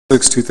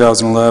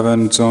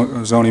2011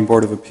 Zoning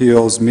Board of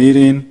Appeals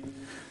meeting.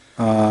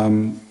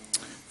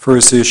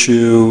 First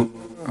issue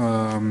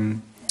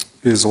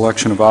is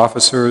election of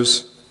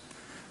officers.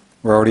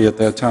 We're already at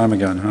that time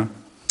again, huh?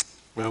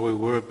 Well, we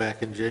were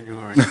back in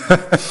January.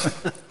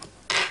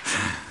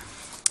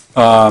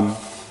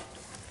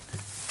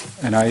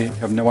 And I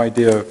have no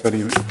idea if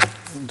any,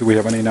 do we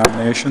have any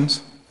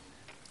nominations?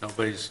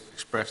 Nobody's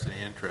expressed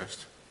any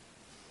interest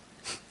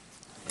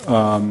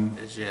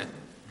as yet.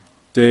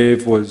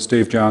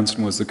 Dave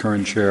Johnson was the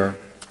current chair.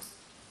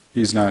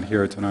 He's not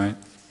here tonight.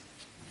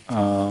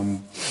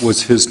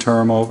 Was his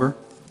term over?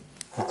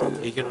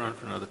 He can run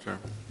for another term.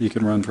 He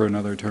can run for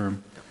another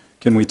term.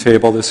 Can we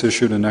table this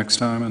issue to next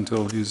time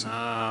until he's...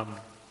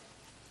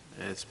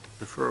 It's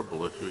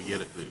preferable if we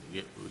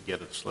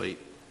get it slate,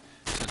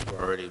 since we're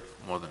already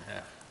more than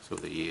half through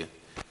the year.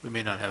 We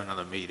may not have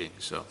another meeting,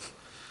 so...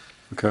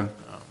 Okay.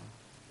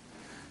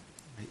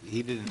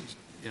 He didn't,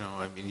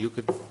 I mean, you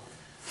could...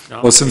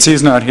 Well, since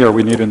he's not here,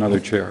 we need another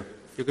chair.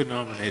 You could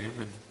nominate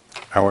him,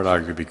 I would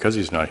argue because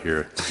he's not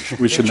here.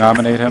 We should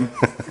nominate him.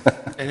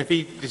 and if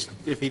he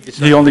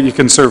decides... He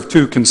can serve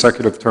 2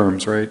 consecutive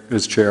terms, right,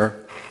 as chair?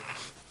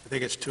 I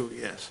think it's 2,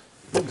 yes.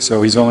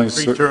 So he's only...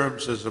 3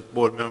 terms as a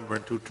board member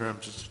and 2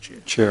 terms as a chair.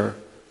 Chair.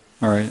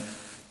 All right.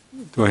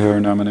 Do I hear a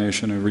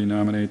nomination to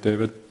renominate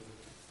David?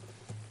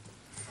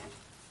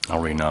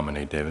 I'll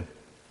renominate David.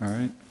 All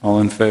right. All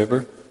in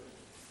favor?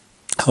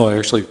 Oh,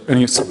 actually,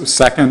 any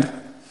second?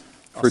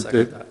 I'll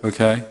second that.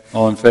 Okay.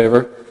 All in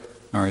favor?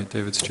 All right,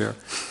 David's chair.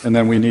 And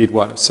then we need,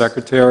 what, a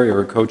secretary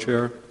or a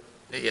co-chair?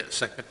 Yeah,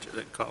 secretary,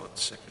 they call it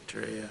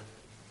secretary, yeah.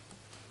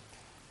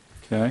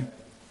 Okay.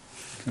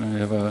 Can I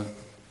have a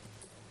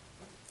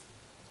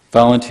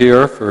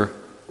volunteer for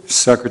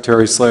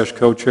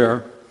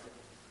secretary/co-chair?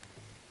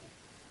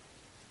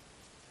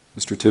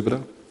 Mr.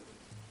 Thibodeau?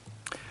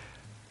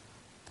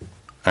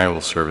 I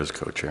will serve as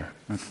co-chair.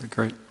 Okay,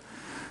 great.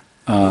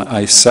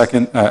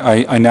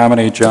 I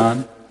nominate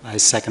John. I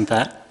second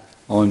that.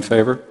 All in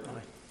favor?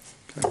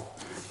 Okay.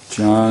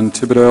 John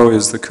Thibodeau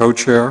is the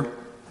co-chair.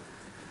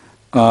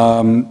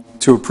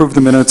 To approve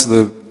the minutes of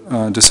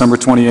the December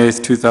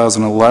 28th,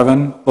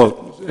 2011,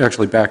 well,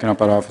 actually backing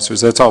up on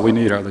officers, that's all we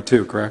need are the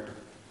 2, correct?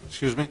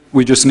 Excuse me?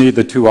 We just need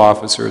the 2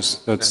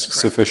 officers. That's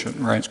sufficient,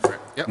 right? That's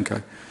correct. Yep.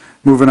 Okay.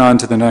 Moving on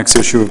to the next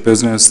issue of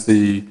business,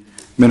 the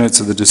minutes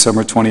of the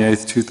December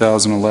 28th,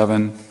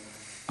 2011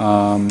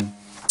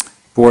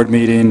 board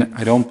meeting.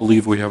 I don't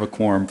believe we have a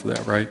quorum for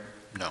that, right?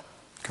 No.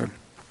 Okay.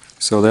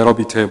 So that'll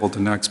be tabled to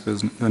next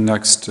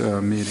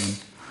meeting.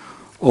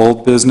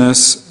 Old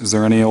business, is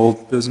there any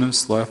old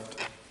business left?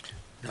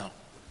 No.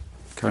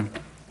 Okay.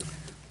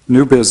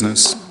 New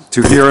business,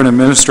 to hear an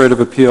administrative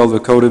appeal of the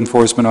code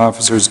enforcement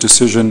officer's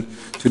decision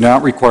to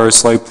not require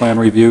site plan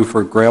review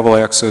for gravel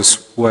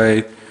access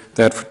way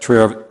that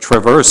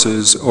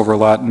traverses over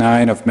Lot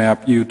 9 of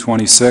Map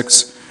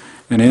U26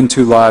 and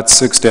into Lot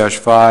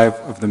 6-5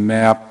 of the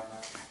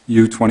Map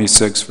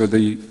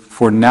U26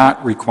 for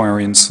not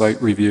requiring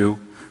site review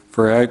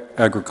for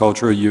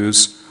agricultural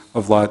use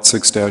of Lot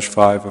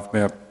 6-5 of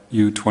Map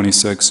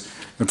U26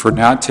 and for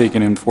not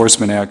taking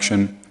enforcement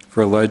action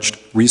for alleged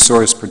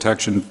resource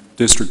protection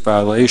district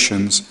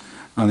violations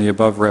on the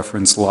above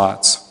referenced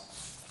lots.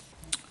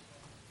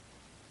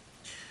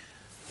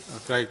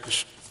 Okay,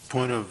 just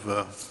point of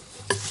the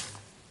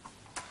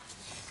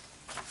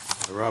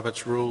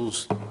Roberts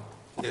rules.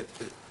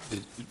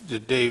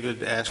 Did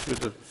David ask you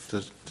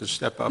to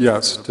step up?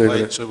 Yes, to the David.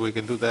 plate so we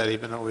can do that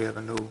even though we have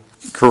a new...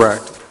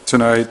 Correct.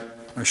 Tonight,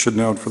 I should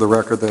note for the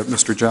record that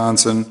Mr.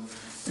 Johnson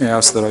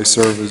asked that I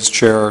serve as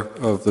chair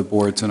of the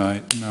board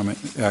tonight, and I'm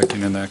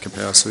acting in that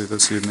capacity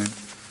this evening.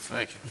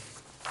 Thank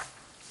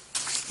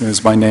you.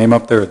 Is my name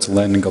up there? It's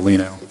Len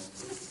Galino.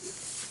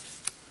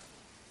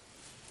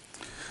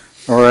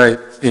 All right,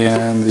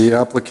 and the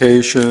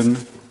application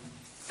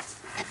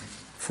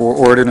for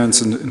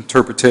ordinance and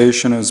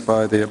interpretation is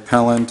by the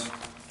appellant,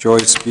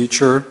 Joyce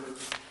Beecher.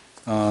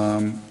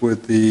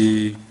 Would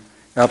the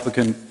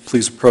applicant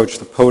please approach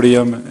the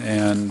podium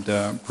and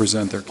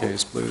present their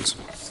case, please?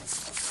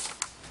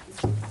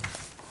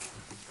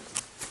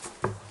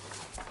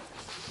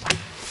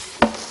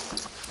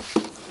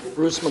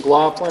 Bruce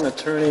McLaughlin,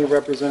 attorney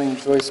representing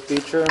Joyce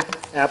Beecher,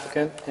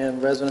 applicant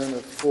and resident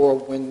of 4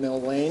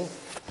 Windmill Lane.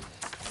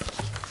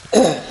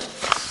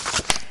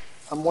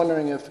 I'm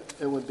wondering if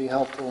it would be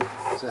helpful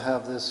to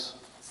have this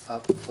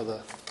up for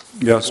the...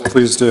 Yes,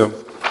 please do.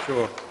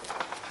 Sure.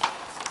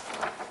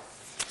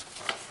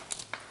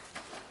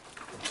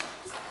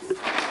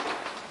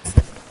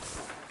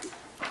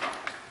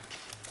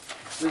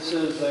 This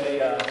is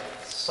a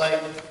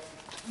site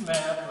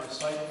map or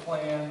site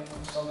plan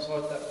of some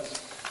sort that was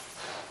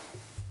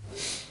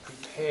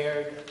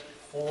prepared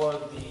for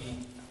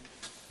the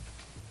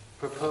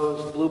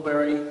proposed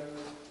blueberry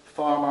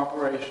farm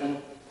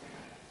operation.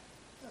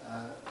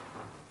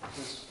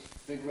 This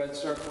big red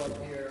circle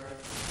up here.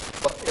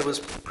 It was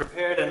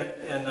prepared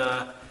in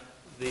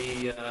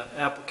the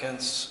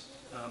applicant's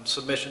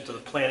submission to the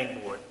planning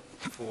board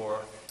for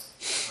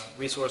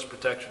resource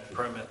protection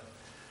permit.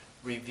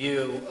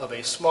 review of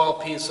a small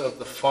piece of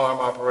the farm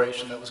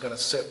operation that was going to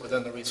sit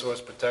within the resource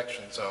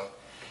protection zone.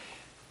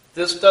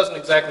 This doesn't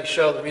exactly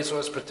show the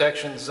resource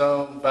protection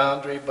zone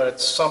boundary, but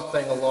it's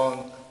something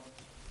along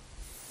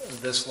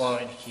this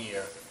line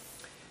here.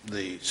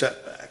 The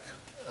setback,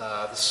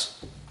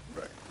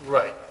 right,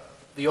 Right,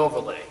 the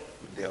overlay,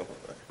 the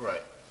overlay.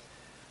 right.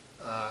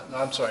 No,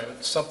 I'm sorry,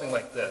 it's something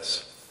like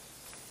this.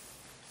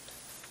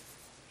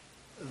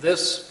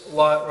 This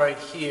lot right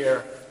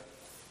here,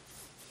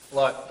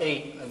 lot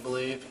 8, I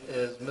believe,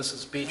 is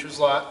Mrs. Beecher's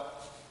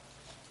lot.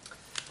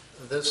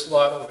 This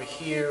lot over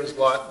here is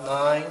lot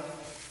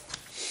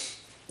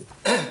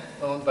 9,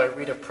 owned by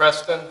Rita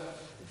Preston.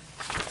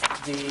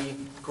 The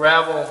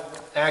gravel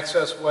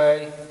access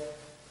way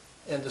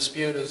in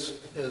dispute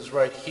is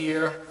right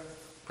here,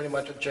 pretty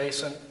much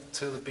adjacent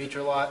to the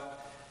Beecher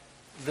lot.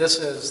 This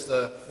is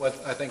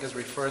what I think is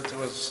referred to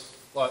as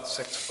lot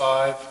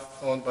 6-5,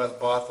 owned by the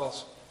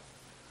Bothels.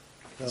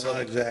 No,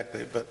 not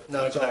exactly, but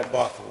No, it's all exactly.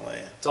 Bothell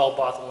land. It's all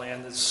Bothell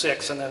land. There's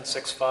 6 and then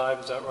 6-5,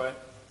 is that right?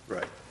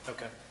 Right.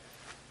 Okay.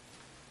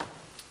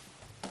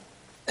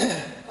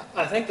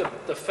 I think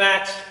the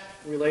facts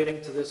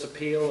relating to this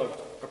appeal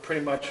are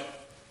pretty much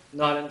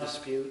not in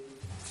dispute.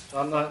 So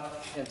I'm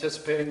not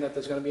anticipating that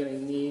there's going to be any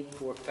need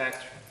for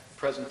fact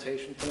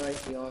presentation tonight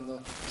beyond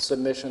the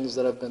submissions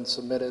that have been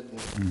submitted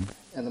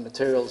and the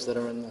materials that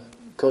are in the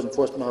code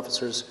enforcement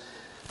officer's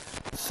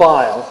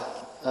file.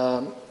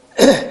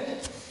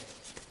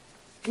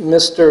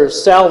 Mr.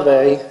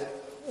 Salve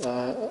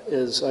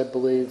is, I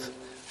believe,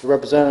 the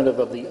representative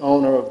of the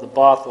owner of the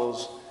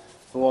Bothels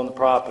who own the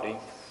property.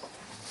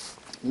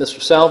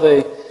 Mr.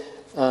 Salve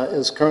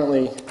is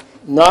currently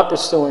not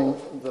pursuing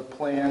the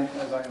plan,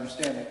 as I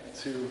understand it,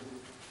 to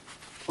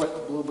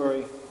put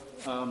blueberry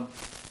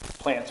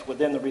plants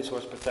within the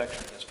Resource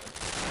Protection District.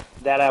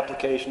 That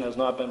application has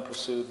not been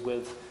pursued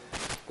with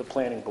the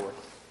planning board.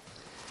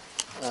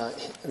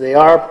 They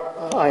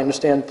are, I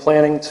understand,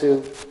 planning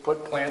to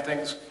put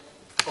plantings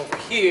over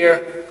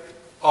here,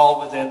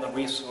 all within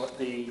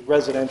the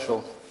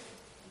residential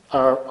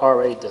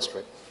RA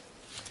district.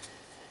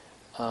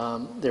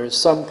 There is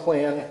some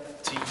plan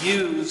to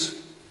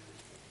use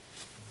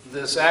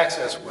this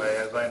access way,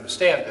 as I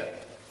understand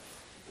it,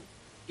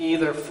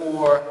 either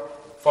for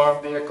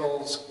farm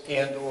vehicles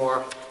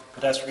and/or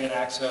pedestrian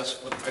access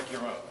for the pick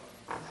your own.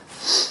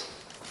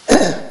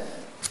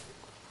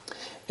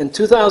 In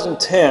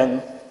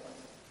 2010,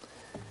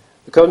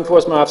 the code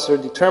enforcement officer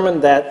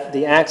determined that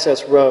the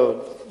access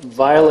road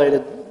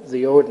violated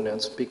the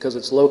ordinance because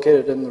it's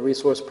located in the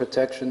Resource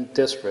Protection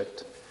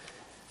District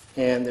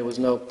and there was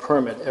no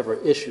permit ever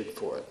issued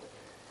for it.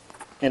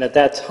 And at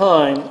that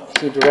time,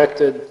 he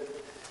directed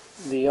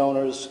the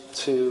owners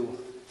to,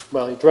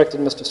 well, he directed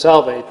Mr.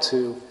 Salve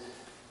to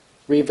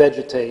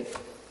revegetate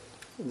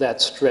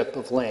that strip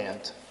of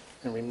land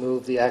and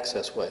remove the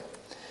access way.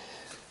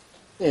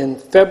 In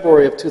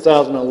February of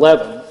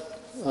 2011,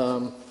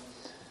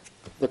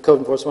 the code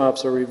enforcement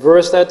officer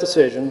reversed that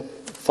decision,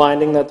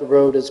 finding that the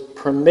road is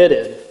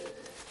permitted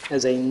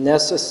as a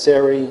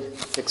necessary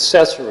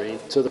accessory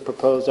to the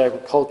proposed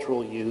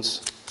agricultural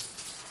use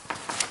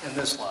in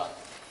this lot.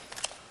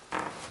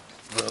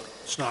 Well,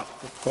 it's not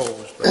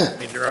proposed, but I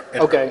mean,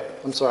 Okay,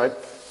 I'm sorry.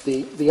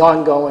 The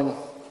ongoing,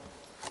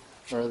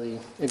 or the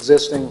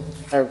existing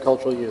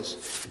agricultural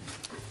use.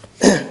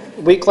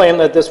 We claim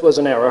that this was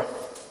an error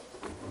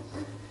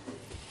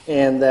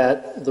and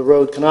that the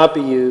road cannot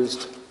be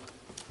used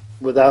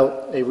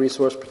without a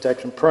resource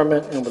protection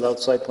permit and without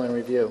site plan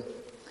review.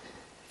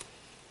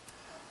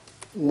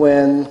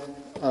 When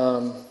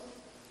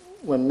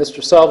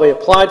Mr. Salve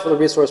applied for the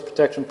resource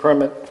protection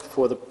permit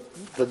for the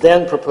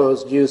then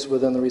proposed use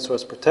within the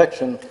resource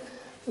protection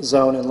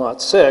zone in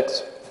Lot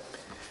 6,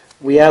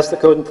 we asked the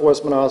code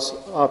enforcement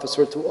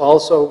officer to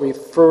also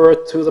refer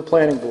to the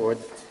planning board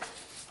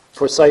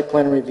for site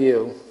plan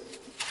review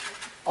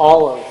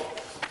all of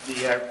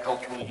the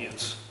agricultural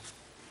use,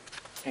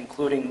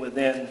 including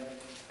within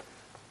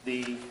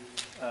the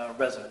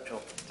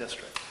residential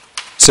district.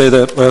 Say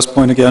that last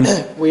point again.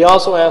 We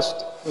also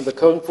asked the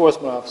code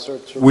enforcement officer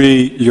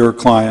We, your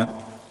client.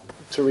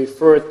 to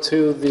refer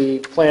to the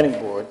planning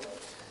board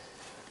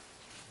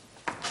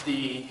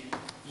the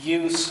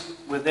use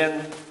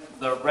within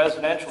the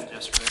residential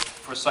district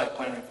for site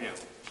plan review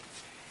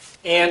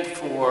and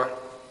for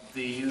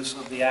the use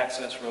of the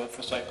access road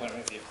for site plan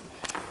review.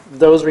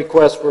 Those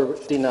requests were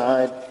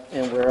denied,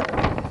 and we're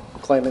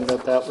claiming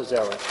that that was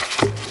error.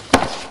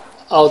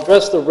 I'll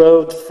address the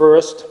road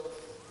first.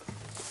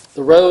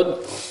 The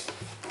road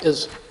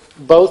is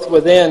both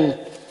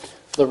within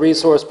the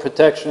resource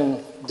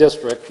protection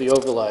district, the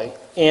overlay,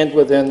 and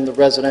within the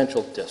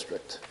residential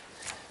district.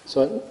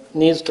 So it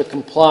needs to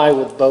comply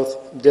with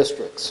both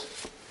districts.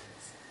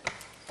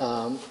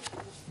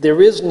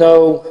 There is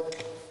no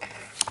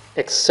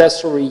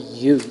accessory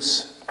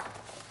use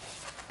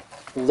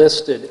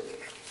listed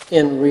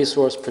in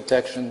resource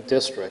protection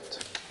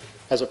district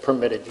as a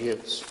permitted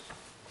use.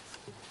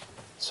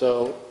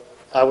 So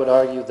I would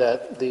argue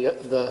that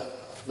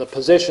the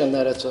position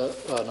that it's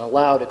an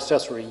allowed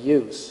accessory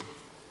use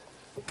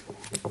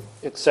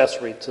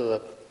accessory to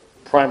the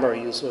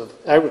primary use of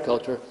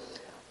agriculture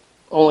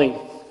only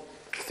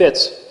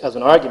fits as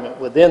an argument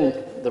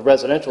within the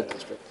residential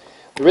district.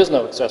 There is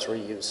no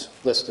accessory use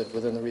listed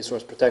within the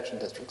resource protection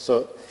district.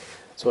 So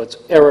it's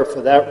error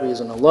for that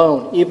reason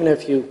alone. Even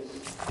if you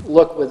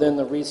look within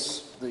the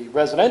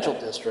residential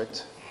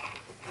district,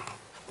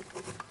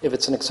 if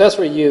it's an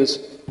accessory use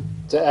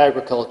to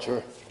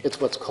agriculture, it's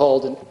what's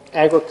called an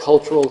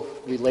agricultural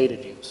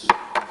related use,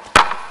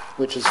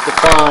 which is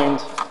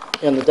defined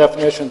in the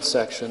definitions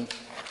section.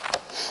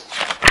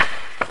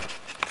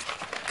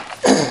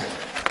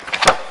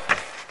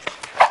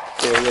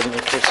 Bear with me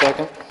for a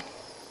second.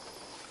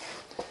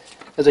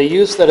 As a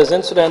use that is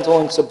incidental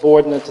and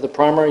subordinate to the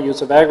primary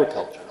use of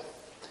agriculture,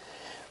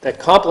 that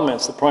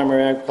complements the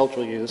primary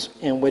agricultural use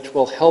and which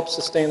will help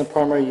sustain the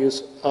primary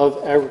use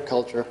of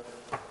agriculture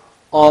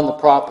on the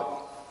property.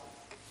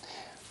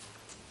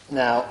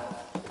 Now,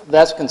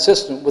 that's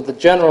consistent with the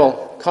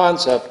general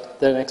concept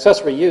that an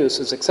accessory use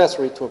is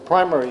accessory to a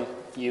primary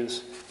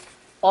use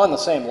on the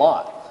same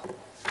lot,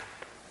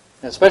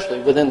 and especially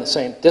within the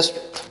same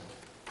district.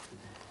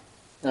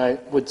 And I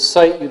would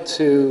cite you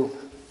to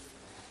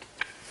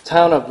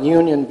Town of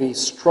Union v.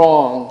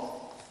 Strong,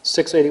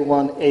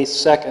 681 A.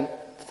 2nd,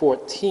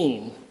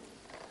 14,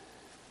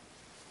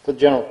 for the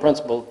general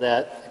principle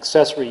that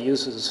accessory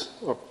uses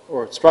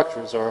or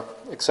structures are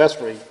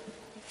accessory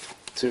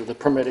to the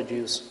permitted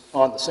use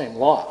on the same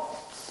lot.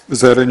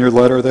 Is that in your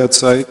letter, that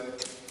site?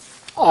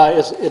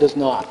 It is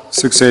not.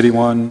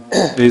 681,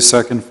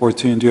 A2nd,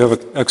 14. Do you have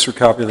an extra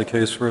copy of the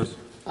case for us?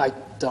 I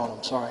don't,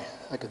 I'm sorry.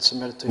 I could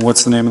submit it to you.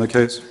 What's the name of the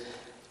case?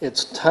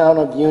 It's Town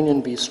of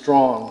Union v.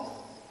 Strong.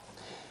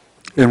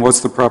 And what's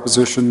the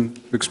proposition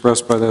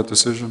expressed by that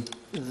decision?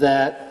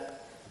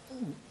 That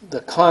the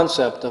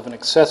concept of an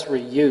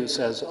accessory use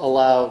as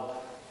allowed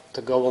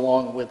to go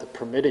along with the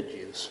permitted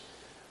use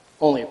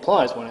only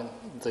applies when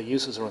the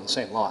uses are on the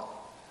same lot.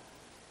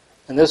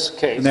 In this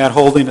case... And that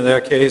holding of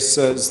that case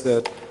says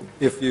that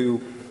if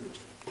you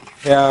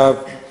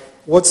have...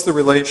 What's the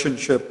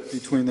relationship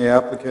between the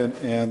applicant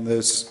and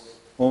this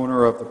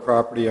owner of the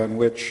property on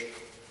which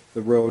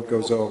the road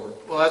goes over?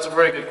 Well, that's a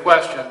very good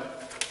question.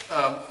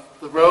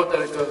 The road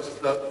that it goes,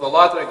 the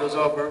lot that it goes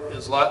over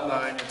is Lot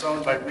 9. It's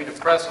owned by Rita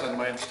Preston.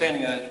 My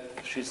understanding is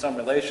she's some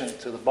relation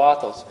to the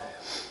Bothels.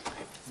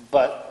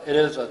 But it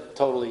is a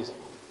totally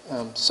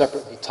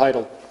separately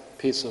titled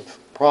piece of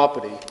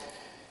property.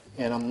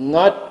 And I'm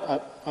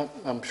not,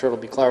 I'm sure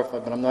it'll be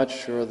clarified, but I'm not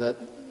sure that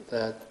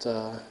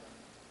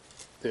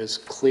there's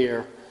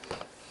clear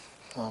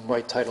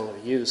right title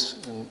of use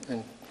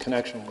in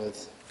connection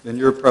with. And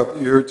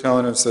you're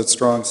telling us that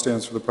Strong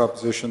stands for the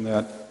proposition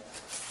that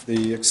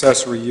the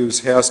accessory use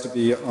has to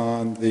be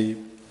on the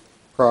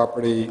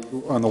property,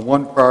 on the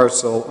one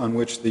parcel on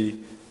which the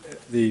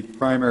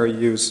primary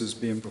use is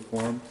being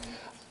performed?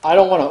 I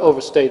don't want to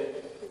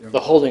overstate the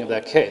holding of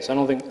that case. I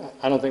don't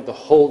think the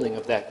holding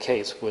of that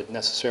case would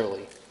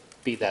necessarily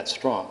be that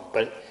strong,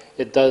 but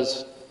it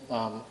does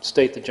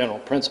state the general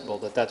principle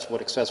that that's what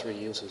accessory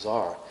uses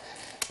are.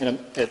 And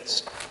it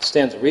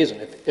stands to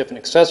reason. If an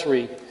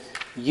accessory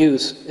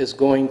use is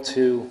going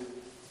to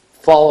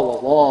follow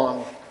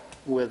along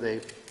with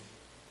a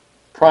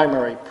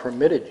primary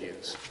permitted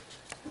use,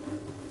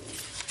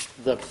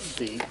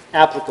 the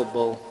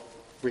applicable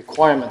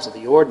requirements of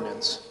the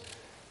ordinance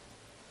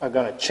are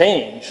going to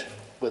change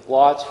with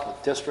lots,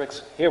 with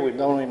districts. Here we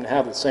don't even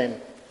have the same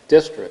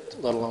district,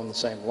 let alone the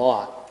same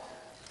lot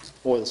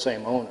or the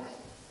same owner.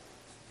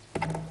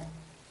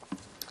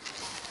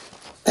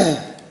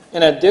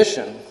 In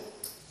addition,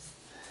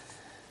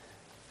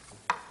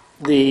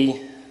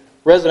 the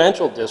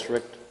residential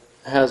district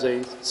has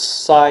a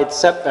side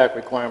setback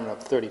requirement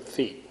of 30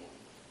 feet,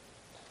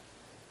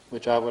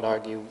 which I would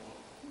argue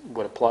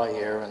would apply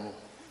here, and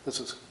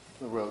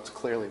the road's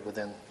clearly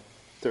within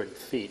 30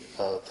 feet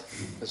of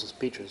Mrs.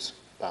 Beecher's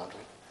boundary.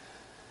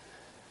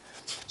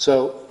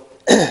 So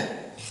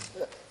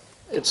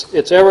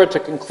it's error to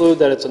conclude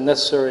that it's a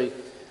necessary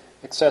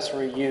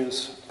accessory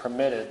use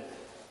permitted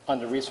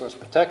under Resource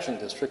Protection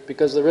District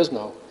because there is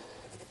no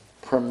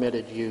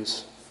permitted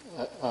use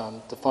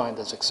defined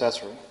as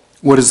accessory.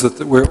 What's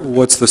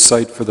the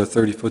site for the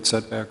 30-foot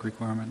setback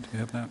requirement? Do you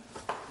have that?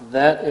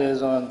 That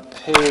is on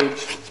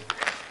page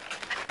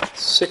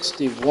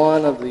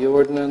 61 of the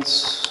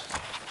ordinance.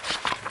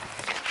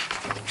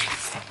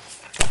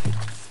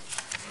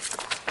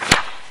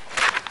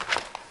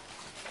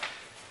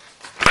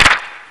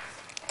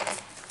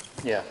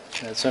 Yeah,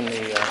 it's in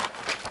the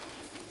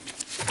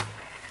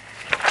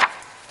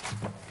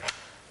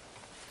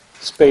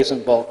space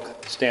and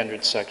bulk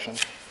standards section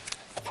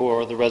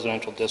for the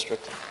residential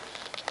district.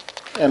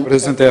 And But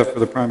isn't that for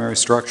the primary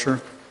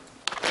structure?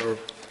 Or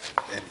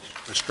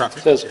the structure,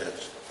 It says-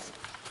 yes.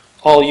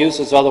 all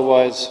uses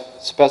otherwise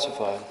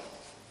specified.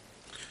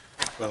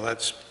 Well,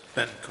 that's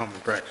been common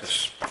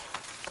practice.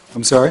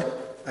 I'm sorry?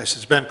 I said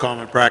it's been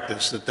common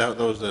practice that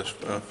those are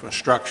for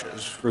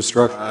structures. For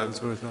structure,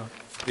 that's what I thought.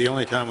 The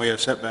only time we have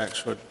setbacks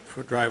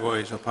for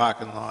driveways or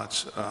parking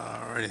lots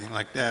or anything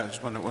like that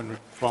is when we're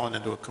falling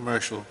into a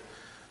commercial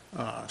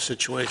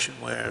situation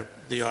where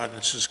the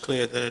ordinance is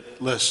clear that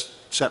it lists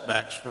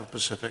setbacks for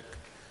specific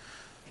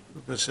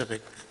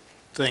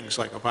things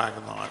like a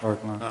parking lot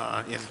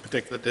in a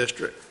particular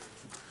district.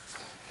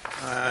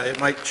 It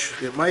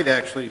might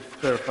actually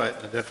clarify it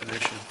in the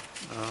definition.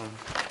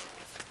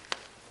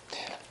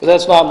 But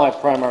that's not my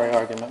primary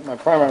argument. My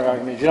primary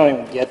argument is you don't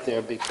even get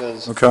there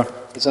because Okay.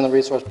 it's in the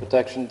Resource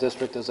Protection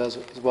District as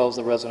well as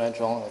the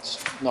residential, and it's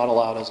not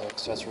allowed as an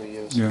accessory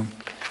use. Yeah.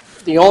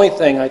 The only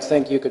thing I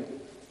think you could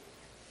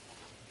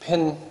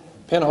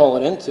pinhole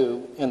it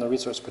into in the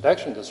Resource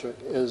Protection District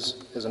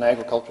is an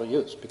agricultural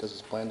use, because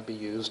it's planned to be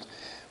used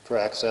for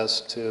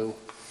access to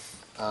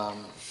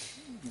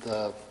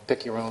the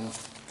pick-your-own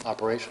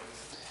operation.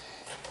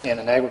 And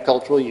an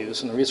agricultural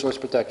use in the Resource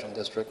Protection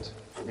District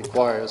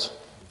requires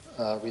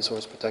a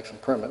resource protection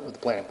permit with the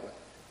planning board.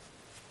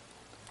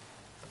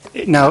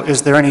 Now,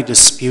 is there any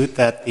dispute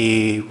that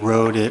the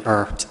road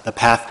or the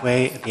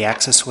pathway, the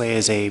accessway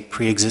is a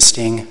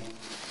pre-existing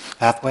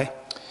pathway?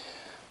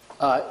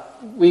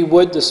 We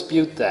would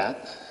dispute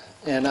that,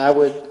 and I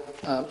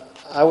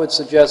would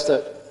suggest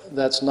that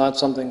that's not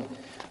something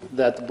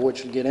that the board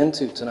should get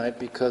into tonight,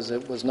 because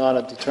it was not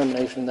a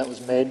determination that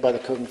was made by the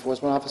code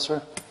enforcement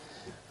officer.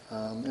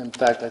 In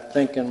fact, I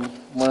think in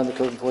one of the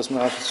code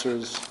enforcement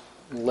officer's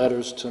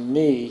letters to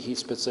me, he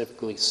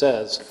specifically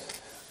says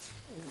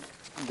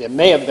there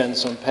may have been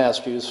some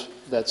past use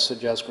that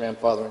suggests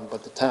grandfathering,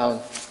 but the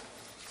town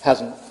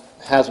hasn't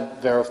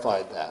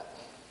verified that.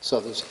 So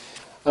I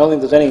don't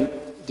think there's any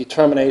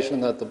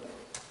determination that the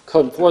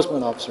code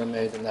enforcement officer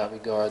made in that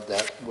regard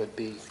that would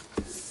be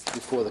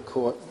before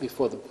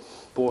the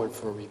board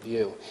for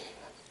review.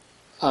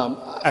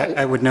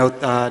 I would note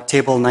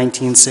Table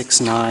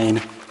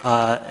 1969,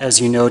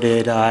 as you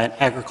noted,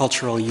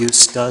 agricultural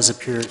use does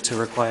appear to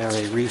require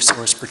a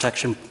resource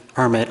protection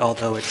permit,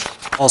 although it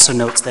also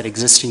notes that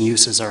existing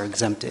uses are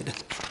exempted.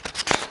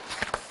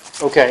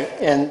 Okay,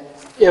 and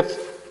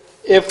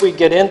if we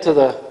get into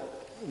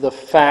the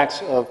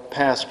facts of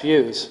past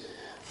use,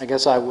 I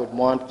guess I would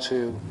want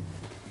to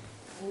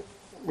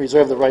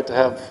reserve the right to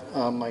have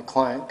my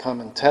client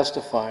come and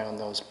testify on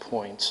those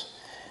points.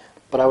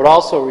 But I would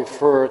also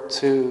refer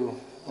to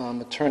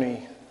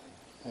Attorney,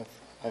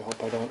 I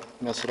hope I don't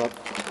mess it up,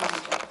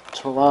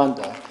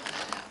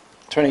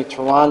 Attorney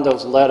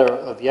Tarando's letter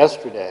of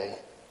yesterday.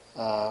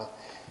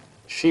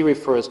 She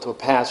refers to a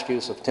past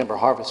use of timber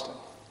harvesting,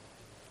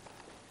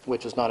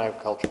 which is not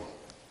agricultural.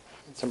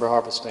 Timber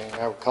harvesting and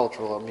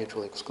agricultural are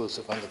mutually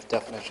exclusive under the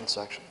definition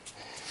section.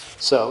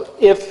 So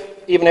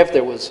even if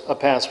there was a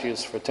past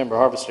use for timber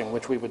harvesting,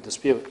 which we would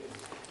dispute,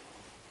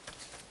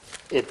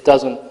 it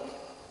doesn't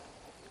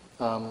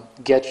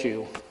get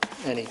you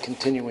any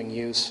continuing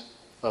use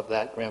of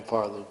that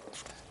grandfathered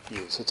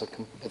use.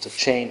 It's a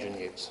change in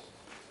use.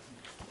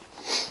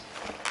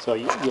 So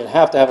you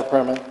have to have a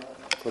permit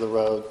for the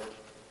road,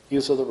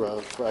 use of the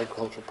road for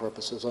agricultural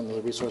purposes under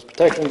the Resource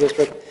Protection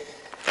District,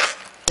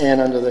 and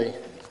under the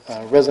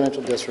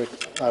residential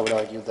district. I would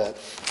argue that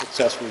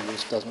accessory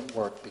use doesn't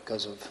work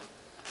because of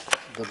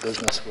the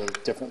business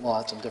with different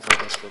lots and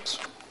different districts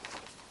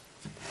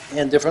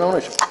and different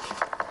ownership.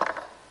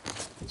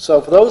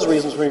 So for those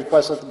reasons, we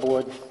request that the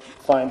board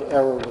find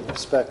error with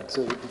respect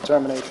to the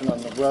determination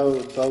on the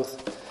road,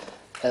 both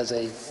as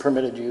a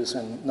permitted use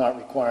and not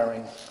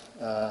requiring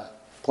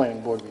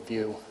planning board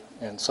review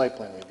and site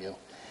plan review.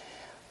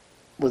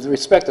 With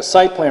respect to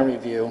site plan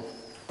review,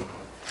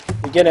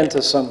 we get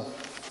into some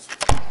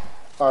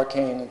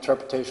arcane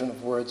interpretation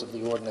of words of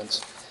the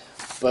ordinance,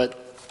 but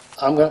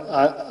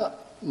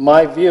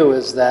my view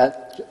is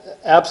that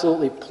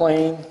absolutely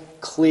plain,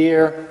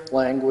 clear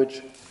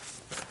language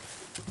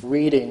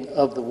reading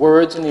of the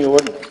words in the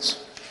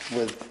ordinance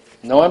with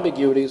no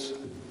ambiguities,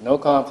 no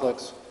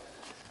conflicts,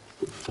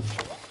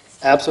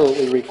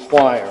 absolutely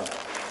require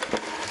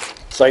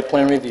site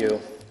plan review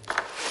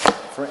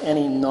for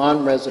any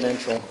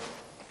non-residential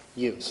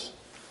use.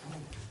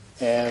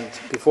 And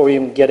before we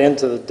even get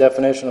into the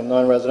definition of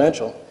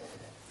non-residential,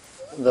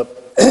 the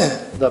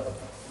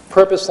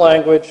purpose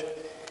language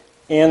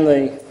and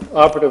the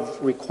operative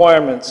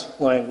requirements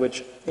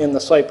language in the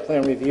site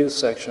plan review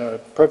section are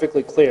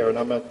perfectly clear, and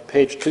I'm at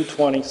page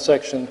 220,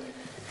 section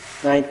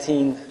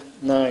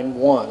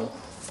 1991.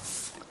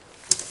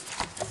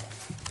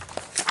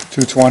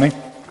 220?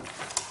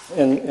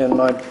 In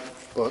my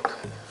book.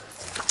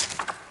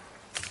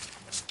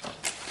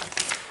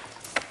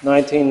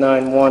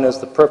 1991 is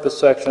the purpose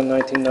section,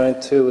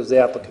 1992 is the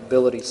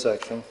applicability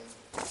section.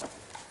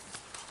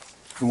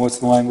 And what's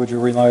the language you're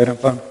relying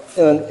upon?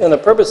 In the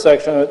purpose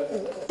section,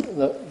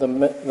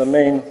 the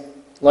main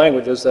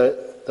language is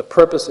that the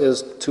purpose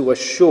is to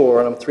assure,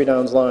 and I'm three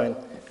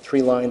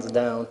lines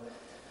down,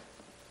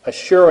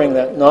 assuring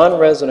that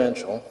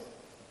non-residential,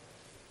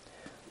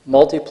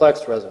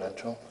 multiplex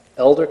residential,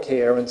 elder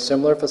care, and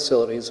similar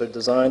facilities are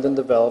designed and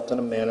developed in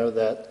a manner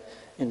that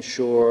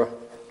ensure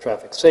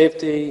traffic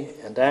safety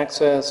and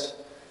access,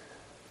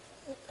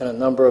 and a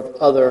number of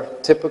other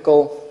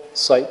typical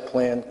site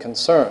plan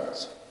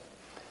concerns.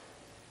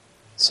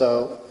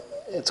 So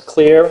it's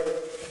clear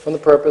from the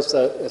purpose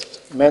that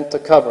it's meant to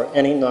cover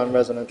any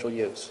non-residential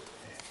use.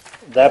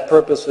 That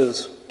purpose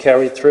is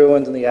carried through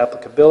into the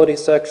applicability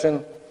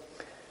section,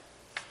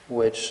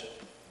 which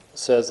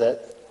says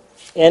that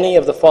any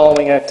of the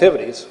following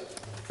activities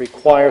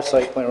require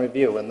site plan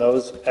review, and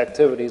those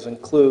activities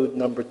include,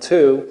 number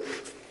 2,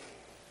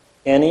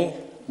 any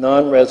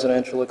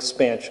non-residential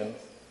expansion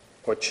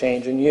or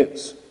change in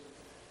use.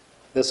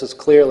 This is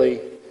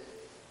clearly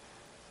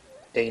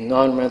a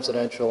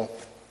non-residential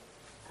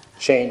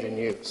change in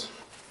use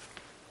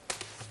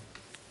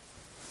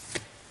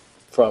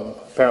from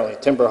apparently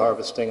timber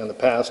harvesting in the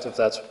past, if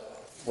that's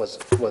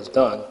was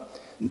done,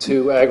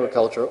 to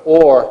agriculture,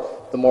 or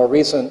the more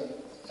recent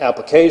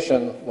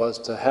application was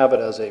to have it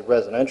as a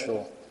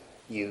residential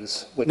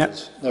use, which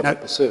was never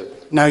pursued.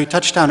 Now, you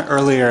touched on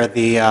earlier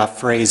the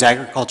phrase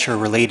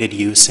agriculture-related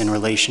use in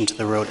relation to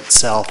the road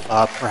itself.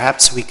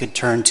 Perhaps we could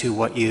turn to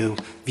what you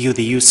view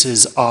the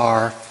uses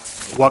are,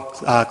 what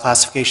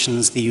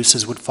classifications the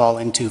uses would fall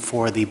into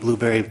for the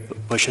blueberry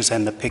bushes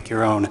and the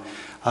pick-your-own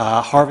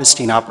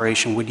harvesting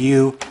operation. Would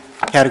you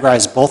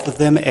categorize both of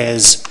them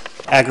as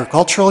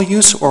agricultural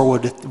use, or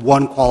would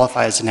one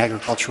qualify as an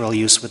agricultural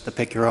use with the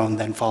pick-your-own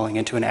then falling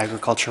into an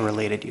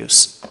agriculture-related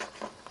use?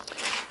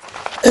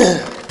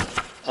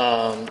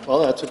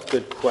 Well, that's a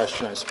good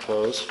question, I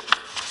suppose.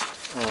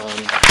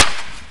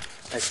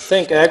 I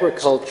think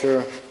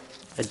agriculture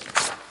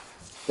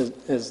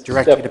is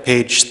Directly to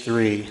page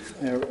 3,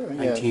 yeah,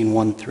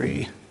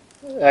 1913.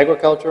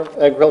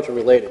 agriculture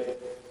related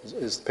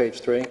is page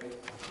 3,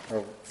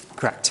 or,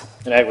 Correct.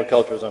 and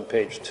agriculture is on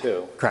page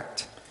 2.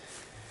 Correct.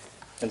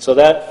 And so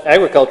that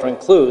agriculture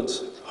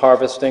includes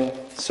harvesting,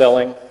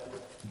 selling,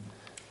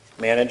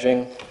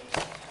 managing.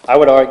 I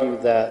would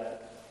argue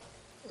that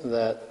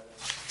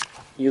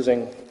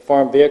using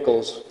farm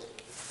vehicles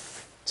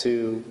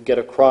to get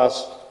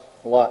across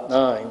Lot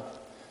 9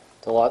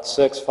 to Lot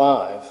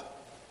 6-5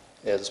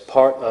 is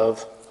part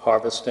of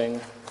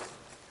harvesting.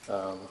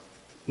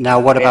 Now,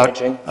 what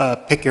Managing.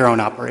 about pick-your-own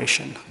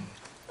operation?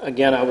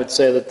 Again, I would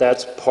say that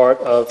that's part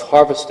of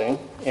harvesting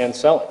and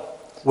selling.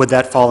 Would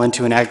that fall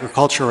into an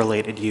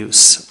agriculture-related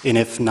use? And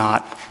if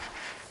not,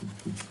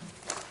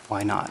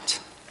 why not?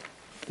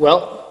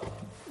 Well,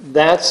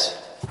 that's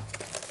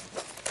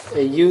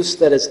a use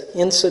that is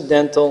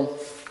incidental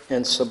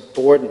and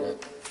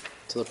subordinate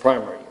to the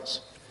primary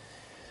use.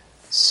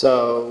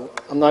 So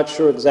I'm not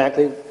sure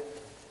exactly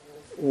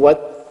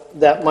what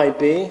that might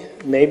be.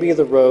 Maybe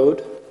the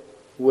road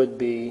would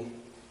be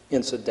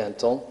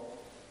incidental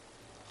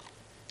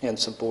and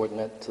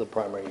subordinate to the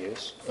primary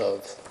use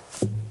of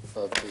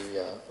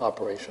the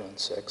operation on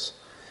 6.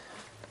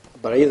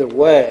 But either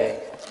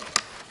way,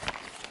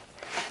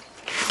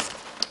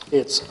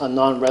 it's a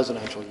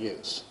non-residential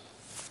use.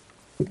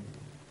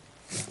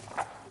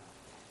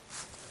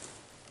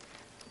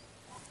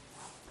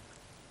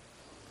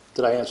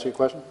 Did I answer your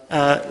question?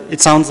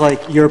 It sounds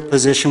like your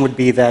position would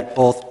be that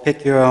both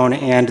pick-your-own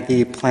and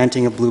the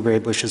planting of blueberry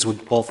bushes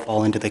would both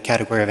fall into the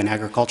category of an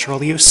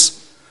agricultural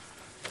use?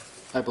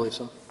 I believe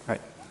so.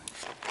 Right.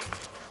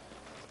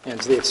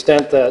 And to the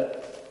extent that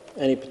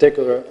any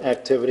particular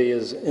activity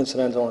is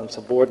incidental and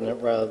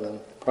subordinate rather than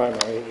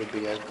primary, it would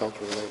be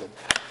agriculture related.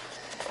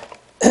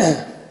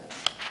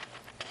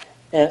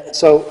 And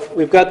so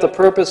we've got the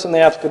purpose and the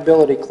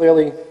applicability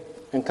clearly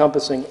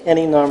encompassing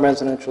any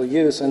non-residential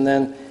use, and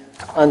then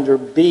under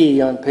B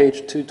on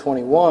page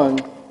 221,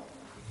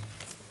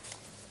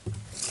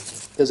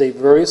 there's a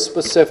very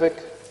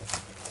specific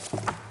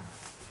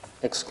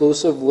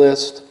exclusive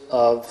list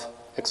of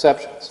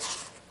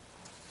exceptions.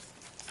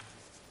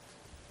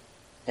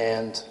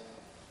 And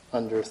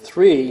under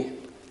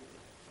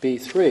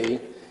 3B3,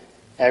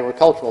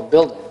 agricultural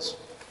buildings,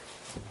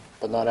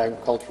 but not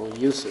agricultural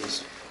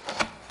uses,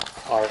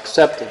 are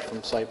accepted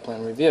from site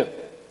plan review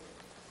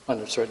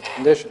under certain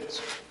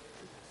conditions.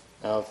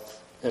 Now,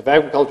 if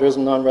agriculture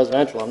isn't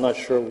non-residential, I'm not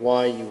sure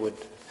why you would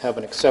have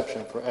an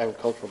exception for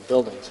agricultural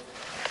buildings.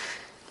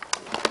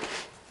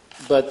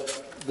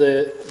 But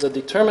the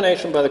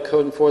determination by the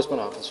code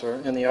enforcement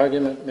officer and the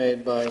argument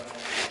made by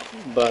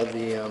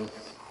the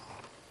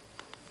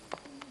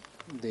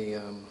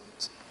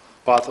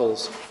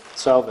Barthel's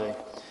Salve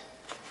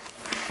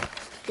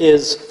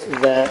is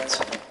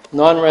that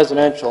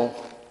non-residential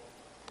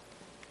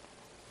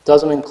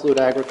doesn't include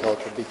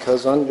agriculture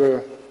because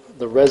under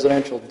the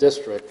residential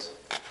district,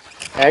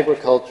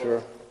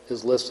 agriculture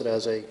is listed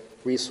as a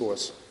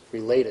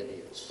resource-related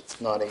use,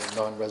 not a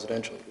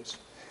non-residential use.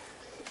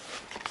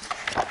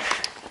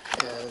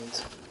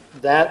 And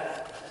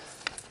that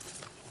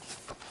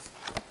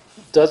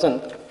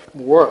doesn't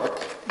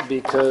work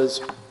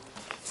because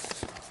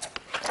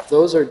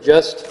those are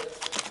just,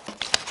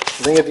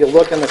 I think if you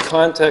look in the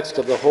context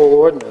of the whole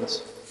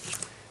ordinance,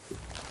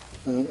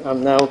 and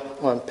I'm now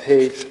on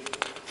page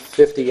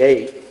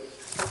 58,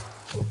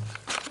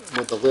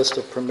 with the list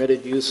of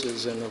permitted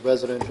uses in the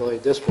residential A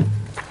district.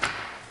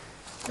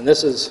 And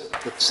this is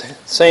the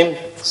same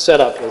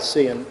setup you'll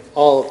see in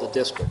all of the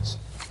districts.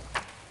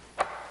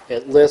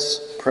 It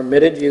lists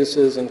permitted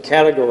uses and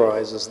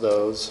categorizes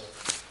those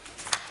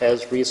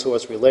as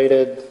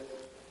resource-related,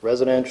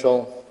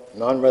 residential,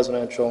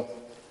 non-residential,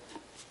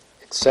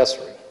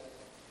 accessory.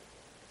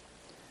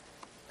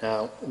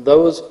 Now,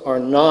 those are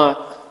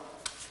not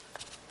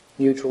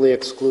mutually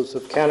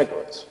exclusive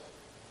categories.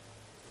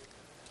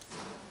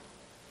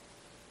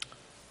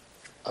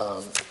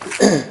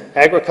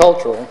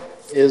 Agricultural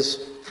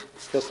is,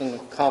 just in the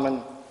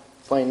common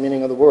plain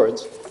meaning of the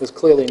words, is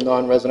clearly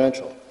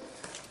non-residential.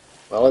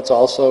 Well, it's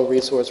also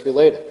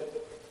resource-related.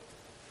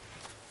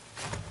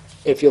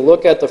 If you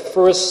look at the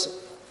first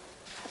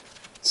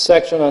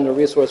section under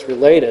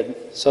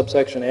resource-related,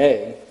 subsection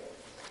A,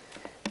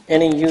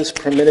 any use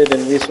permitted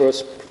in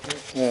resource,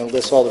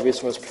 lists all the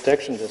resource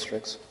protection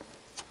districts.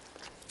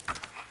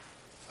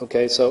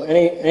 Okay, so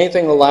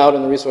anything allowed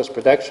in the resource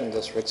protection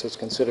districts is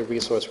considered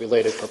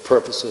resource-related for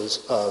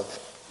purposes of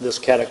this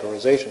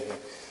categorization here.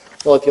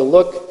 Well, if you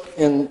look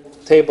in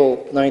table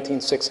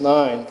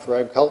 1969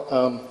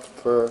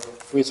 for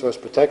resource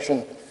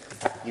protection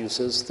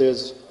uses,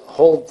 there's a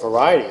whole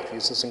variety of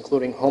uses,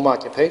 including home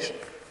occupation,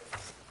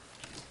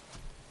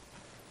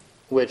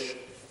 which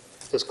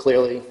is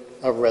clearly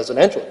a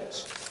residential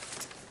use.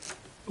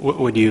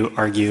 Would you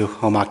argue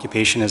home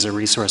occupation is a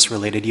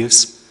resource-related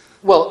use?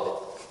 Well,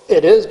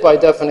 it is by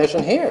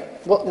definition here.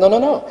 Well,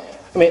 no.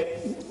 I mean,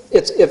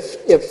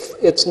 if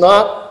it's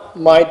not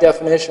my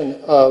definition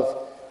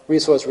of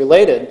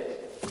resource-related,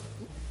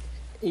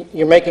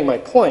 you're making my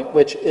point,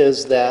 which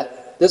is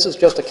that this is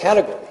just a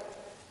category.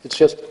 It's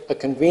just a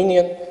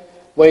convenient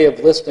way of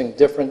listing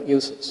different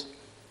uses.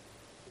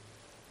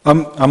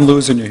 I'm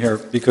losing you here,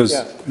 because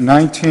Yeah.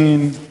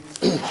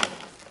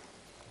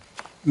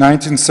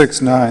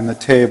 1969, the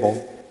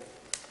table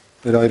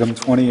at item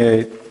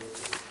 28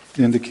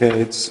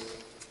 indicates,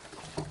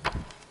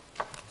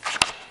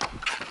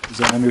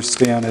 as I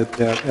understand it,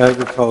 that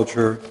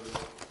agriculture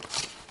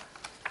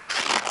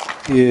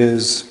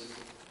is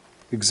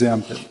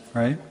exempted,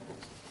 right,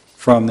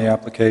 from the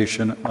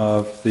application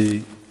of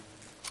the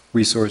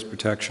resource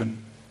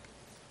protection,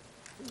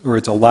 or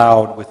it's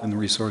allowed within the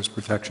resource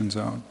protection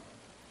zone.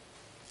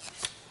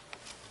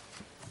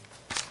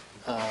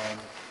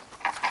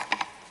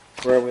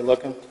 Where are we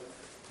looking?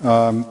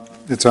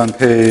 It's on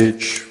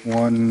page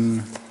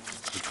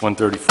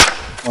 134.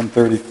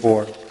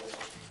 134, at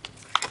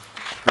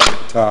the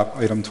top,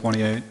 item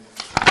 28.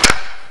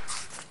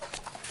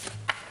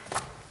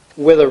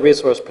 With a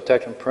resource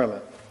protection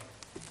permit.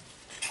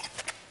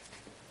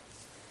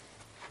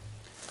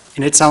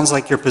 And it sounds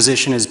like your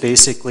position is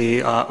basically,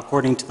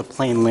 according to the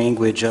plain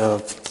language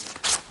of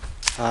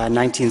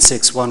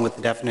 1961 with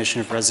the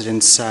definition of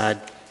residence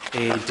A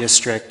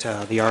district,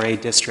 the RA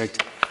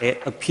district, it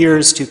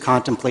appears to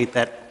contemplate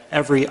that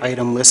every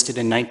item listed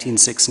in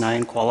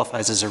 1969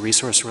 qualifies as a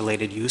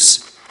resource-related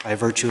use by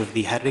virtue of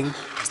the heading.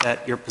 Is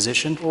that your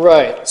position?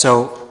 Right.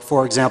 So,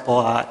 for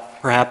example,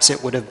 perhaps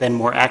it would have been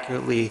more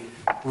accurately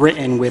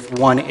written with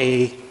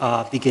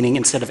 1A beginning,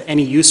 instead of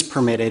any use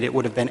permitted, it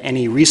would have been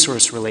any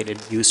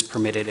resource-related use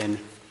permitted in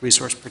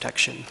resource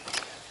protection.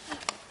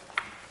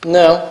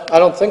 No, I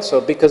don't think so,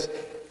 because,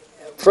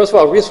 first of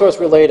all,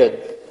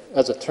 resource-related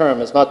as a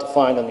term is not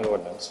defined in the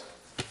ordinance,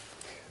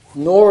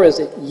 nor is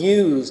it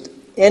used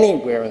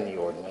anywhere in the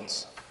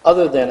ordinance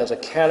other than as a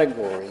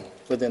category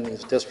within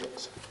these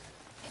districts.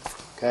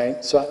 Okay,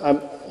 so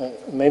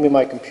maybe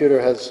my computer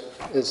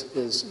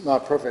is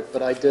not perfect,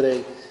 but I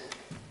did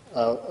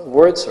a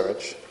word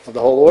search of the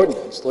whole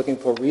ordinance looking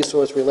for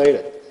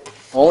resource-related.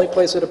 The only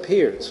place it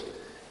appears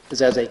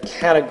is as a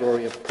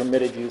category of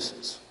permitted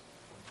uses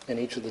in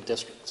each of the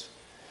districts.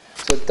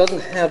 So it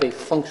doesn't have a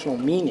functional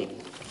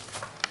meaning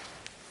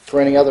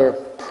for any other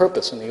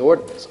purpose in the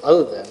ordinance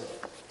other than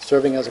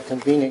serving as a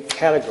convenient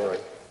category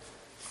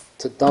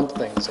to dump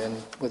things in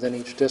within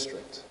each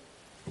district.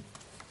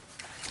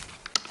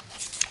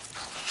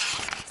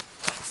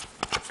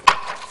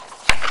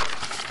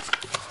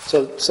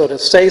 So to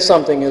say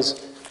something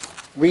is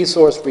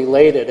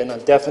resource-related in a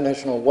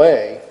definitional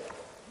way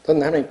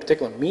doesn't have any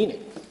particular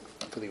meaning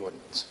for the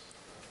ordinance.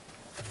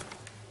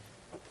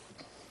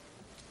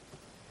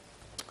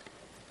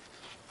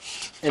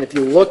 And if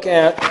you look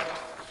at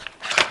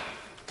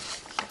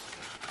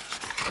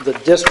the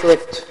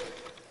district,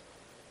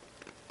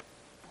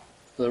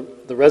 the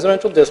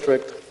residential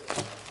district,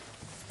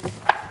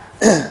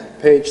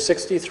 page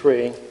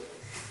 63,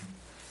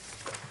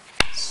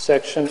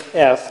 section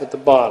F at the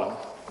bottom,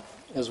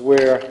 is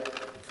where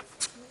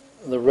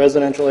the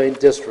residential A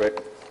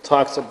district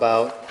talks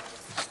about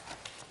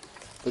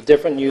the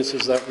different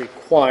uses that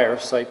require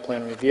site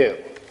plan review.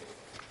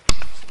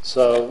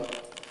 So,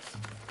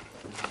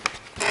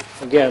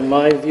 again,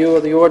 my view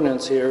of the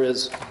ordinance here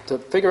is to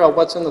figure out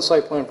what's in the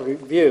site plan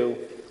review,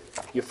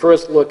 you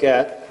first look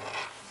at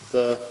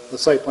the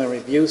site plan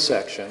review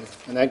section,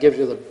 and that gives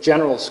you the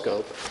general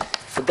scope.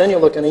 But then you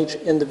look in each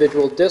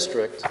individual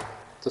district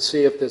to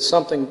see if there's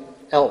something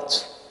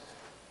else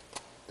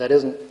that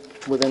isn't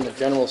within the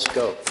general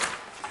scope.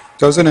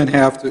 Doesn't it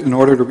have to, in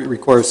order to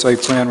require site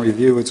plan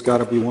review, it's got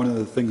to be one of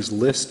the things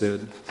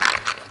listed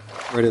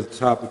right at the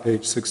top of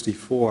page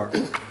 64,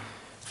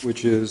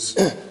 which is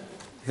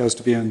has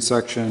to be in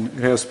section,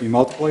 it has to be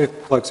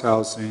multiplex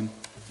housing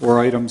or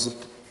items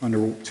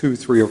under 2,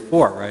 3, or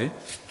 4, right?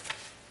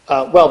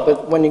 Well,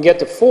 but when you get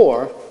to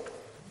 4,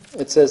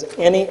 it says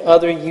any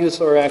other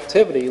use or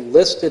activity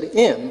listed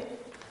in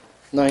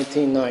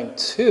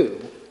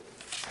 1992,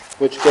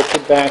 which gets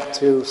you back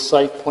to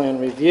site plan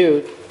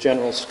review,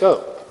 general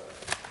scope.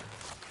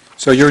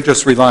 So you're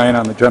just relying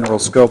on the general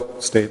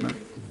scope statement.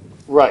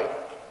 Right.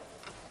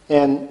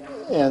 And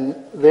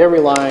they're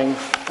relying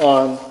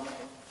on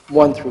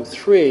 1 through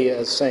 3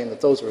 as saying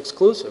that those are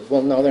exclusive.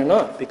 Well, no, they're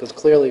not, because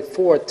clearly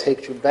 4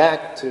 takes you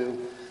back to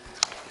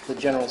the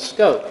general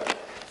scope.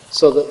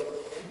 So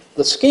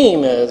the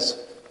scheme is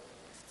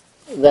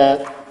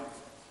that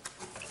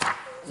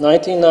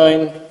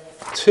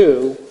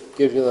 1992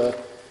 gives you the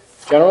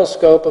general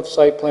scope of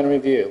site plan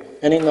review,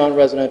 any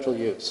non-residential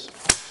use,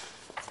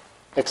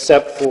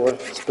 except for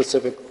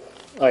specific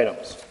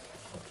items.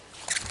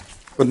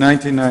 But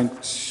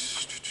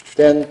 1990,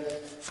 Then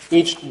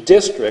each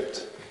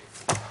district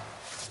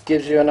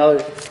gives you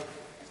another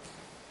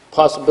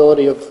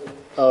possibility of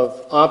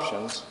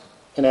options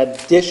in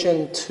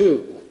addition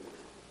to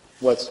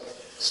what's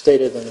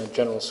stated in the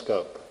general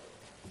scope.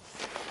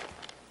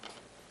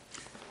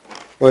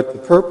 but the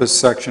purpose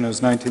section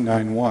is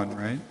 1991,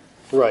 right?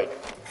 Right.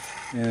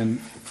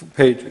 And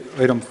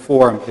item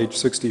 4 on page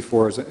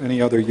 64 is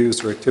any other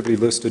use or activity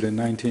listed in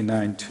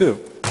 1992.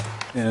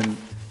 And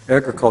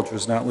agriculture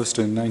is not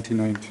listed in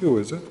 1992,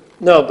 is it?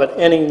 No, but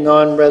any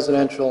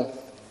non-residential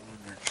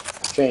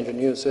change in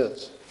use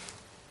is.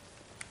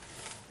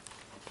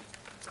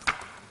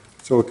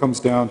 So it comes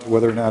down to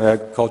whether or not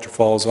agriculture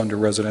falls under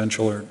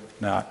residential or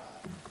not.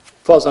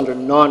 Falls under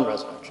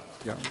non-residential.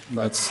 Yeah,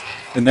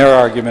 and their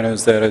argument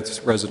is that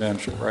it's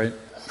residential, right?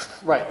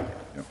 Right.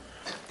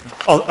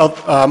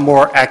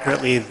 More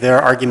accurately,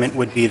 their argument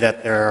would be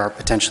that there are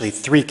potentially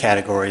 3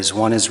 categories.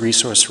 One is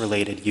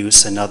resource-related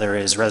use, another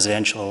is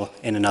residential,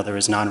 and another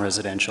is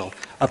non-residential.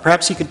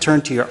 Perhaps you could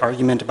turn to your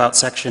argument about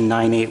section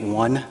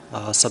 981,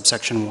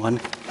 subsection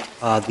 1,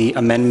 the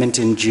amendment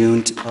in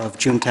June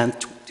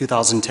 10th,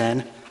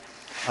 2010.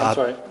 I'm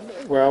sorry,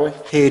 where are we?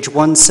 Page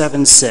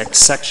 176,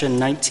 section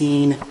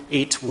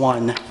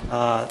 1981,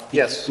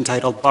 Yes.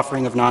 entitled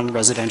Buffering of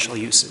Non-Residential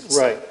Uses.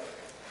 Right.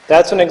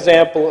 That's an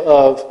example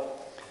of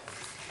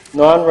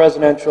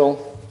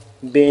non-residential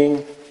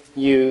being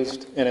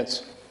used in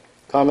its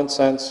common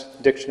sense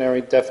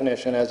dictionary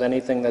definition as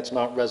anything that's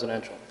not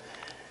residential.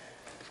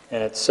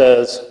 And it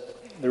says,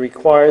 the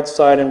required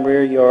side and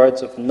rear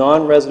yards of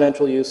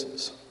non-residential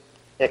uses,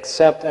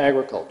 except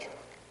agriculture.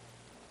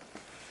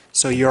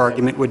 So your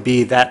argument would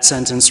be that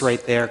sentence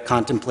right there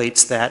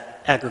contemplates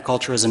that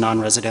agriculture is a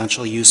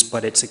non-residential use,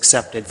 but it's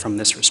accepted from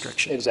this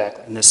restriction.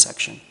 Exactly. In this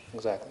section.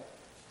 Exactly.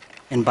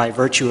 And by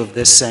virtue of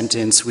this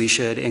sentence, we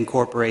should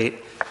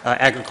incorporate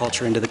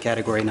agriculture into the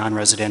category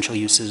non-residential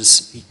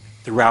uses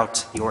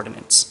throughout the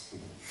ordinance.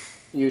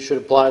 You should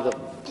apply the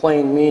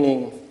plain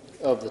meaning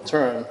of the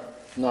term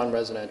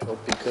non-residential,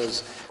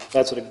 because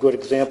that's a good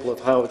example of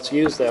how it's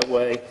used that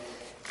way,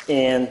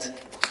 and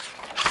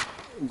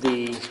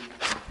the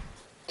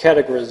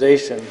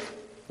categorization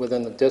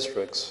within the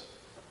districts,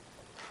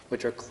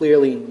 which are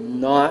clearly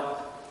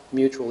not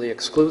mutually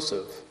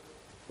exclusive,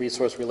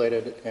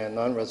 resource-related and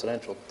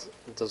non-residential,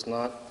 does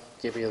not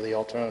give you the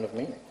alternative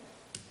meaning.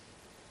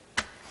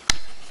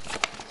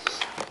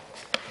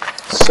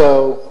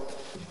 So,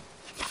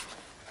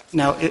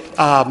 now,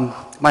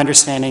 my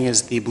understanding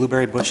is the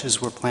blueberry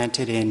bushes were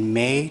planted in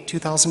May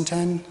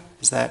 2010.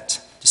 Is that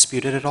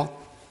disputed at all?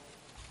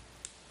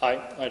 I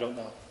don't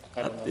know.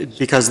 I don't know.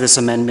 Because this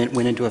amendment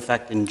went into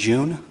effect in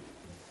June.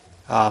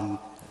 How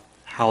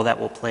that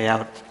will play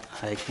out,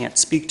 I can't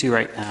speak to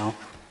right now,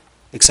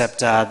 except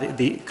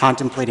the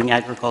contemplating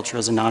agriculture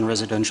as a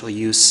non-residential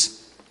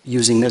use,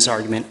 using this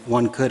argument,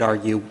 one could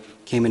argue,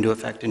 came into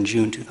effect in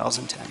June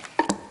 2010.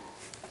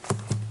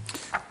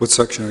 What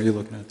section are you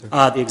looking at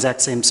there? The exact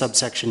same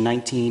subsection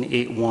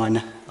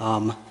 1981,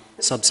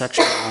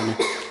 subsection 1,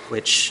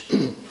 which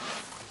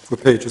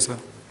What page is that?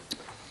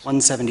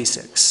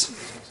 176.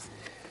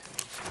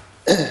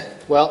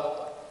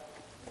 Well,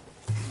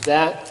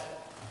 that,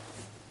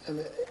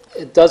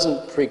 it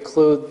doesn't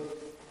preclude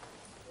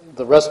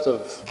the rest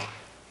of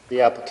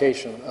the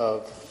application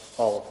of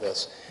all of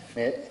this. I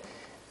mean,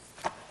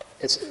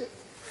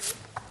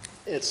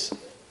 it's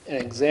an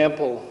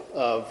example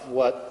of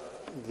what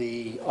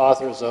the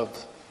authors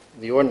of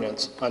the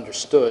ordinance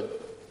understood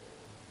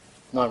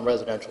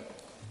non-residential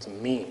to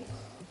mean,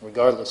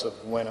 regardless of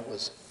when it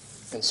was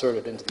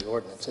inserted into the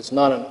ordinance. It's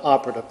not an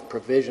operative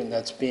provision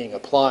that's being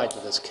applied to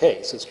this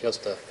case. It's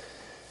just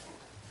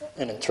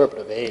an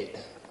interpretive aid.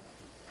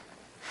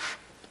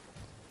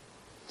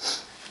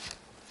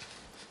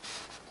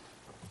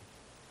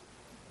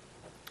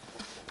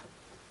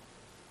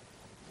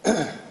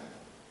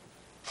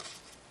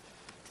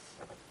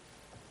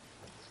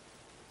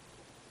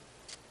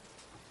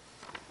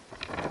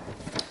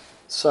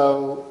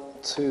 So,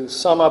 to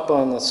sum up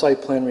on the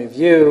site plan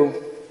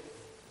review,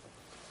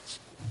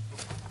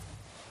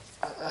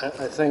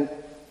 I think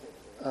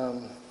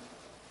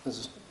this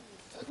is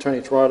Attorney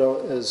Toronto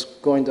is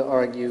going to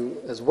argue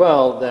as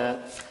well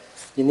that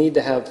you need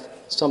to have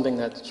something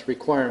that's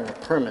requiring a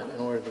permit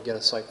in order to get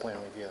a site plan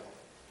review.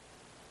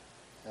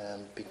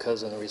 And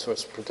because in the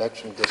Resource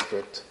Protection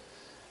District,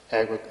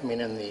 in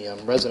the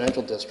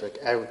residential district,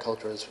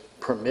 agriculture is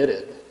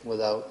permitted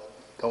without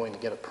going to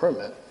get a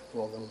permit,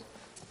 well then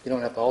you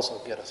don't have to also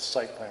get a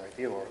site plan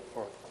review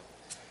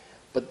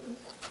but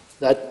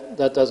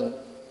that doesn't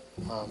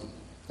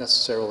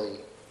necessarily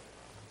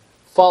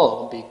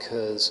follow,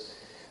 because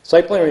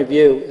site plan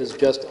review is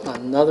just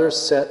another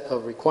set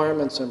of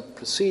requirements and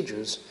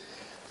procedures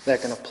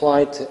that can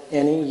apply to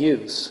any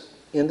use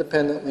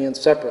independently and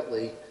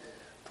separately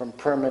from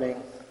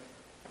permitting,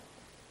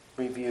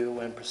 review,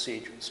 and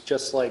procedures,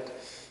 just like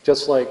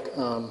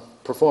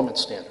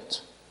performance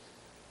standards.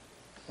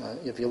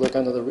 If you look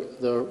under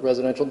the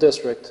residential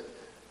district,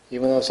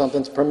 even though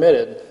something's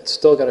permitted, it's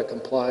still got to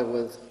comply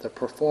with the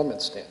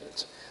performance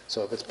standards.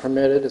 So if it's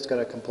permitted, it's got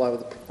to comply with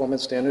the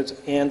performance standards,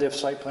 and if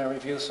site plan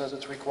review says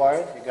it's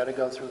required, you got to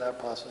go through that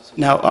process.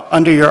 Now,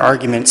 under your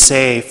argument,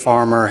 say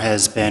farmer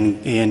has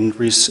been in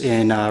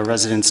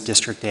Residence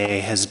District A,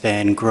 has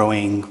been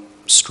growing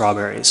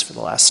strawberries for the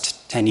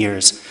last 10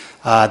 years.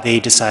 They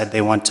decide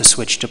they want to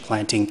switch to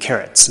planting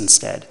carrots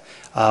instead.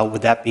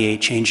 Would that be a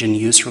change in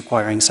use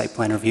requiring site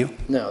plan review?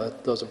 No,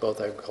 those are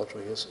both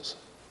agricultural uses.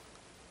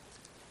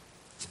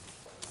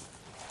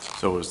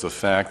 So is the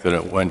fact that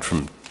it went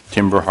from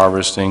timber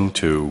harvesting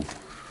to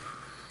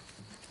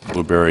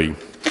blueberry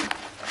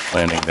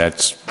planting,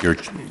 that's your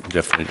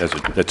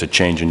that's a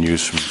change in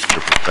use from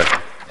your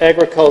perspective?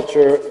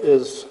 Agriculture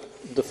is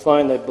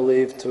defined, I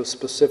believe, to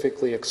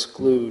specifically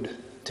exclude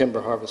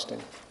timber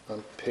harvesting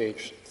on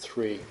page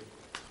 3,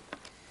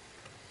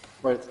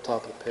 right at the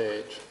top of the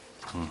page.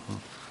 Mm-hmm.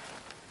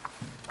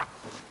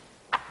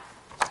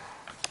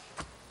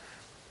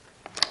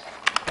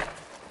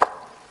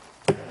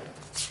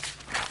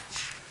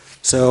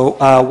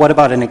 So what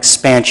about an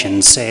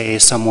expansion? Say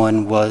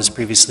someone was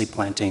previously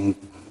planting,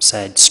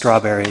 said,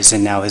 strawberries,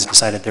 and now has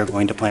decided they're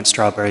going to plant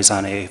strawberries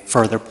on a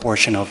further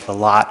portion of the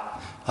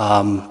lot,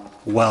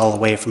 well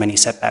away from any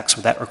setbacks.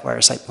 Would that require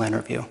a site plan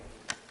review?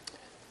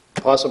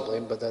 Possibly,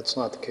 but that's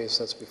not the case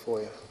that's before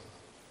you.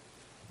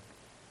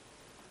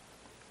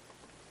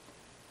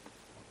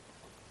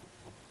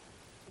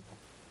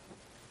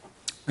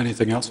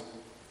 Anything else?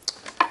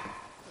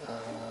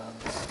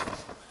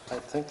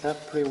 I think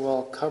that pretty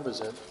well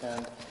covers it,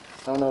 and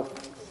I don't know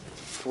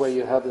if the way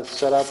you have this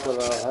set up,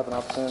 whether I'll have an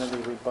opportunity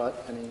to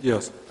rebut any...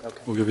 Yes. Okay.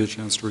 We'll give you a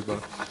chance to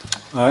rebut.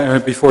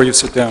 And before you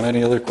sit down,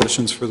 any other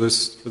questions for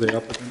the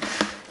applicant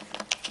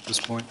at this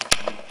point?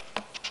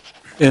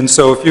 And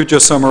so if you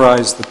just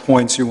summarize the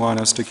points you want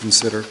us to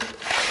consider,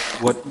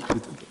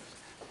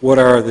 what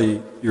are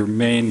your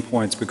main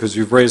points? Because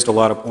you've raised a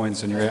lot of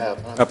points in your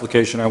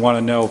application. I want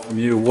to know from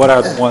you, what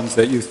are the ones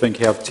that you think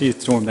have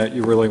teeth to them that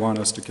you really want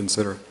us to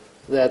consider?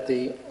 That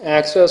the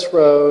access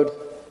road,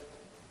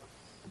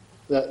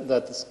 that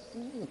the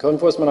code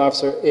enforcement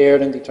officer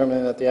erred in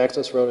determining that the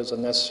access road is a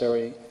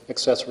necessary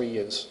accessory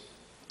use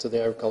to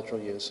the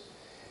agricultural use.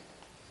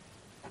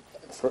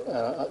 Do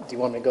you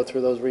want me to go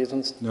through those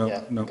reasons? No,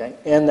 yeah, no. Okay.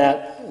 And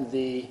that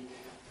the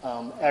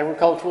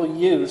agricultural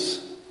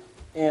use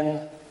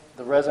in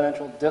the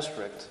residential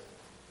district,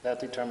 that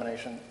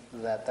determination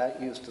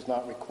that use does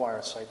not require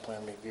a site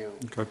plan review.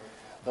 Okay.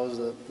 Those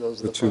are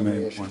the two primary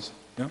main issues. points.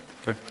 Yeah,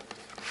 okay.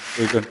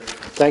 Very good.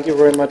 Thank you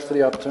very much for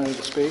the opportunity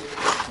to speak.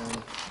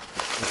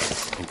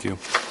 Thank you.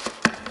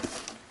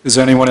 Is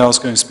anyone else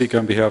going to speak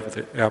on behalf of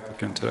the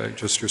applicant today?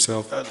 Just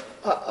yourself?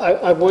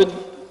 I would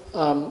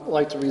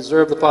like to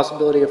reserve the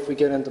possibility if we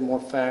get into more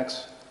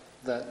facts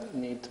that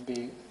need to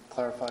be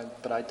clarified,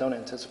 but I don't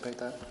anticipate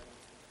that.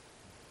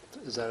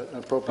 Is that an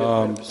appropriate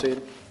way to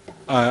proceed?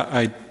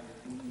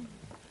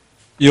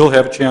 You'll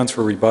have a chance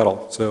for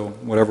rebuttal, so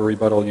whatever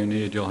rebuttal you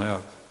need, you'll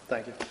have.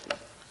 Thank you.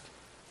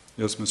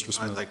 Yes, Mr.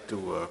 Smith? I'd like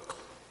to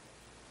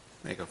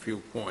make a few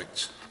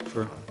points.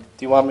 Sure.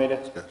 Do you want me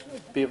to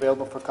be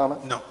available for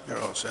comment? No, you're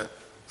all set.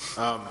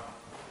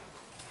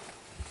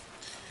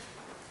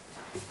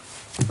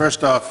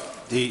 First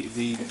off,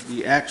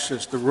 the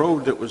access, the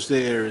road that was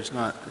there is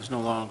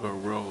no longer a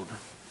road.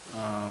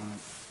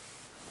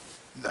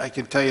 I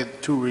can tell you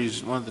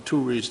one of the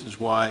two reasons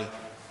why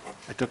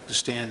I took the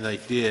stand I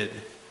did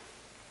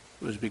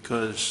was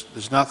because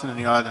there's nothing in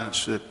the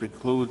ordinance that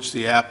precludes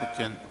the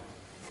applicant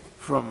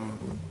from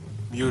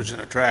using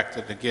a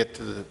tractor to get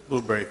to the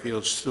blueberry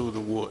fields through the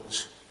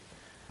woods.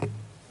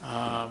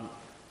 And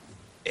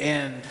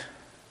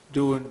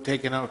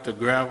taking out the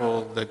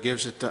gravel that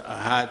gives it a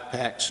hard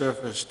packed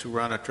surface to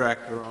run a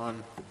tractor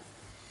on,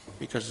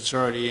 because it's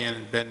already in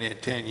and been there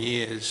 10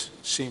 years,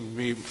 seemed to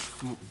me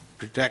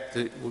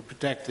would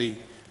protect the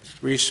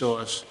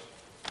resource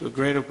to a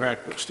greater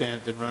practical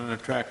extent than running a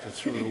tractor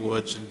through the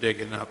woods and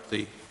digging up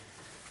the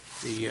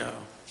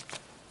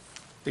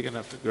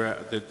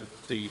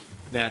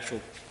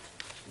natural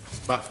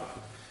buffer.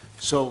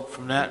 So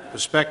from that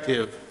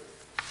perspective,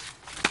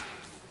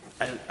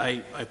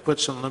 I put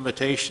some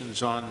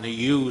limitations on the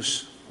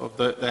use of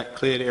that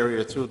cleared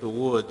area through the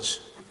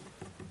woods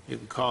You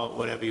can call it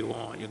whatever you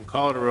want. You can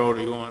call it a road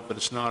if you want, but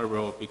it's not a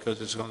road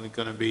because it's only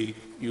going to be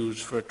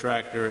used for a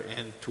tractor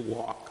and to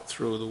walk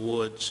through the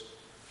woods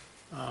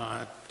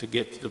to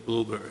get to the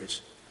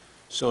blueberries.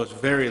 So it's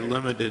very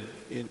limited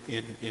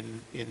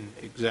in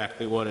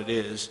exactly what it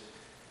is.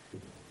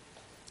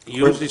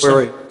 Usually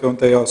Wait, don't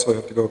they also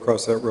have to go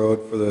across that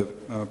road for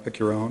the pick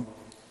your own?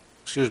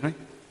 Excuse me?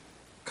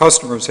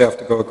 Customers have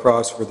to go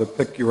across for the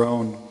pick your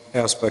own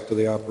aspect of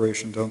the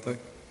operation, don't they?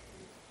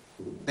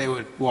 They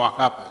would walk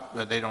up it,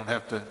 but they don't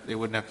have to, they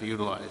wouldn't have to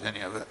utilize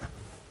any of it.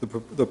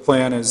 The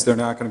plan is they're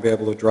not going to be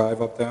able to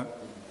drive up that?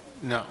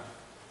 No.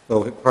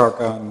 They'll park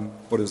on,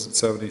 what is it,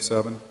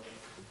 77?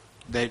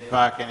 They'd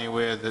park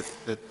anywhere that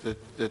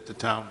the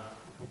town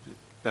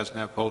doesn't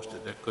have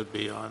posted. It could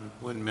be on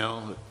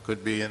Windmill, it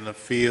could be in the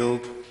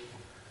field,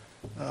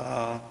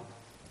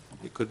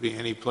 it could be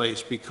any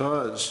place,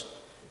 because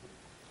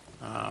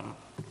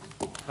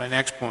my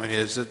next point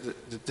is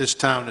that this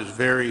town is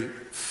very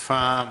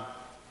farm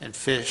and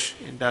fish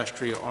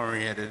industry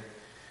oriented,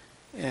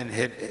 and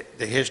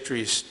the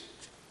history's,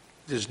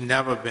 there's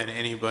never been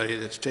anybody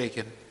that's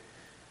taken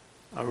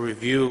a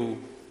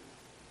review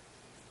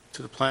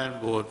to the planning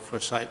board for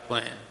site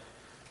plan.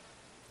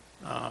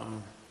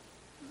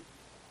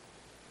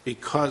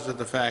 Because of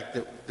the fact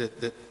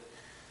that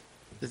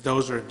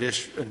those are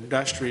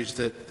industries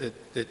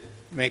that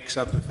makes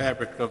up the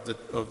fabric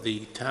of the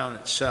town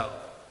itself.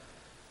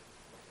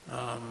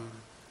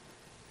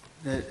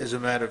 As a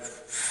matter of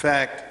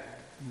fact,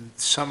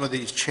 some of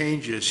these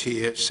changes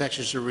here, such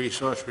as the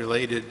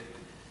resource-related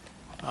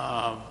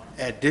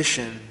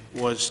addition,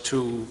 was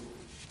to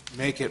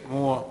make it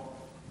more,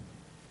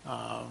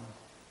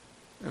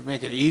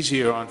 make it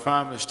easier on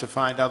farmers to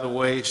find other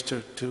ways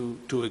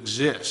to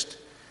exist.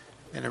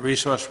 And the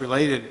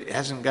resource-related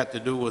hasn't got to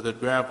do with a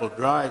gravel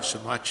drive so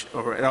much,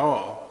 or at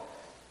all,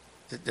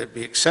 that'd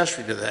be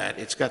accessory to that.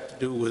 It's got to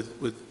do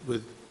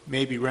with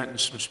maybe renting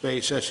some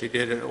space, as she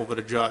did over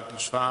to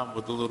Jordan's farm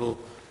with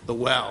the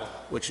well,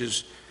 which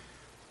is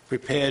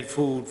prepared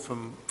food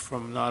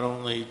from not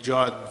only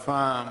Jordan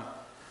Farm,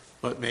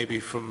 but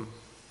maybe from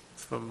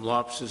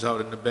lobsters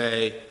out in the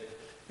bay,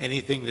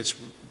 anything that's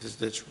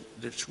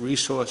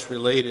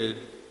resource-related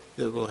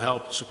that will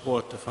help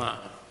support the farm.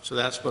 So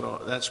that's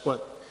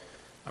what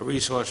a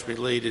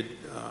resource-related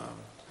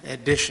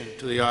addition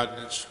to the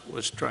ordinance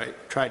was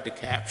tried to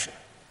capture.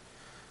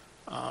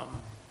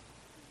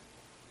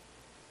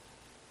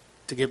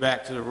 To get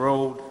back to the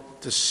road,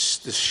 the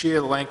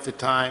sheer length of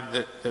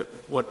time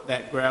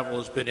that gravel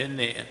has been in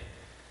there,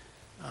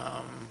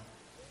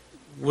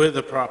 with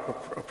the proper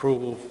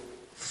approval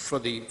for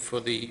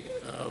the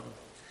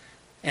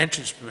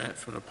entrance permit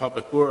from the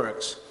Public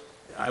Works.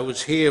 I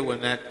was here when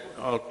that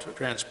all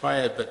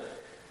transpired, but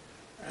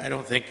I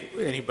don't think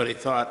anybody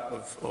thought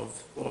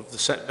of the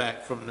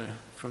setback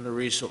from the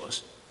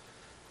resource.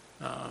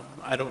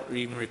 I don't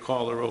even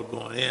recall the road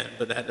going in,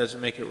 but that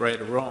doesn't make it right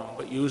or wrong.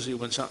 But usually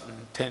when something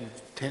 10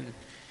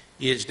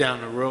 years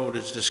down the road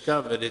is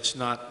discovered, it's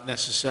not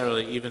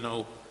necessarily, even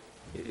though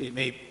it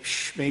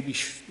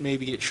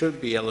maybe it should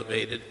be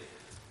elevated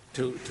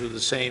to the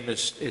same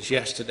as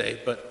yesterday,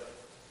 but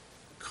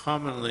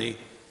commonly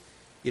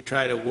you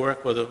try to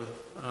work with them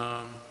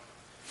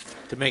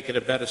to make it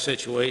a better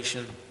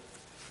situation,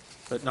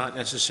 but not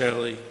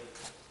necessarily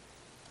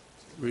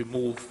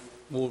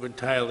move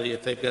entirely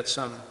if they've got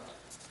some,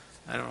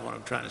 I don't know what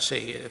I'm trying to say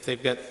here, if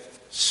they've got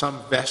some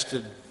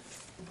vested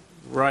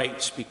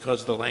rights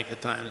because of the length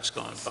of time that's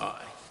gone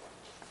by.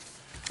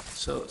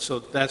 So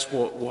that's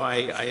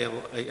why I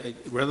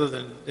rather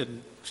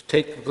than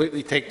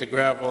completely take the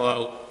gravel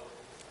out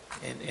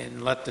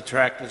and let the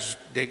tractors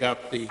dig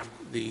up the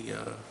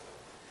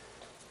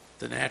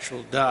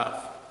natural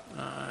duff,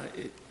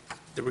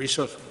 the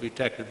resource would be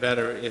protected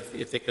better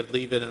if they could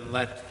leave it and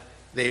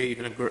they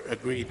even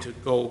agree to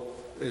go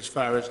as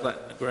far as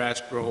letting the grass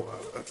grow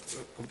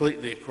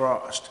completely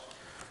across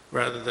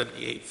rather than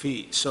the 8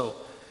 feet. So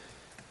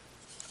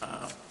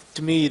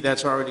to me,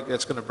 that's going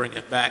to bring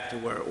it back to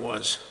where it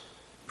was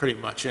pretty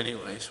much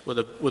anyways, with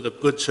a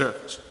good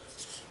surface.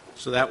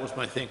 So that was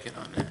my thinking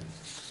on that.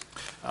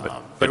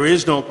 There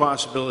is no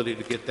possibility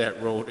to get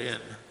that road in.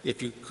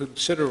 If you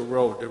consider a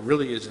road, there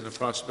really isn't a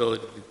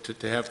possibility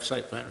to have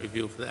site plan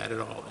review for that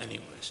at all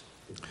anyways.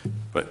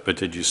 But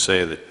did you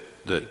say that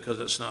Because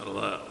it's not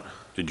allowed.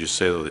 did you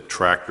say that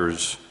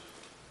tractors,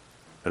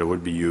 that it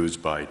would be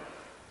used by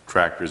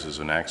tractors as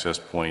an access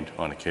point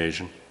on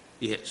occasion,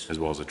 Yes, as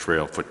well as a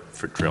trail, foot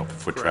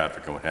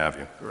traffic and what have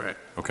you? correct.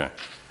 Okay.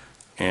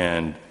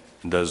 And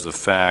does the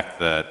fact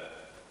that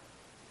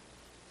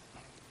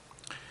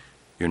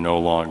you're no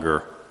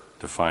longer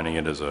defining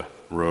it as a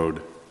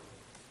road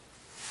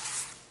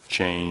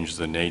change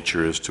the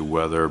nature as to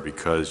whether,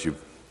 because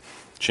you've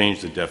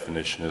changed the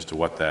definition as to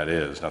what that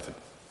is, not to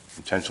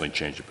intentionally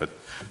change it, but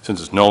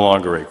since it's no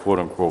longer a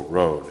quote-unquote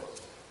road,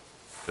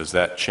 does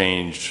that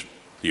change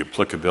the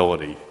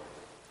applicability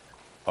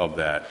of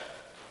that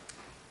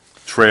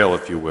trail,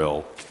 if you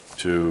will,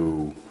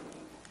 to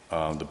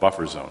the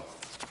buffer zone?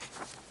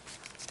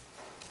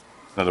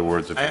 In other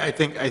words, if I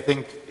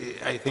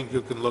think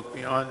you can look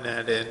beyond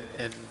that,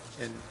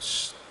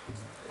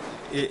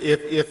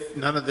 if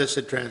none of this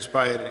had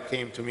transpired and it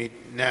came to me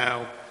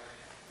now,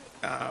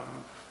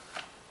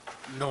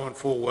 knowing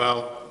full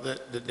well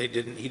that he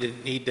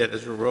didn't need that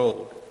as a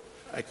road,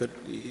 I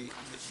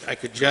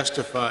could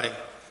justify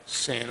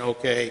saying,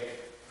 okay,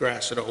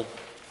 grass it over,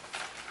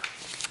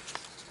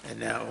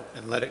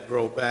 and let it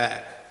grow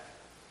back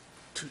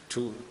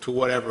to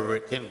whatever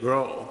it can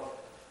grow,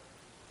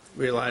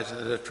 realizing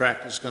that a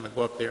tractor's going to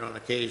go up there on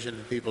occasion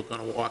and people are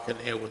going to walk in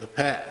there with a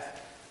path.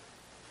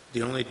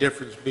 The only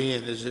difference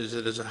being is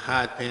it is a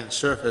hard pan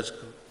surface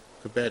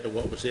compared to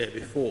what was there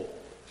before.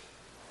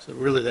 So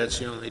really, that's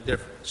the only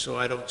difference. So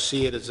I don't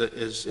see it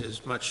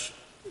as much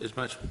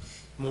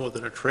more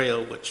than a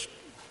trail, which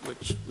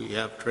we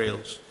have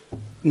trails.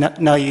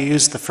 Now, you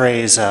used the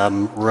phrase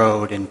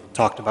road and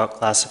talked about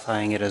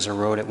classifying it as a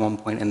road at one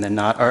point and then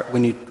not.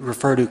 When you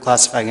refer to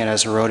classifying it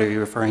as a road, are you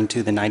referring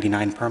to the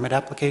 99 permit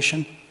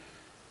application?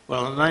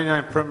 Well, the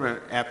 99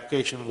 permit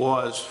application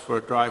was for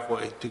a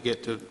driveway to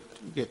get to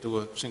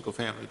a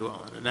single-family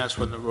dwelling, and that's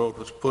when the road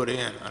was put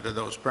in under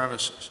those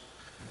premises.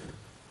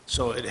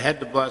 So it had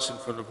the blessing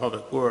from the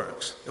Public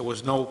Works. There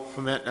was no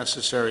permit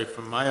necessary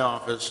from my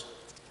office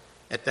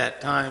at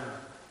that time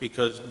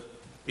because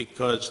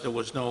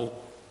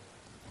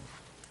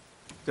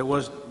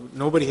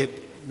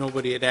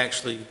nobody had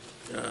actually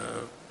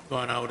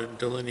gone out and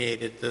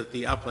delineated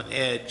the upland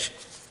edge.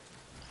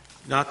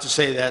 Not to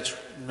say that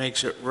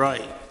makes it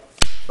right,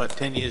 but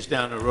 10 years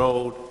down the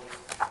road,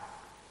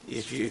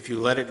 if you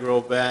let it grow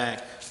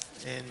back,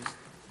 and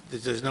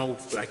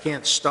I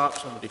can't stop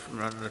somebody from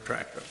running a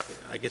tractor up there.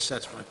 I guess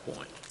that's my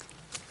point.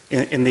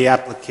 And the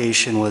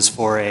application was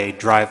for a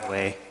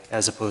driveway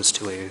as opposed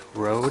to a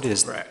road?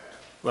 Correct.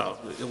 Well,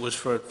 it was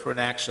for an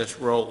access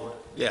road,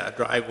 yeah, a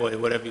driveway,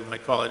 whatever you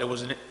might call it. It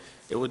was going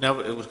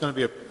to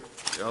be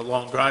a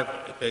long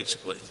driveway,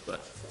 basically,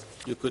 but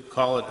you could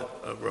call it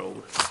a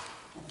road.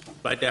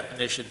 By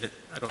definition,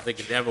 I don't think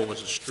it ever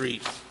was a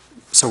street.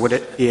 So would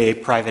it be a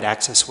private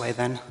access way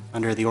then,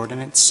 under the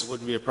ordinance? It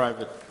wouldn't be a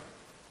private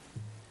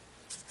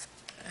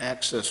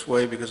access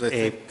way because I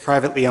A think,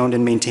 privately owned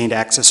and maintained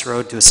access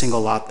road to a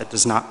single lot that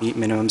does not meet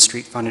minimum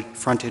street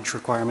frontage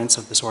requirements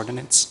of this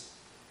ordinance?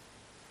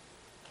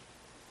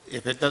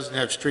 if it doesn't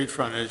have street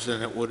frontage,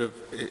 then it would have,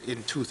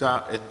 in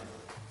 2000,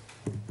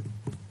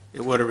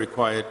 it would have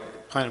required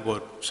planning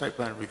board site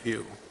plan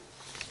review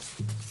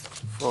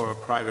for a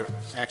private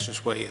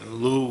access way in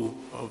lieu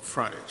of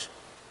frontage.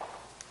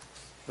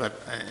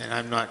 But, and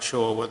I'm not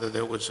sure whether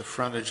there was a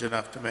frontage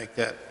enough to make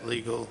that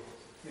legal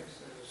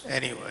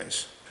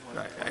anyways.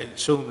 I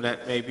assume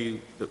that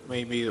maybe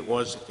it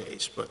was the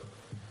case, but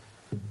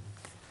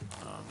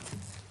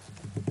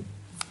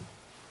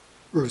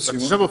Bruce, but you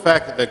the want- simple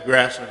fact that they're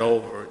grassing it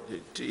over,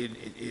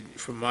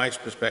 from my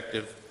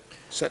perspective,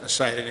 setting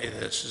aside any of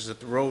this, is that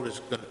the road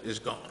is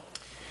gone.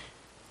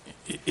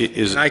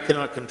 Is, And I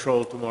cannot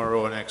control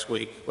tomorrow or next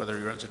week whether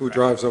he runs a who tractor.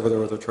 drives over there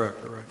with a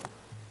tractor, right?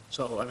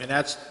 So, I mean,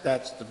 that's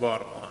the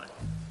bottom line.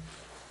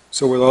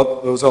 So were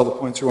those all the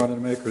points you wanted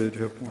to make, or did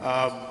you have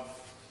more?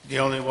 The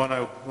only one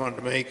I wanted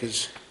to make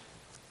is,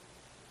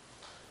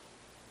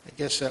 I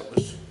guess that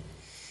was,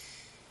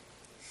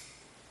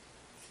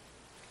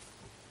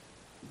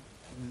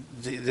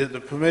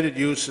 the permitted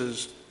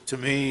uses, to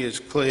me, is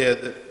clear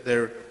that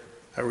there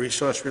are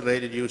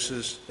resource-related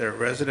uses, there are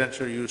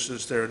residential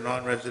uses, there are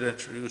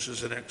non-residential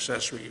uses, and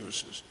accessory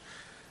uses.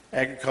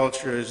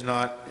 Agriculture is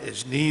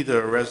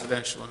neither a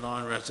residential or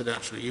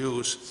non-residential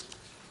use.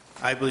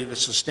 I believe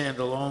it's a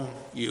standalone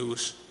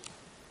use,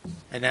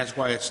 and that's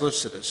why it's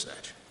listed as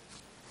such.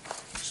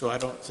 So I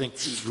don't think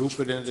you group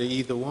it into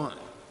either one,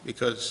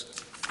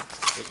 because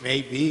it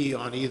may be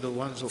on either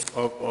ones of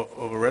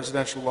a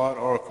residential lot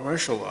or a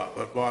commercial lot,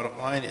 but bottom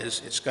line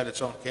is, it's got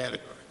its own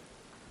category.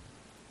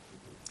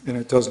 And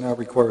it does not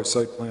require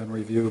site plan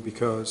review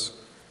because,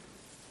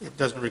 It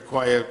doesn't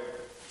require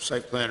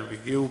site plan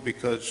review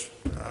because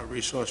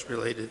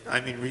resource-related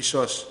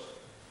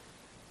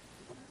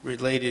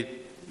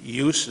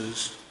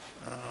uses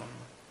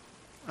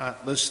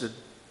aren't listed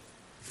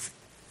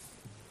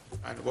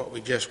on what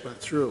we just went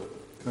through.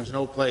 There's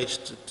no place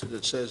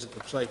that says that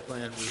the site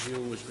plan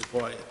review is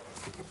required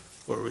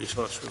for a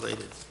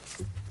resource-related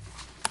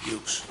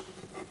use.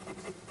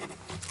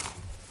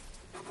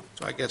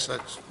 So I guess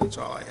that's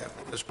all I have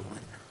at this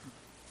point.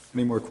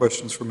 any more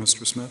questions for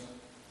Mr. Smith?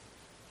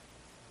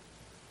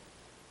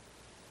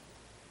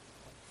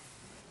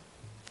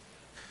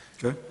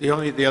 Okay, The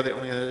only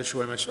other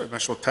issue I might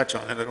as well touch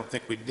on, and I don't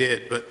think we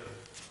did, but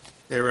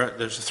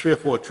there's 3 or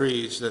 4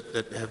 trees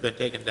that have been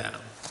taken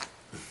down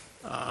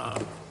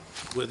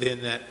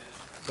within that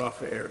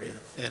buffer area.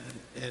 And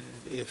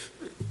if,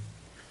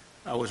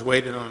 I was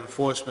waiting on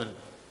enforcement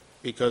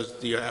because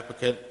the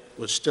applicant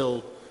was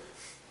still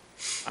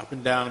up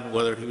and down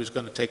whether he was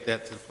going to take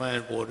that to the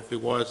planning board. If he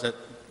was, that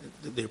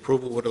the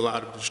approval would allow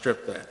him to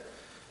strip that.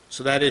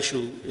 So that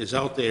issue is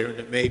out there, and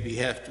it may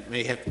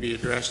have to be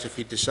addressed if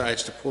he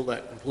decides to pull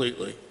that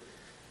completely.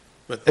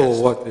 But oh, that's,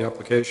 what, the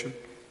application?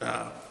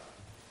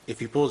 if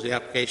he pulls the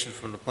application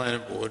from the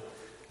planning board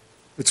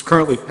It's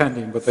currently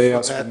pending, but they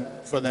asked him.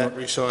 for that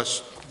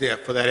resource, yeah,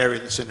 for that area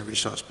that's in the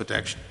resource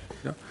protection.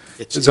 Yeah.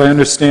 It's- As I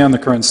understand the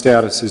current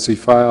status, is he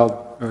filed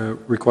a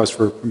request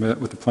for a permit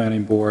with the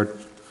planning board.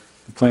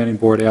 The planning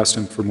board asked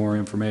him for more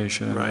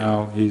information, and Right.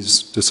 now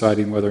he's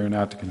deciding whether or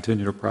not to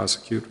continue to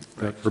prosecute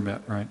that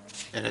permit, right?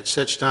 And at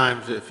such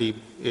times, if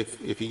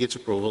he gets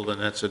approval, then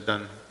that's a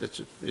done,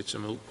 it's a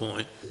moot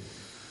point.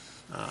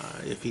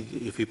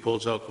 If he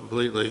pulls out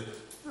completely,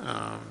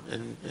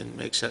 and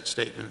makes that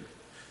statement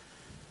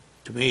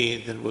to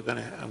me, then we're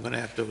gonna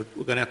have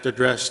to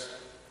address,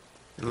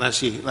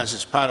 unless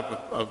it's part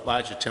of a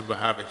larger timber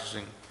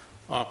harvesting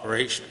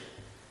operation,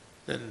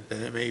 then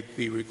it may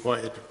be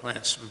required to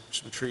plant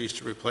some trees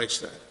to replace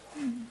that.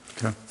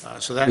 Okay.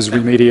 So that Is that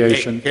can be remediation-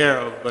 taken care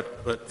of,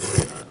 but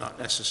not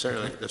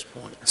necessarily at this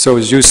point. So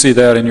as you see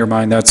that in your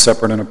mind, that's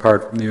separate and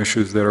apart from the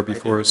issues that are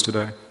before us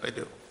today? I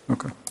do.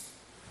 Okay.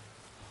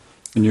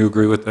 And you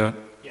agree with that?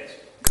 Yes.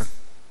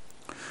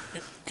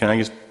 Can I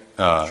just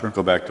Sure.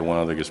 go back to one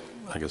other,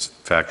 I guess,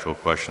 factual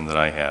question that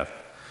I have?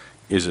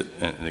 Is it,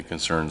 and it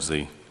concerns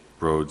the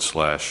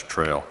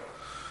road/trail,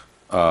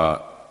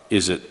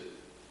 is it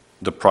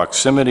the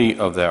proximity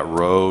of that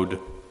road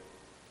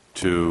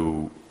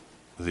to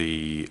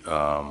the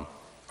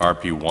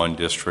RP1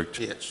 district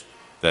Yes.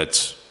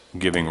 that's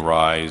giving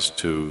rise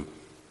to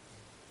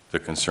the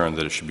concern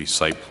that it should be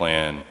site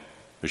plan,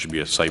 there should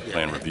be a site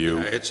plan Yeah, review?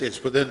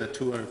 It's within the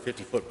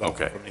 250-foot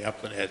buffer Okay. from the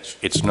upland edge.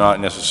 It's not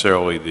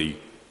necessarily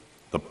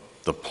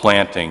the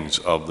plantings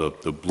of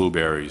the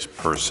blueberries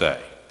per se.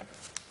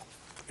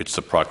 It's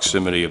the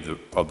proximity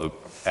of the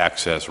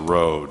access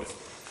road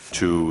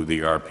to the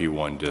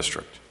RP1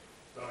 district.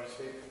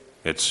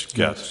 It's,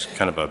 yeah, it's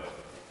kind of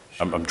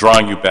I'm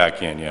drawing you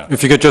back in, yeah.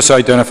 If you could just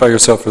identify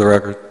yourself for the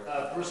record.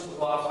 Bruce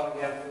McLaughlin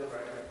again for the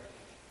record.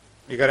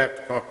 You're gonna have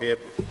to copy it,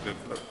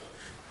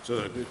 so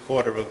the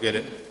recorder will get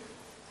it.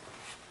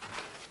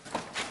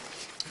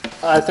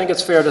 I think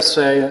it's fair to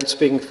say, and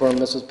speaking for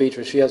Mrs.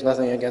 Beecher, she has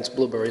nothing against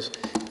blueberries.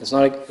 It's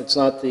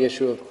not the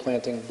issue of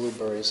planting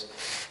blueberries.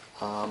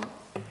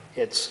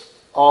 It's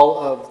all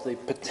of the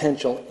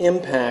potential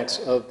impacts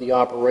of the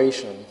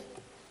operation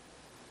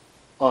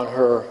on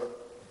her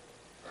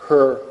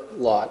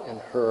lot and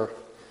her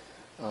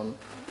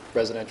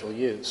residential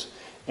use.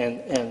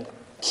 And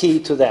key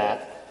to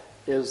that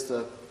is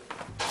the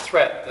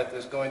threat that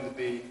there's going to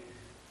be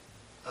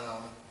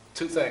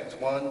two things.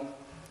 One,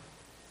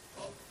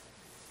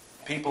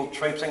 people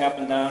traipsing up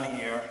and down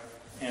here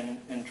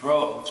in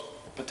droves,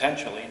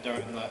 potentially,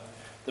 during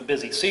the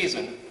busy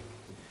season,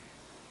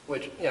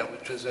 which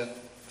is in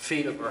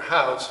feet of her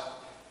house.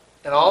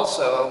 And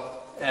also,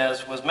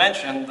 as was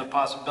mentioned, the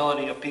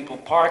possibility of people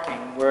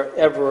parking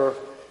wherever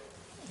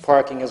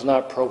parking is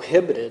not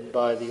prohibited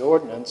by the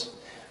ordinance,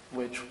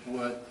 which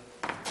would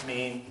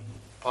mean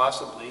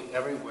possibly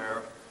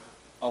everywhere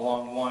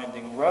along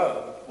Winding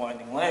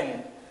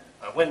Lane,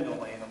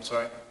 Windmill Lane, I'm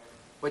sorry,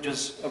 which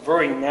is a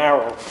very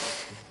narrow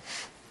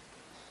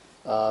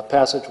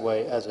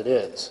passageway as it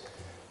is.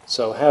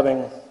 So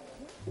having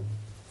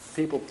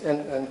people,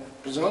 and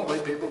presumably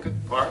people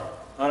could park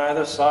on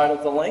either side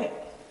of the lane.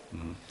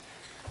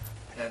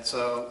 And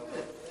so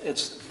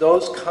it's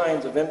those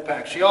kinds of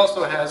impacts. She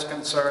also has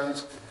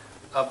concerns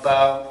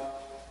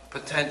about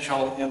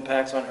potential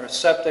impacts on her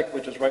septic,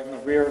 which is right in the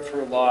rear of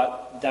her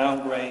lot,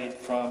 downgrade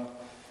from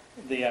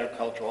the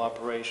agricultural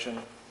operation.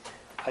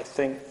 I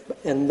think,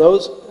 and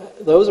those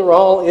are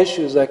all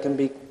issues that can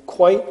be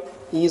quite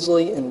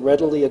easily and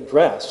readily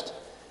addressed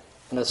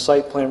in a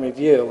site plan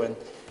review. And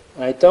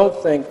I don't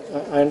think,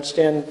 I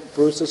understand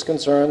Bruce's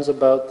concerns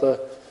about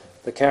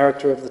the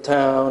character of the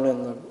town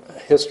and the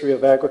history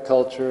of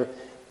agriculture,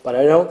 but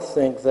I don't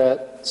think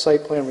that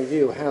site plan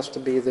review has to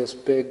be this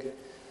big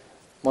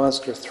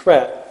monster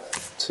threat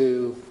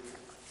to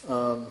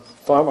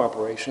farm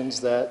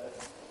operations that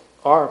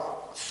are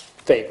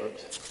favored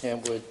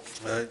and would.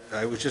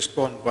 I was just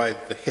going by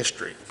the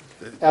history.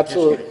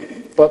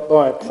 Absolutely. But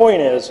my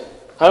point is,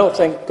 I don't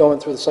think going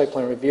through the site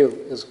plan review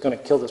is going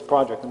to kill this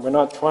project, and we're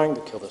not trying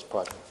to kill this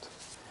project.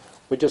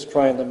 We're just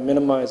trying to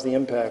minimize the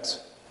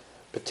impacts,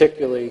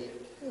 particularly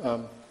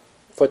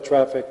foot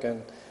traffic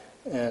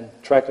and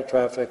tractor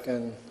traffic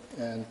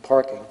and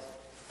parking,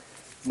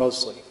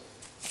 mostly.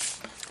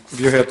 Have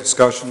you had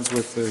discussions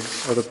with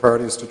the other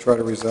parties to try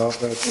to resolve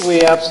that?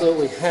 We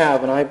absolutely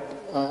have, and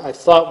I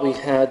thought we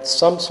had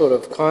some sort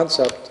of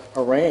concept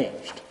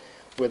arranged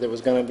where there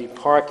was going to be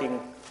parking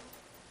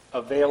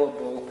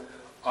available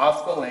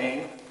off the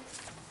lane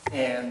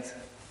and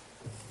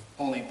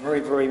only very,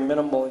 very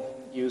minimal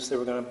use. They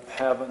were going to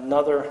have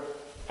another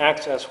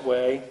access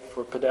way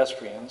for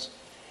pedestrians.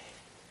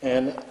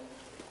 And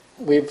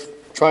we've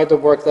tried to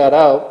work that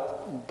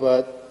out,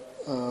 but,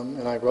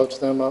 and I wrote to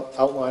them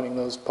outlining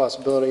those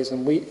possibilities,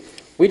 and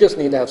we just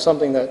need to have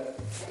something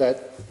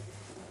that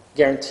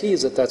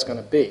guarantees that that's going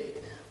to be,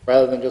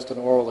 rather than just an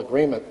oral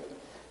agreement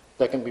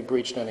that can be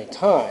breached any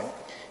time.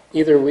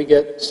 Either we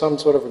get some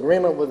sort of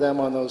agreement with them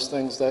on those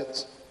things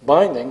that's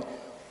binding,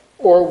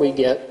 or we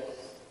get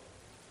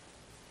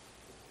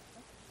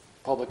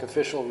public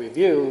official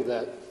review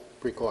that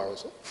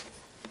requires it.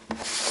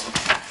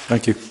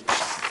 Thank you.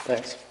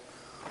 Thanks.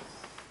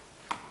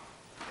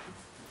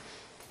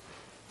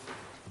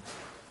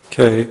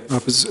 Okay,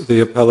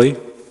 the appellee.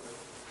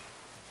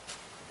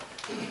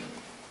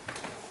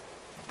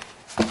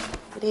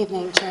 Good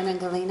evening, Chairman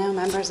Galino,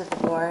 members of the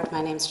board.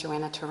 My name's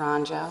Joanna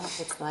Taranjo.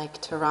 It's like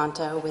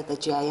Toronto with a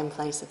J in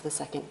place of the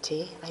second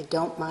T. I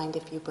don't mind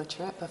if you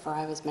butcher it. Before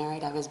I was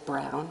married, I was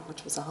Brown,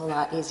 which was a whole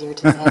lot easier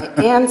to say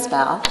and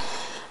spell.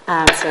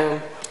 So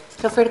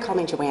feel free to call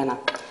me Joanna.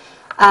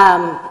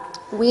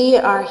 We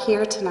are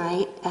here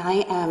tonight.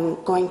 I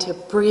am going to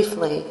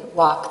briefly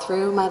walk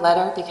through my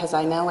letter because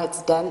I know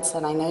it's dense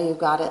and I know you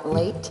got it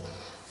late,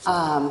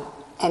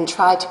 and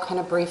try to kind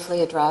of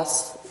briefly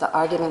address the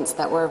arguments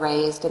that were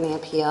raised in the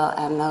appeal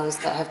and those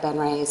that have been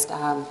raised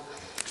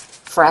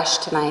fresh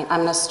tonight.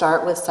 I'm going to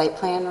start with site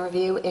plan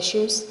review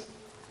issues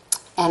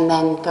and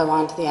then go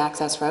on to the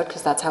access road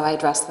because that's how I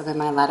addressed them in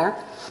my letter.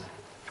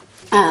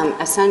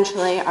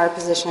 Essentially, our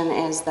position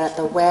is that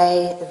the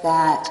way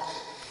that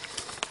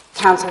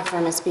Council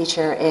for Ms.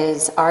 Beecher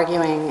is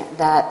arguing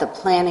that the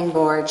planning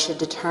board should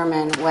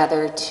determine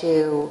whether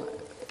to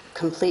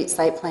complete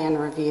site plan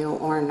review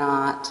or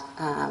not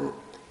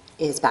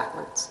is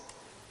backwards.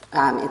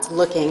 It's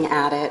looking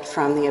at it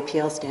from the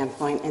appeal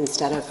standpoint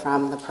instead of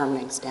from the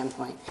permitting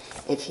standpoint.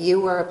 If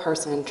you were a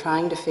person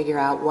trying to figure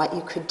out what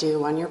you could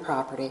do on your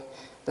property,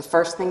 the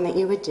first thing that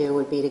you would do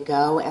would be to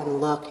go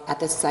and look at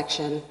the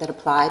section that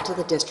applied to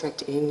the district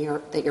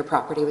that your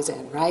property was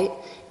in, right?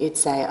 You'd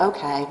say,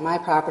 okay, my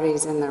property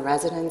is in the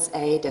Residence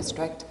A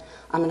district.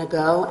 I'm going to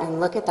go and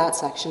look at that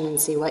section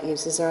and see what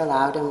uses are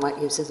allowed and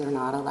what uses are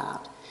not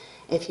allowed.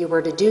 If you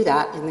were to do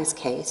that in this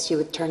case, you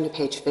would turn to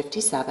page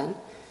 57,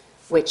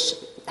 which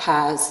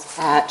has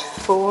at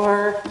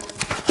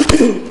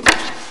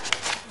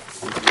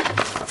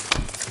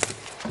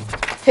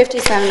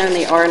 57 in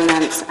the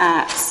ordinance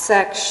at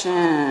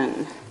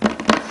section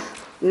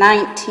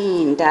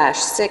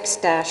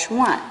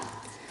 19-6-1.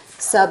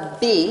 Sub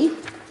B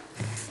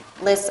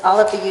lists all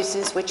of the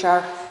uses which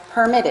are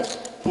permitted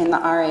in the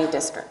RA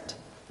district,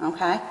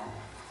 okay?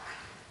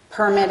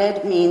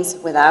 Permitted means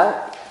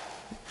without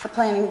a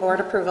planning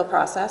board approval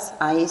process,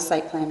 i.e.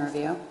 site plan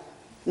review.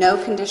 No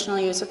conditional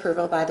use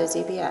approval by the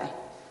ZBA.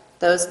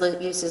 Those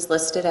uses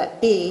listed at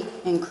B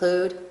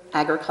include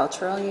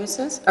agricultural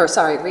uses,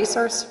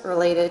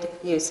 resource-related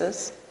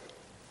uses.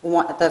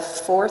 The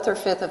fourth or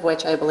fifth of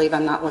which, I believe,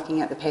 I'm not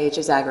looking at the page,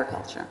 is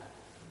agriculture.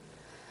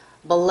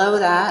 Below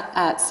that,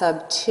 at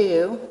sub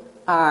 2,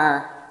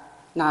 are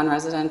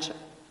non-residential,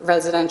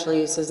 residential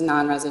uses,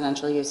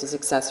 non-residential uses,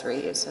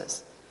 accessory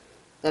uses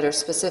that are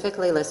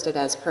specifically listed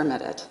as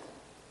permitted.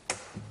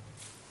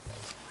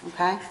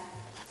 Okay?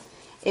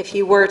 If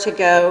you were to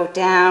go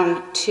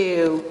down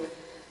to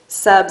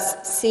subs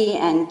C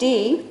and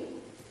D,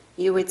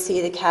 you would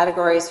see the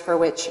categories for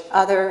which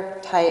other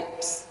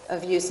types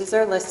of uses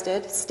are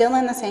listed, still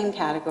in the same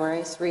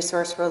categories,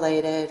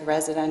 resource-related,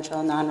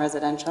 residential,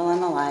 non-residential,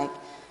 and the like,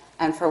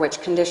 and for which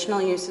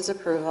conditional uses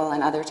approval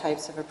and other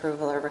types of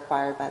approval are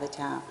required by the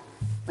town.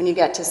 When you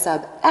get to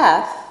sub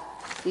F,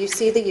 you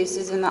see the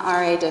uses in the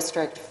RA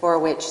district for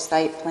which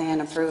site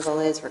plan approval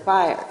is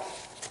required.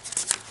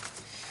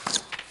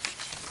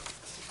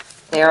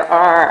 There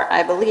are,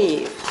 I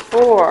believe,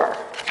 4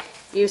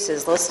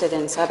 uses listed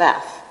in sub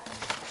F.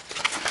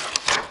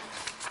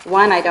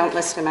 1 I don't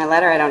list in my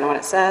letter, I don't know what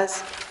it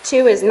says.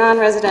 2 is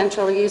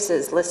non-residential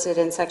uses listed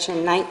in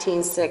section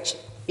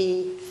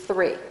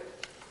 19.6B3.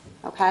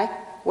 Okay?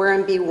 We're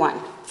in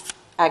B1,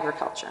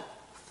 agriculture.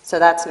 So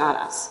that's not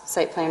us.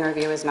 Site plan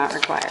review is not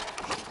required.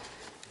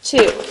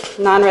 2,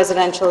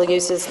 non-residential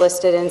uses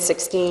listed in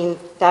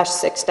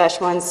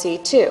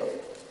 16-6-1C2.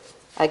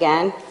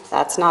 Again,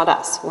 that's not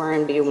us. We're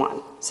in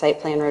B1. Site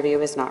plan review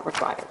is not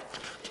required.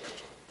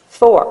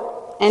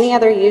 4, any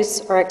other use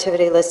or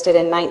activity listed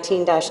in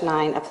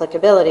 19-9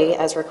 applicability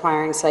as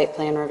requiring site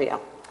plan review.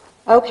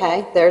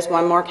 Okay, there's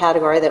one more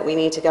category that we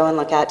need to go and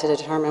look at to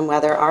determine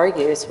whether our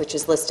use, which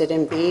is listed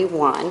in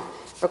B1,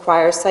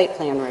 requires site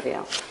plan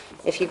review.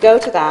 If you go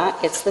to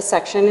that, it's the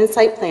section in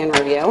site plan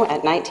review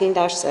at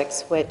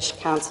 19-6, which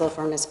Council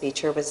for Ms.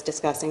 Beecher was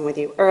discussing with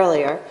you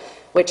earlier,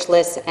 which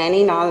lists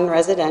any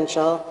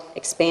non-residential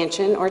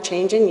expansion or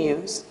change in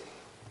use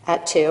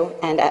at 2,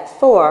 and at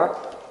 4,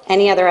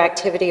 any other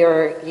activity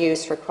or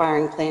use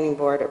requiring planning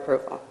board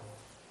approval.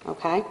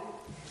 Okay?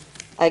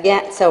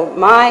 Again, so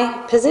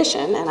my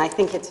position, and I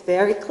think it's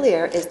very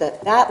clear, is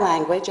that that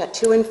language at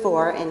 2 and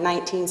 4 in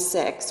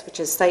 19.6, which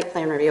is site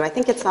plan review, I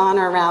think it's on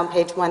or around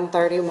page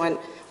 130 or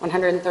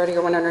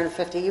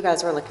 150. You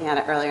guys were looking at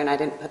it earlier, and I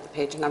didn't put the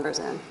page numbers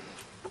in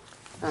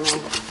for me.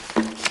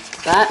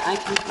 That I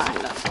can find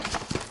them.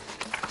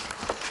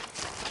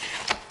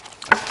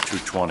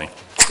 220.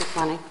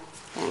 220,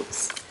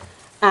 thanks.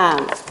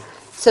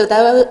 So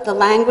the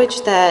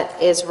language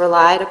that is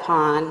relied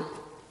upon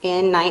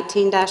in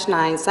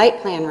 19-9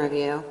 site plan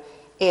review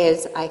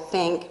is, I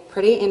think,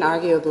 pretty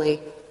inarguably,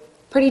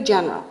 pretty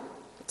general.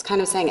 It's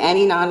kind of saying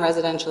any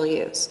non-residential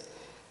use.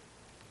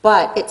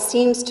 But it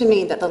seems to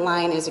me that the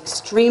line is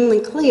extremely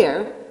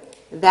clear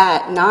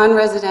that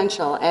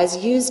non-residential, as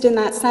used in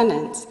that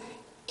sentence,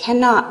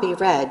 cannot be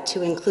read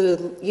to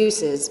include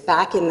uses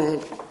back in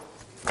the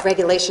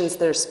regulations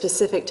that are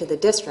specific to the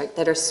district,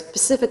 that are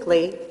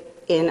specifically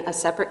in a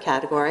separate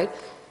category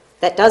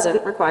that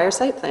doesn't require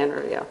site plan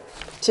review.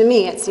 To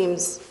me, it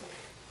seems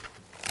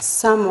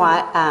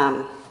somewhat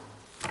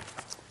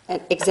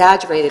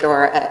exaggerated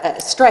or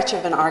a stretch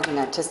of an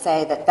argument to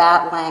say that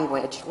that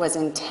language was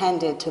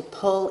intended to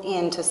pull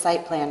into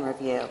site plan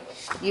review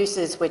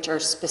uses which are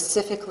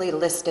specifically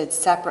listed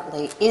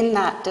separately in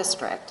that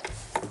district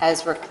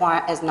as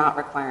not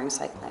requiring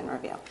site plan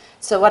review.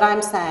 So what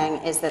I'm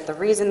saying is that the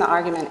reason the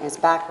argument is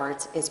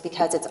backwards is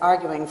because it's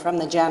arguing from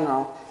the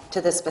general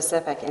to the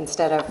specific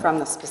instead of from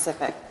the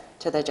specific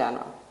to the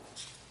general.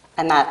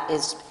 And that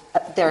is,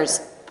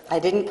 I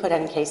didn't put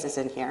any cases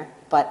in here,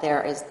 but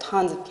there is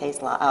tons of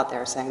case law out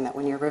there saying that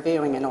when you're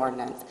reviewing an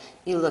ordinance,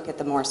 you look at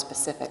the more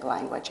specific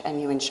language and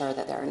you ensure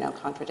that there are no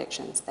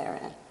contradictions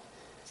therein.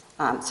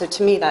 So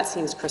to me, that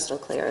seems crystal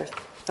clear. If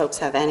folks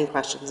have any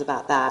questions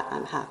about that,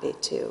 I'm happy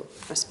to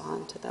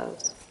respond to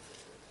those.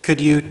 Could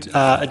you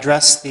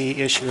address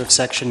the issue of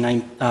section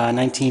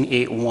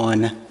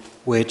 19.8.1,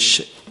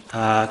 which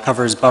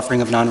covers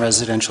buffering of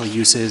non-residential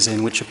uses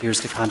and which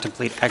appears to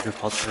contemplate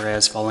agriculture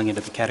as falling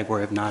into the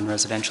category of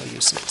non-residential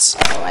uses?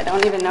 Oh, I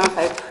don't even know if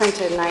I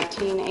printed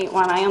 19.8.1.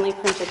 I only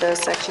printed those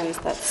sections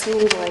that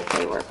seemed like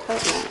they were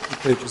pertinent. What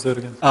page is that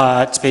again?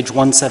 It's page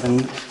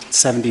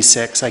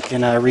 1776. I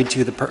can read to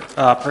you the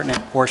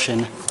pertinent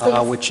portion,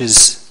 which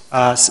is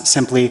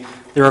simply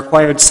the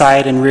required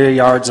side and rear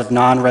yards of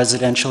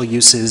non-residential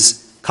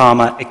uses,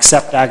 comma,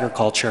 except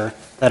agriculture,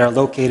 that are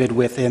located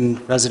within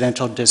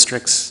residential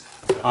districts,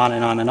 on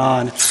and on and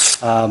on.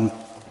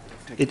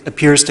 It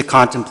appears to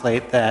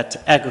contemplate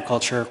that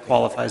agriculture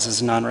qualifies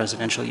as a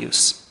non-residential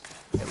use,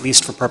 at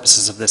least for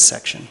purposes of this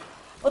section.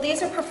 Well,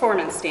 these are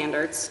performance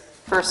standards,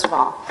 first of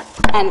all.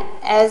 And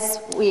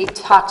as we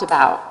talked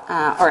about,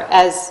 or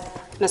as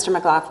Mr.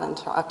 McLaughlin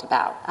talked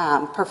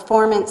about,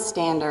 performance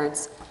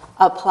standards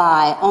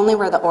apply only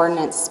where the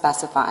ordinance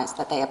specifies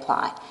that they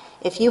apply.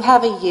 If you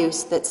have a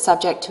use that's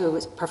subject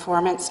to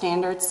performance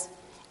standards,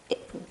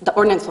 the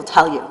ordinance will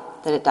tell you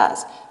that it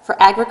does. For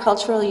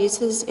agricultural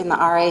uses in the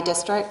RA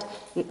district,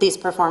 these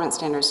performance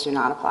standards do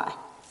not apply.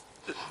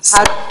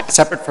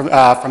 Separate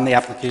from the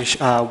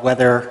application,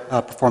 whether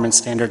performance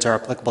standards are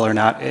applicable or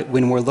not,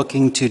 when we're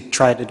looking to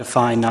try to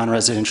define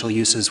non-residential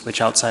uses,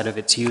 which outside of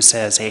its use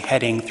as a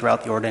heading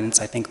throughout the ordinance,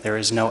 I think there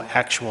is no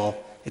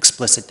actual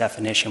explicit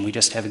definition. We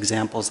just have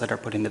examples that are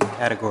put into the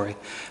category.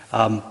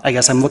 I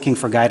guess I'm looking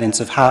for guidance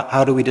of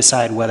how do we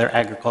decide whether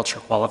agriculture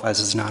qualifies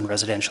as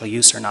non-residential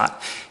use or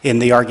not.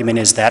 And the argument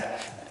is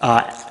that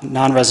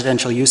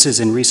non-residential uses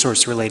and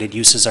resource-related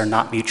uses are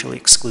not mutually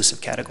exclusive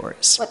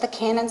categories. What the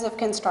canons of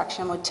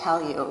construction would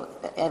tell you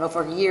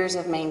over years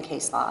of Maine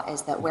case law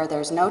is that where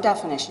there's no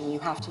definition, you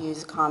have to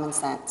use common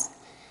sense.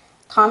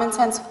 Common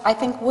sense, I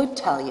think, would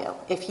tell you,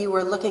 if you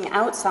were looking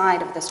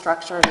outside of the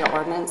structure of your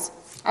ordinance,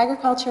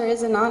 agriculture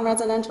is a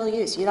non-residential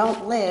use. You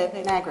don't live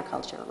in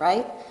agriculture,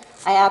 right?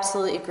 I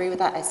absolutely agree with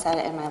that. I said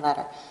it in my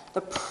letter.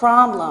 The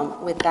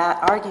problem with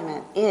that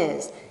argument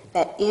is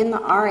that in the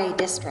RA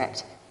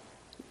district,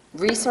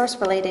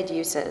 resource-related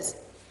uses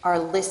are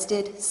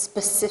listed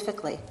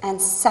specifically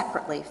and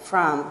separately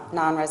from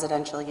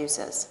non-residential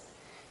uses.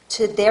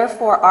 To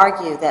therefore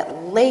argue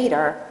that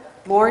later,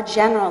 more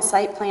general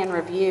site plan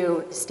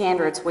review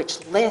standards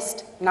which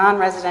list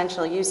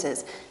non-residential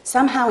uses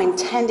somehow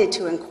intended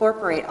to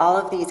incorporate all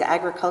of these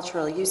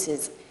agricultural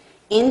uses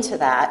into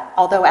that,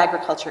 although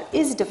agriculture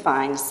is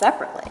defined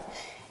separately,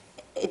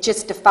 it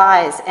just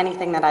defies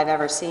anything that I've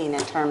ever seen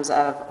in terms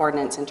of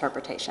ordinance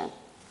interpretation.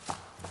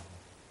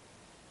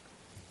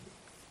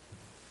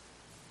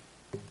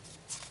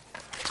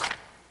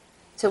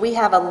 So we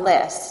have a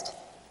list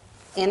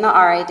in the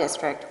RA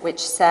district which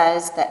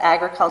says that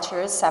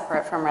agriculture is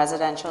separate from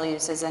residential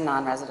uses and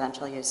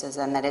non-residential uses,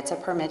 and that it's a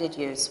permitted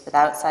use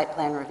without site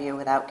plan review,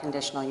 without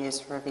conditional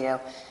use review,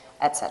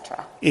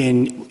 etc.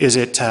 Is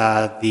it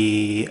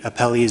the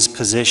appellee's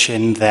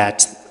position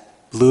that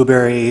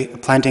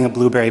planting of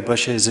blueberry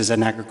bushes is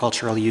an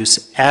agricultural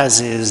use, as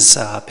is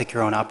pick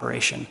your own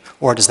operation,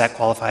 or does that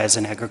qualify as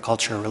an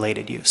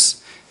agriculture-related use?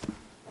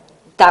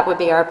 That would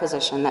be our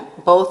position,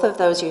 that both of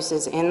those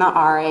uses in the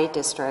RA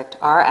district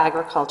are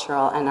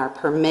agricultural and are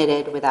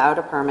permitted without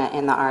a permit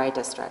in the RA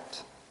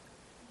district.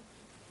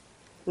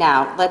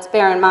 Now, let's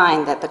bear in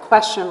mind that the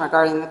question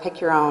regarding the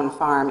pick your own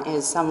farm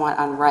is somewhat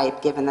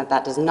unripe, given that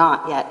that does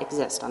not yet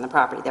exist on the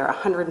property. There are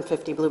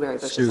 150 blueberry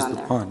bushes on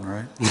there. Excuse the pun,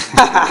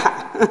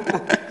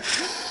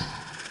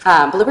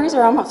 right? Blueberries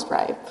are almost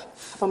ripe,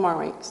 a couple more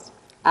weeks.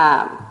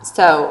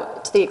 So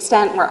to the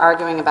extent we're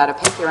arguing about a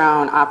pick your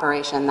own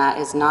operation that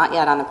is not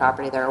yet on the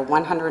property, there are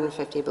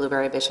 150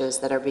 blueberry bushes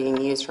that are being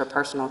used for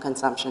personal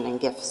consumption and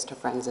gifts to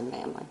friends and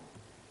family.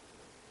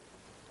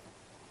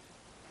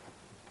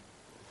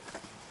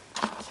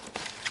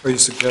 Are you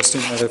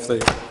suggesting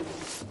that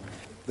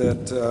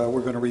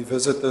we're going to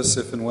revisit this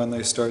if and when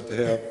they start to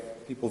have,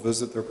 people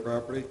visit their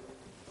property?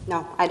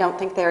 No, I don't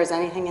think there is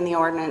anything in the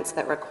ordinance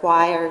that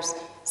requires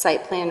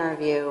site plan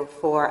review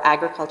for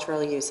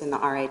agricultural use in the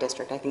RA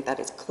district. I think that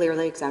is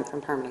clearly exempt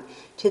from permitting.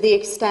 To the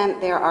extent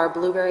there are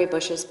blueberry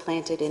bushes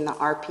planted in the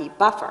RP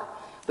buffer,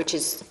 which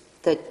is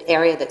the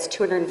area that's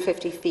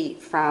 250 feet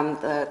from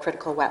the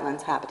critical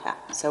wetlands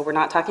habitat. So we're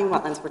not talking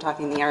wetlands, we're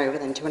talking the area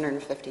within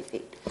 250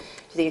 feet.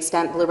 To the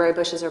extent blueberry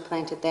bushes are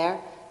planted there,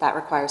 that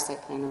requires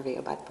site plan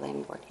review by the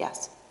planning board,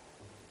 yes.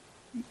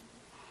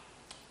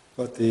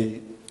 But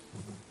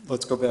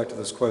let's go back to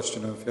this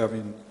question of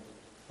having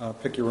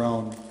pick your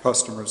own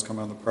customers come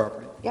on the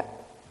property. Yep.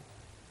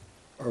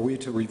 Are we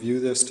to review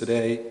this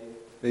today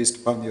based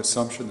upon the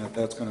assumption that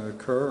that's going to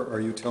occur? Or are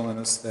you telling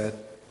us that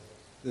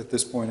at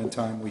this point in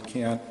time we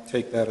can't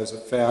take that as a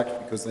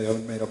fact because they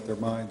haven't made up their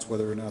minds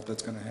whether or not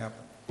that's going to happen?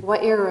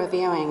 What you're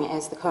reviewing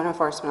is the code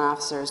enforcement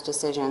officer's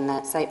decision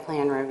that site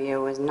plan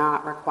review was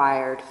not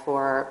required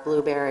for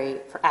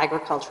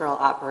agricultural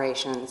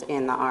operations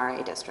in the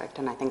RA district,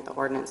 and I think the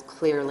ordinance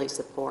clearly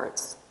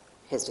supports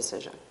his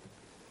decision.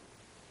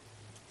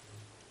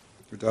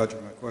 You're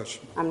dodging my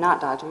question. I'm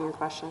not dodging your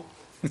question.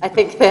 I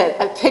think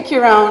that a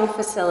pick-your-own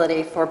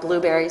facility for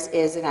blueberries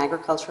is an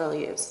agricultural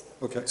use.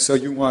 Okay, so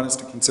you want us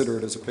to consider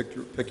it as a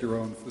pick your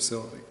own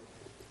facility?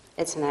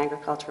 It's an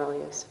agricultural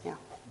use, yeah.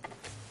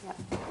 Yep.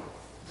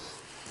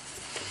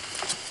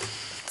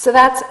 So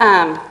that's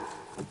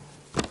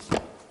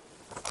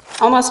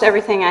almost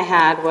everything I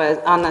had was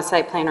on the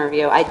site plan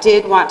review. I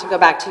did want to go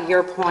back to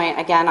your point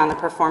again on the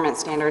performance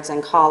standards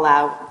and call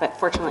out, but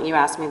fortunately you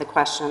asked me the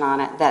question on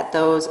it, that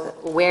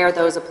where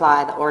those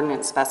apply, the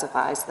ordinance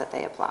specifies that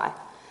they apply.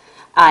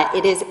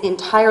 It is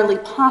entirely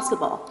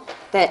possible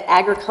that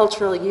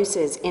agricultural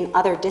uses in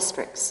other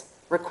districts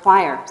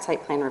require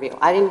site plan review.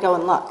 I didn't go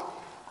and look.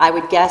 I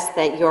would guess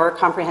that your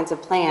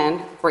comprehensive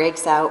plan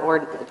breaks out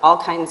all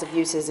kinds of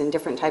uses in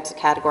different types of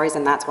categories,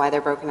 and that's why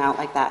they're broken out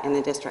like that in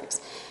the districts.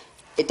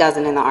 It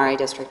doesn't in the RA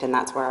district, and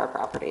that's where our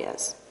property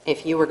is.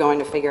 If you were going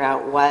to figure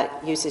out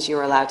what uses you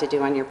were allowed to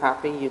do on your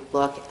property, you'd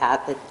look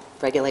at the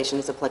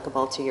regulations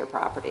applicable to your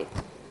property.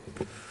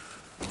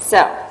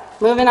 So,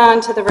 moving on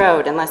to the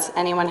road, unless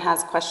anyone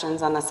has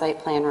questions on the site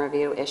plan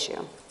review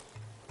issue.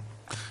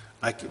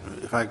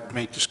 If I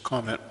may just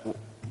comment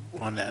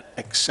on that,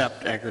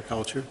 except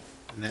agriculture.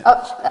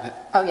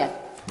 Oh, yeah.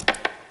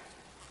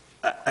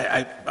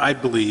 I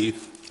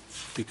believe,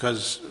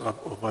 because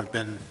of I've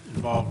been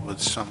involved with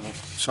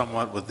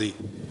somewhat with the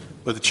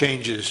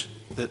changes,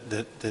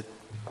 that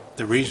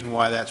the reason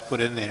why that's put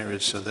in there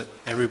is so that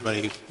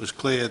everybody was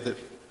clear that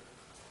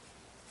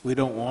we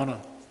don't want to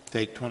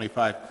take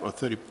 25 or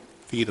 30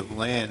 feet of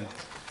land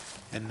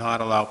and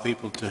not allow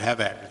people to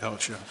have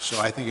agriculture. So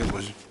I think it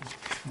was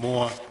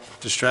more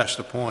to stress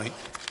the point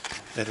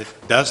that it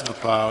doesn't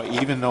apply,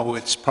 even though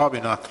it's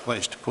probably not the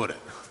place to put it.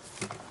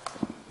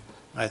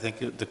 I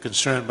think the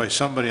concern by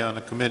somebody on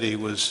the committee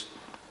was,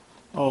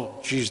 oh,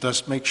 geez,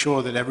 let's make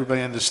sure that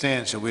everybody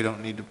understands that we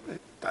don't need to,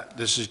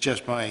 this is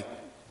just my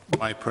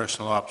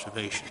personal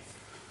observation.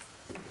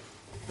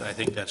 But I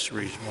think that's the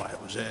reason why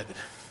it was added.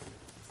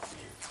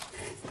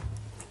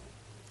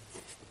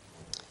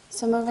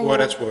 So moving For what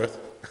on. it's worth.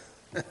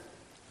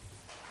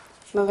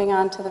 Moving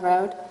on to the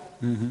road.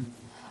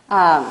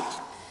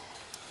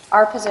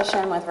 Our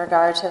position with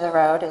regard to the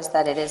road is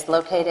that it is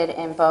located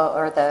in both,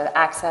 or the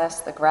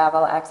access, the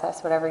gravel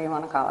access, whatever you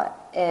want to call it,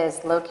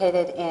 is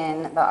located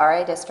in the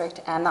RA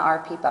district and the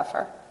RP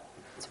buffer.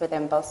 It's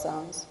within both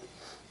zones.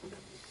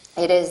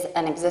 It is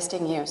an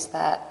existing use.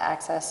 That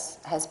access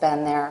has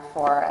been there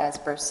for, as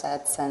Bruce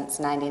said, since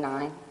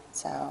 '99,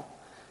 so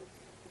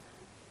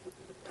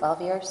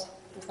 12 years,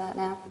 is that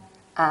now?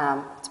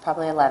 It's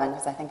probably 11,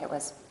 because I think it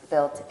was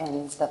built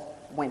in the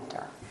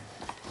winter,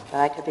 but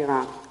I could be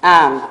wrong.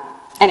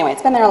 Anyway,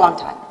 it's been there a long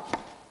time,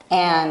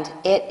 and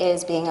it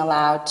is being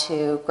allowed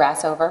to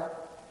grass over.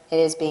 It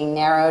is being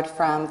narrowed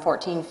from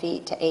 14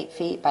 feet to 8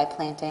 feet by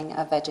planting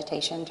of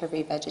vegetation to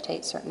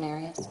revegetate certain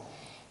areas.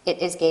 It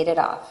is gated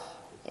off.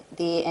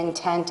 The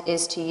intent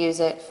is to use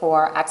it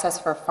for access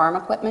for farm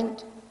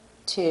equipment,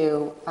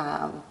 to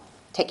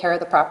take care of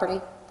the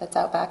property that's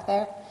out back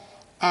there,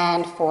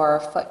 and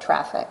for foot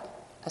traffic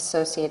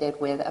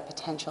associated with a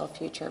potential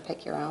future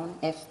pick your own,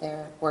 if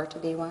there were to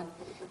be one,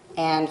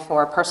 and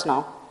for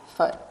personal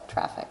foot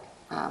traffic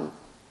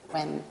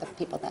when the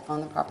people that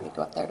own the property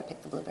go up there to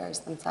pick the blueberries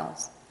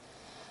themselves.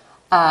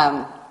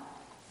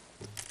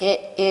 It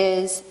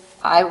is,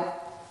 I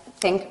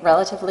think,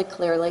 relatively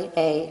clearly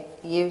a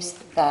use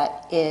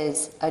that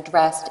is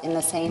addressed in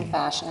the same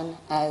fashion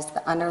as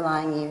the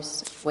underlying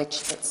use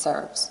which it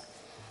serves.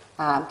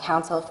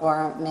 Counsel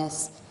for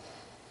Ms.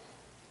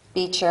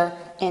 Beecher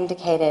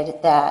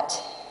indicated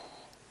that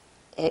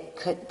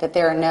that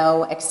there are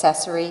no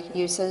accessory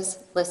uses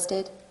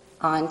listed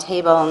on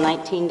table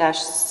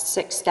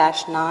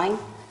 19-6-9,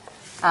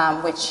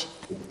 which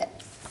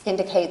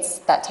indicates,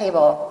 that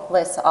table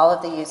lists all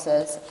of the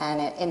uses, and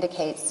it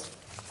indicates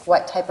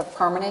what type of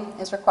permitting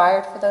is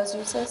required for those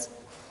uses.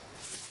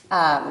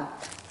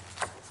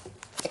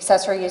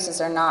 Accessory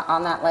uses are not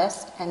on that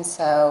list, and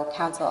so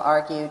council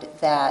argued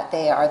that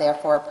they are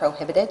therefore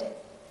prohibited,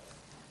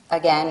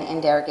 again, in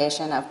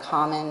derogation of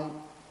common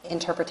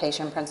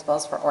interpretation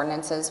principles for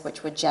ordinances,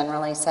 which would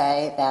generally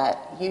say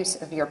that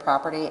use of your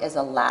property is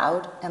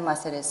allowed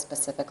unless it is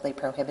specifically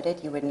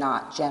prohibited. You would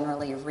not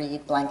generally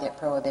read blanket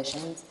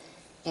prohibitions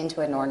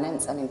into an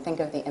ordinance. I mean, think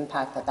of the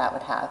impact that that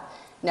would have.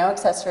 No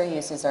accessory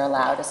uses are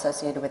allowed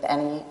associated with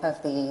any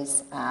of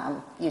these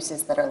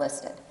uses that are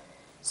listed.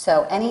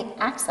 So any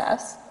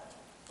access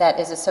that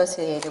is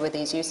associated with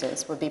these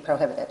uses would be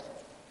prohibited.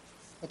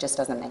 It just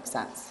doesn't make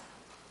sense.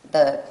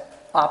 The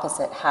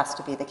opposite has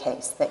to be the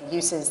case, that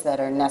uses that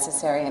are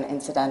necessary and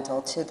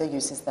incidental to the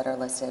uses that are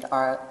listed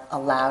are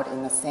allowed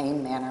in the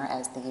same manner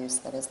as the use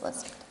that is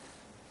listed.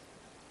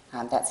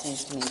 That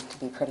seems to me to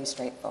be pretty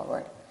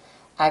straightforward.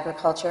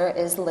 Agriculture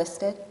is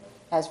listed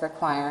as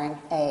requiring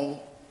a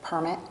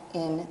permit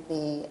in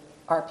the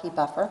RP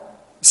buffer.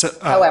 So,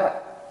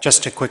 However,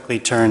 just to quickly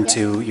turn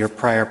to your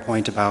prior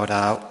point about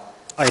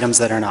items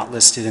that are not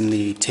listed in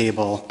the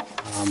table,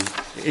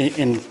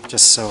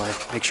 just so I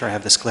make sure I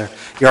have this clear,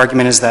 your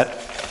argument is that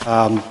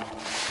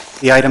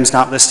the items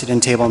not listed in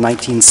table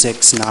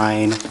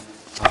 1969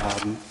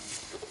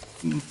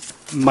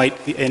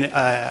 might be,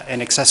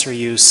 an accessory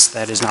use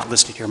that is not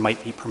listed here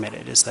might be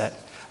permitted. Is that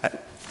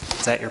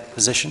your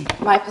position?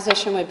 my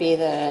position would be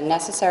that a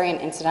necessary and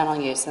incidental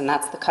use, and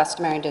that's the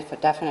customary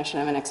definition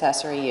of an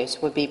accessory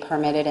use, would be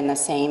permitted in the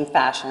same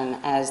fashion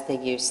as the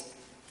use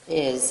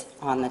is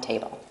on the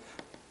table.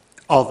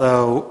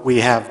 Although we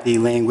have the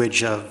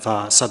language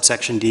of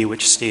subsection D,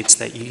 which states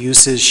that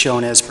uses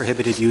shown as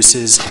prohibited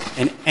uses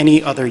and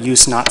any other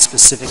use not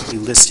specifically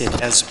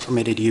listed as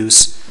permitted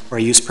use or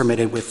a use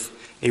permitted with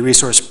a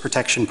resource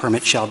protection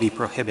permit shall be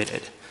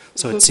prohibited.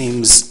 So it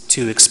seems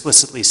to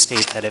explicitly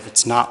state that if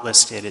it's not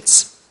listed,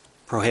 it's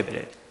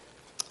prohibited.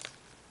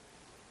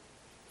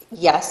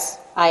 Yes,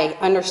 I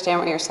understand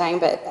what you're saying,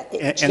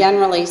 but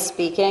generally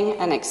speaking,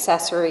 an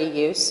accessory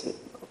use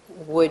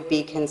would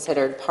be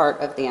considered part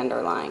of the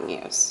underlying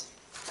use.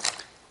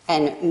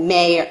 And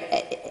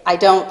I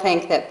don't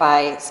think that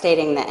by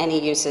stating that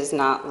any use is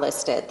not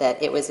listed,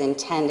 that it was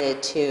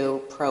intended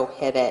to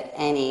prohibit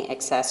any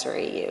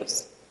accessory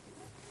use.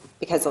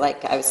 Because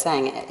like I was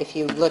saying, if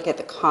you look at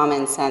the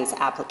common sense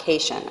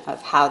application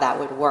of how that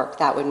would work,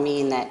 that would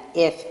mean that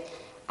if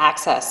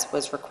access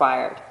was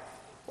required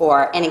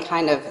or any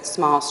kind of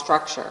small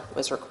structure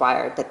was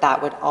required, that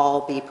that would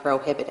all be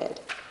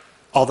prohibited.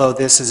 Although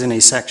this is in a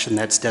section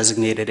that's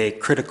designated a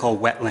critical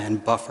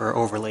wetland buffer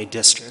overlay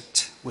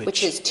district,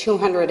 Which is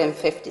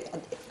 250,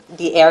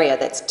 the area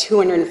that's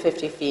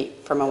 250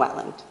 feet from a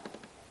wetland.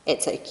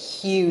 It's a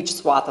huge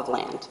swath of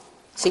land.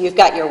 So you've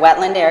got your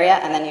wetland area,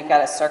 and then you've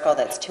got a circle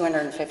that's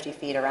 250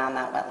 feet around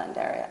that wetland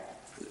area.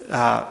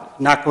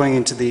 Not going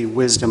into the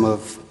wisdom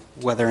of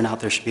whether or not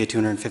there should be a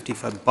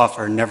 250-foot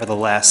buffer,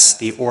 nevertheless,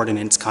 the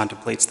ordinance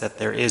contemplates that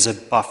there is a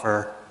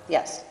buffer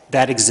Yes.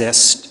 that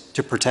exists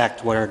to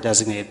protect what are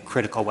designated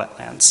critical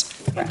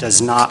wetlands. Right. It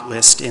does not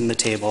list in the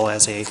table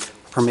as a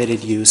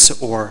permitted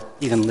use or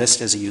even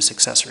list as a use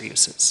accessory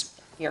uses.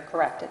 You're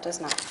correct, it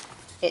does not.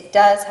 It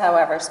does,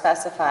 however,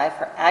 specify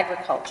for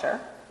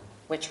agriculture,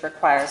 which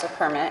requires a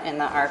permit in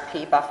the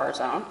RP buffer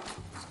zone,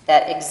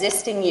 that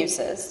existing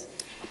uses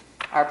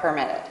are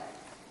permitted.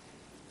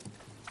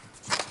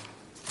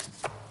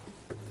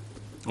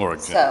 Or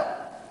exempt.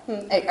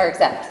 Or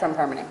exempt from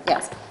permitting,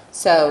 yes.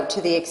 So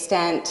to the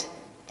extent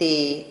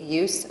the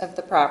use of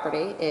the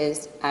property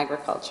is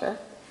agriculture,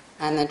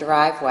 and the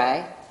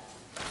driveway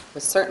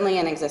was certainly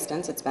in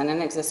existence, it's been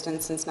in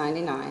existence since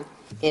 '99,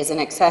 is an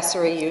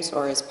accessory use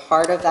or is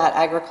part of that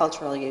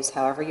agricultural use,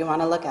 however you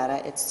want to look at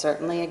it, it's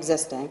certainly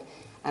existing,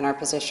 and our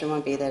position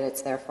would be that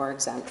it's therefore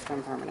exempt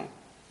from permitting.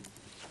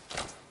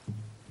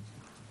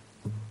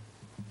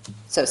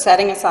 So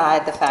setting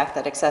aside the fact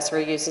that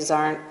accessory uses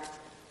aren't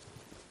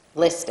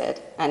listed,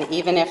 and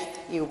even if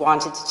you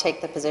wanted to take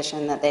the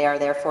position that they are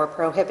therefore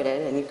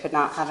prohibited and you could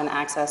not have an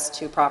access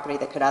to property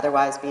that could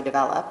otherwise be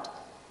developed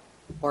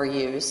or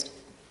used,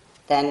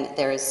 then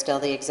there is still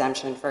the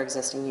exemption for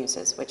existing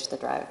uses, which the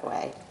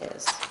driveway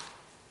is.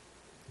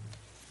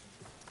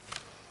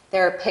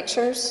 There are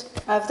pictures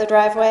of the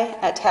driveway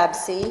at tab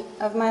C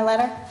of my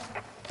letter.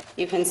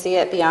 You can see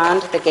it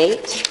beyond the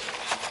gate,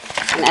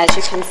 and as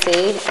you can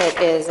see,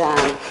 it is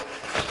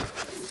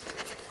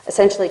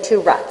essentially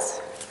two ruts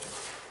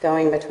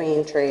going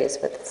between trees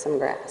with some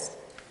grass.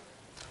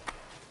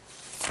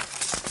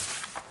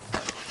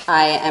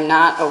 I am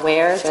not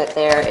aware that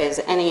there is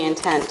any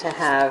intent to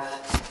have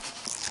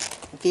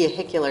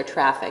vehicular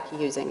traffic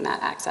using that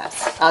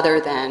access, other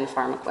than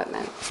farm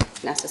equipment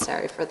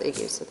necessary for the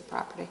use of the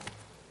property.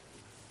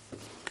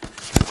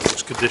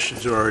 Those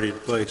conditions are already in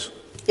place.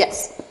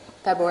 Yes,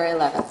 February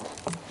 11th.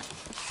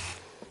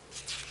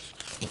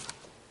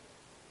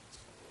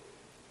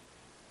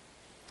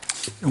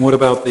 And what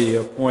about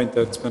the point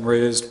that's been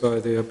raised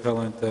by the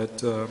appellant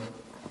that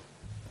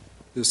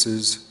this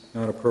is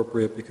not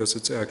appropriate because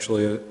it's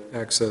actually an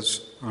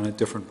access on a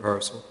different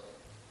parcel?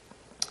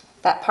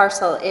 That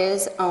parcel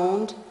is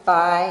owned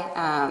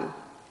by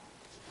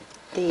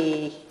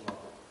The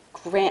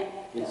grant,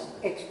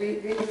 It's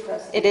Rita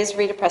Preston. it is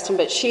Rita Preston,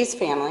 but she's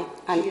family.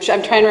 I'm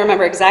trying to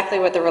remember exactly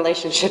what the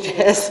relationship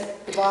is.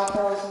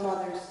 DeBartolo's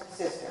mother's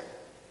sister.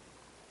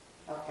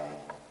 Okay.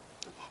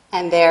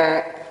 And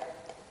they're,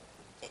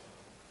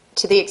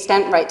 to the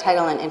extent right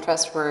title and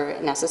interest were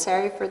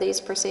necessary for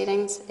these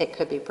proceedings, it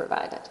could be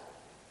provided.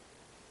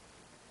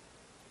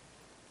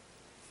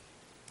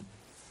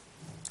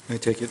 I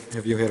take it,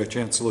 have you had a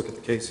chance to look at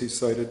the case he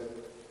cited?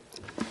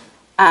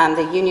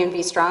 The Union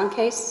v. Strong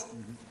case?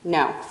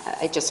 No,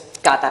 I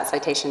just got that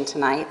citation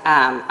tonight.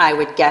 I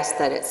would guess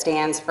that it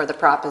stands for the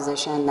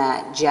proposition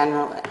that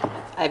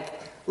I've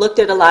looked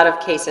at a lot of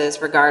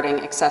cases regarding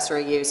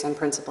accessory use and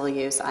principal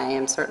use. I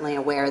am certainly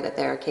aware that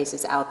there are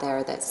cases out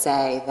there that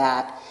say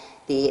that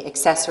the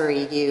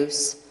accessory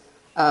use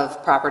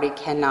of property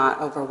cannot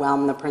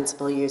overwhelm the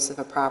principal use of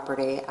a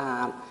property.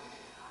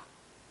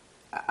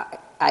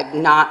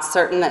 I'm not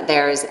certain that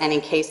there is any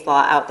case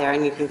law out there,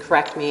 and you can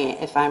correct me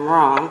if I'm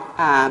wrong,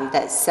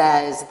 that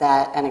says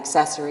that an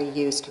accessory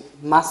use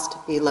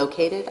must be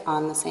located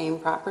on the same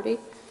property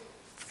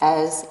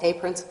as a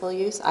principal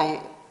use.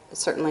 I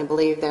certainly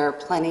believe there are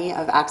plenty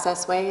of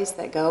access ways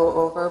that go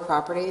over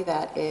property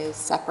that is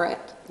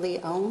separately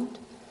owned.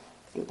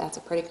 I think that's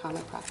a pretty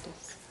common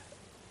practice.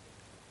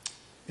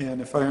 And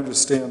if I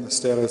understand the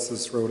status of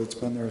this road, it's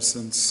been there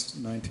since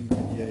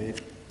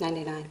 1998.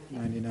 99.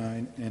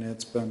 99, and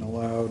it's been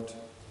allowed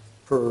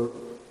per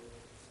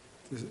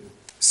the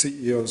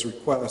CEO's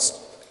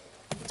request,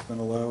 it's been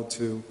allowed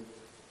to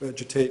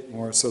vegetate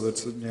more so that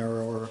it's a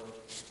narrower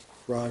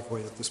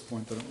driveway at this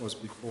point than it was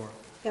before.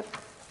 Yep.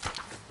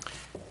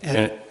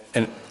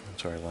 And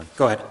sorry, Len.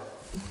 Go ahead.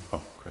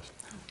 Oh, Chris.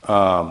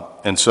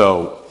 And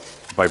so,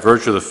 by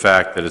virtue of the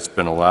fact that it's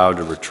been allowed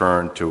to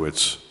return to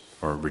its,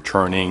 or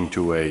returning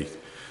to a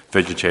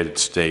vegetated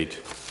state,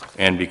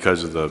 and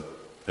because of the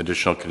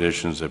additional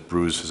conditions that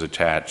Bruce has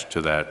attached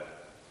to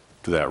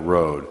that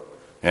road,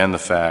 and the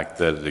fact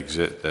that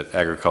that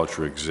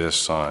agriculture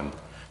exists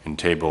in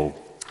table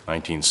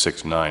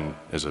 1969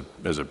 as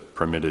a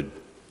permitted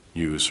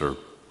use or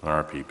an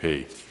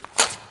RPP.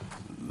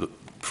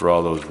 For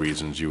all those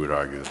reasons, you would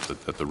argue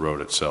that the road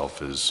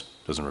itself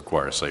doesn't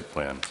require a site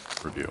plan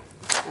review.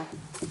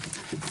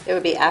 It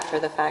would be after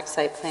the fact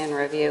site plan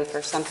review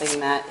for something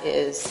that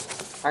is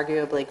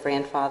arguably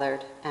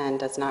grandfathered and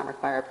does not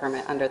require a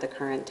permit under the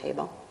current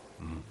table.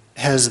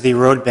 Has the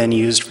road been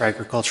used for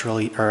agricultural,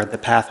 or the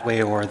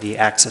pathway or the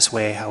access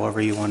way, however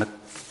you want to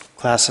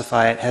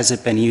classify it, has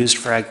it been used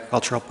for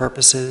agricultural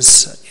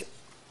purposes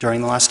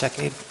during the last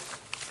decade?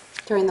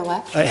 During the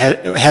what?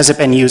 Has it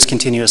been used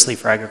continuously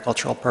for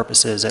agricultural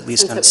purposes, at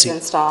least Since on it was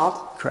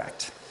installed?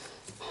 Correct.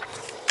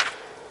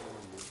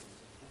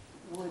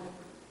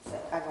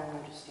 I don't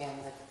understand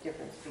the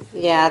difference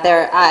between.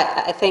 Yeah,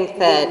 I think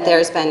that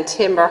there's been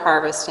timber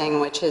harvesting,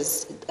 which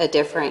is a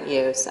different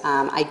use.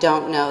 I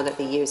don't know that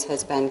the use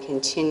has been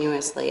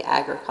continuously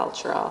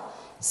agricultural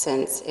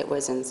since it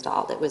was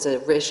installed. It was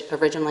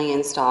originally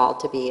installed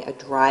to be a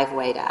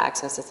driveway to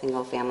access a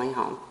single-family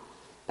home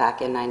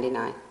back in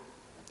 '99.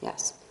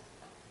 Yes.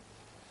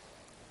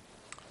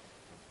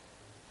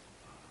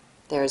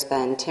 There's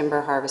been timber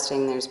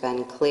harvesting, there's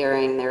been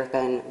clearing, there have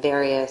been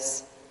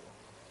various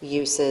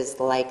uses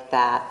like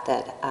that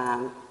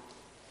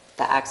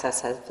the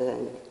access has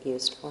been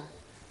used for.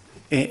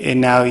 And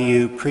now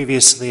you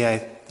previously,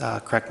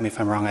 correct me if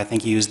I'm wrong, I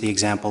think you used the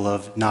example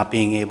of not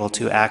being able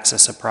to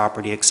access a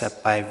property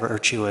except by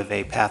virtue of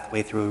a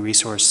pathway through a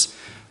resource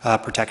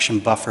protection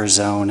buffer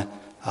zone.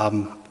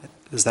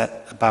 Is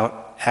that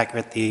about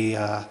accurate?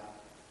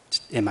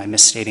 Am I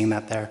misstating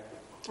that there?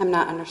 I'm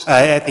not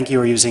understanding. I think you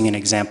were using an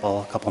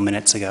example a couple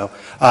minutes ago.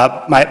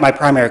 My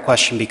primary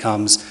question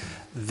becomes,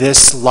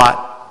 this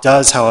lot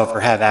does,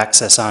 however, have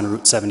access on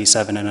Route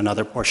 77 and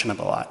another portion of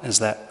the lot. Is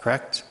that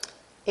correct?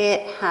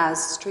 It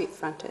has street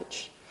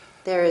frontage.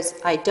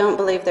 I don't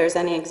believe there's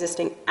any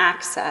existing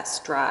access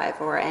drive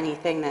or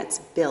anything that's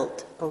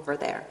built over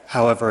there.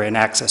 However, an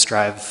access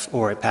drive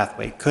or a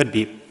pathway could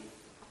be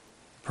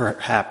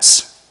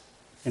perhaps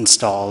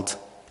installed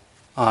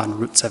on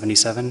Route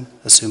 77,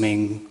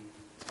 assuming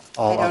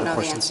all I don't other know the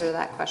portions. answer to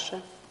that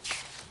question.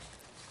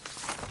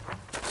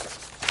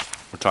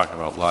 We're talking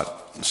about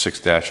lot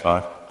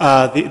 6-5?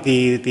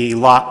 The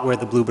lot where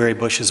the blueberry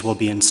bushes will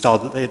be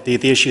installed,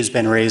 the issue's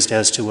been raised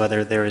as to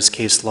whether there is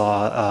case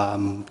law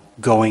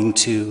going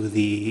to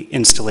the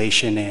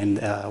installation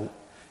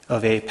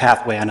of a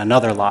pathway on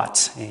another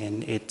lot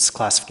and its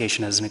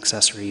classification as an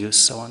accessory use,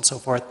 so on and so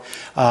forth.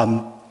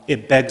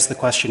 It begs the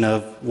question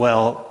of,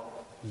 well,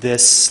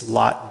 this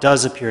lot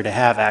does appear to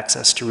have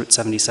access to Route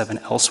 77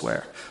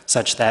 elsewhere,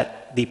 such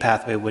that the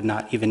pathway would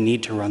not even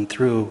need to run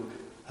through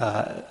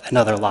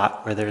another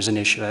lot where there's an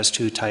issue as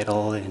to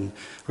title and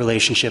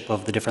relationship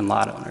of the different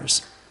lot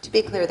owners. To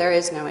be clear, there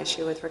is no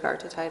issue with regard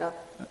to title.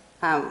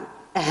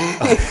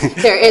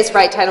 There is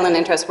right title and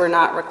interest. We're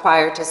not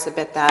required to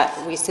submit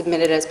that. We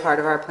submit it as part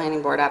of our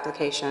planning board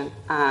application,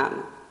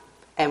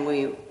 and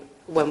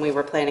when we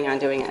were planning on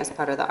doing it as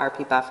part of the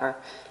RP buffer,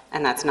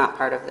 and that's not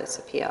part of this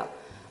appeal.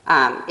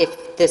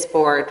 If this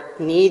board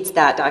needs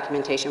that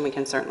documentation, we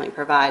can certainly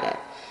provide it.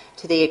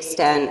 To the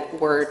extent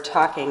we're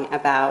talking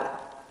about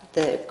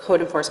the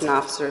code enforcement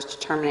officer's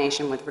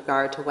determination with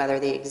regard to whether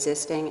the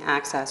existing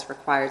access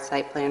required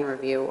site plan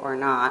review or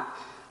not,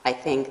 I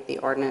think the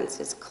ordinance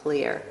is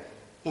clear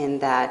in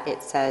that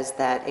it says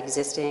that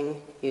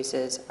existing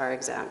uses are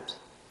exempt.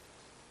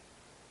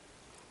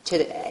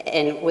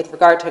 And with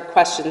regard to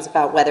questions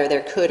about whether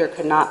there could or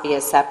could not be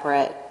a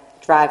separate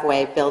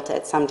driveway built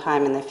at some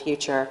time in the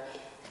future,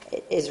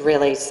 is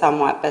really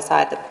somewhat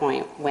beside the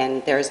point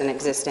when there's an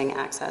existing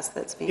access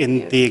that's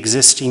being used. The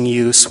existing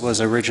use was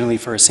originally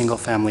for a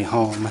single-family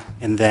home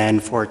and then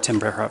for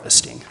timber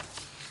harvesting.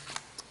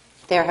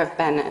 There have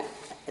been,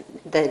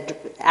 the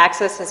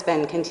access has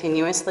been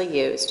continuously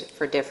used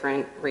for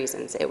different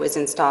reasons. It was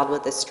installed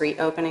with a street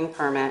opening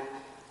permit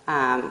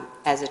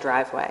as a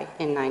driveway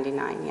in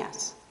 '99,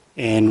 yes.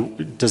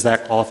 And does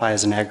that qualify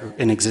as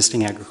an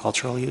existing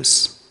agricultural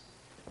use?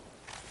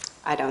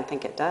 I don't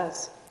think it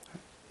does.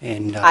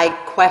 And I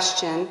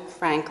question,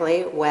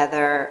 frankly,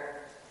 whether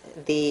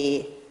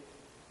the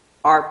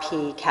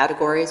RP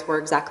categories were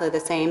exactly the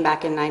same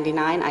back in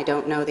 '99. I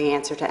don't know the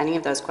answer to any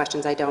of those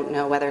questions. I don't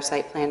know whether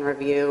site plan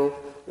review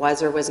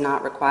was or was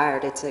not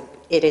required.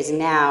 It is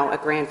now a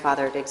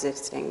grandfathered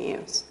existing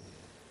use.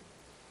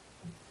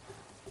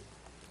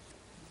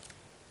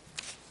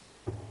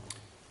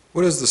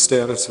 What is the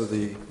status of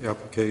the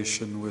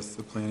application with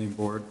the planning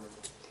board?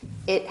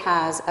 It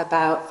has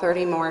about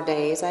 30 more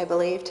days, I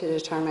believe, to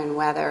determine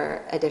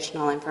whether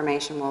additional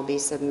information will be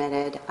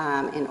submitted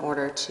in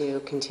order to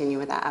continue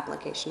with that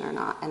application or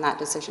not. And that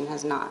decision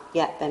has not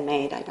yet been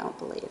made, I don't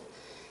believe.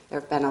 There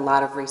have been a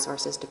lot of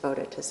resources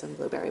devoted to some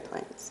blueberry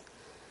plants.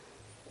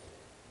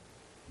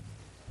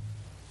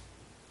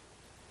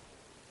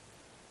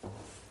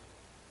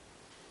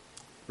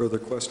 Further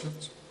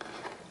questions?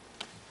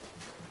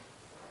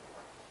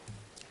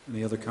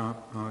 Any other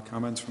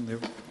comments from the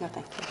No,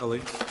 thank you.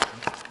 Ellie?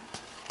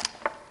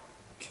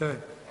 Okay,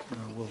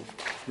 we'll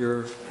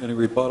hear any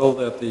rebuttal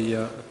that the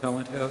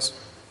appellant has.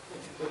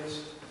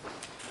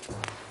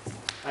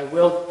 I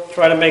will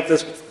try to make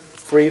this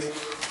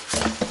brief.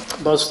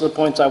 Most of the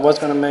points I was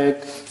going to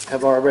make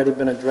have already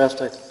been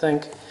addressed, I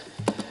think.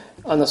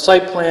 On the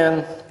site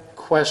plan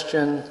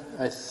question,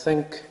 I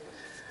think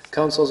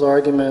council's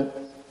argument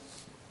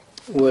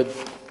would,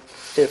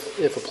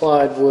 if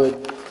applied,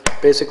 would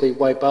basically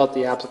wipe out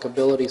the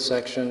applicability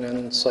section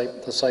and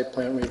the site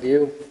plan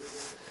review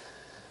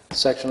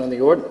section of the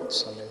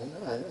ordinance. I mean,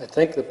 I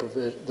think the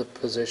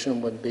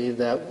position would be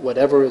that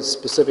whatever is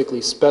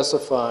specifically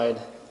specified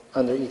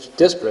under each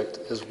district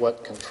is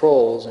what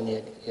controls, and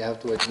you have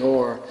to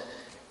ignore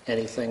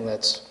anything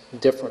that's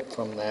different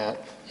from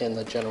that in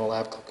the general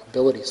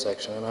applicability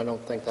section, and I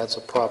don't think that's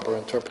a proper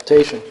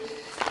interpretation.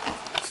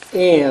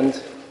 And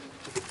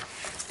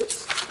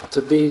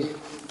the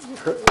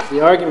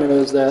argument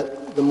is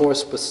that the more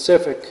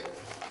specific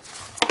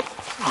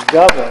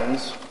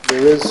governs.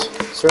 There is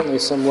certainly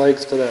some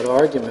legs to that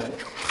argument,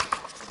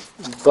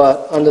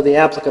 but under the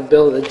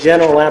applicability, the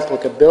general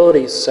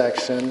applicability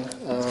section,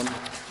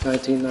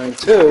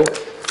 1992,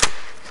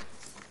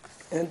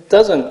 it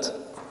doesn't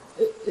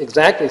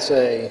exactly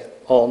say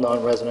all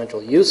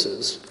non-residential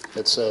uses.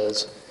 It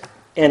says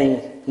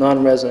any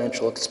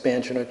non-residential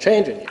expansion or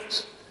change in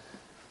use.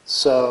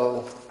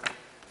 So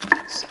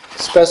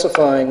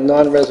specifying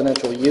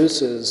non-residential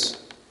uses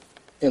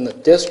in the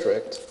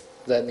district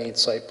that need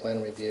site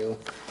plan review,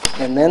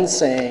 and then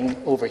saying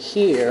over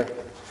here,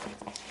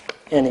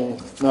 any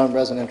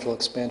non-residential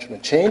expansion or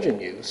change in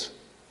use,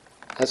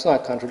 that's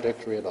not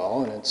contradictory at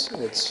all, and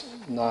it's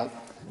not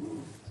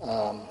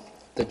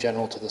the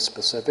general to the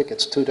specific,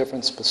 it's two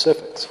different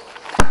specifics.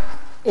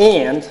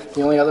 And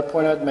the only other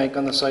point I'd make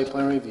on the site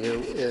plan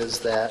review is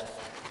that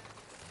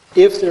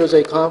if there's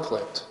a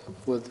conflict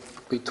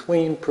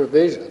between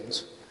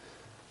provisions,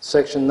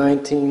 section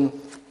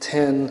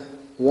 1910(1)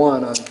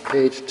 on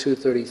page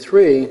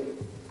 233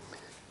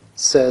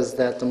 says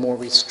that the more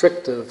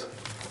restrictive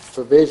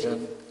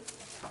provision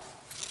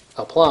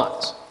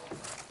applies.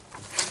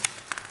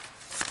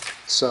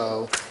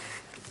 So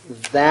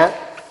that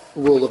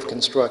rule of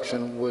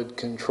construction would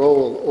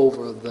control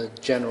over the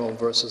general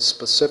versus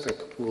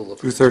specific rule of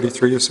construction.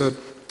 233, you said?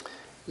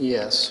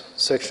 Yes,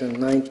 section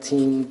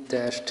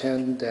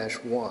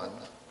 19-10-1.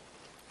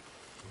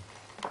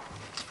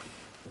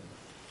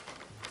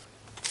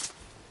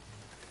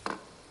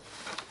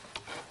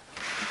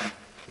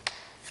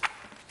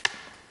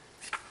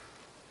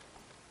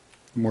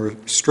 More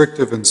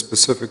restrictive and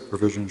specific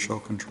provision shall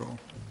control.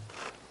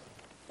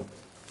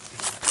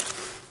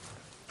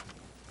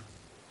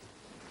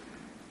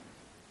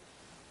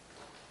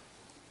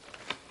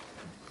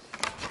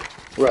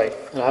 Right,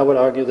 and I would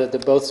argue that they're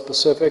both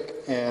specific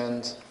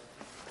and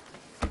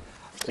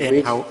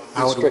And how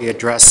do we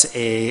address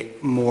a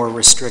more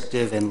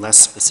restrictive and less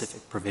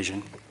specific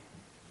provision?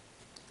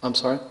 I'm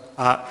sorry?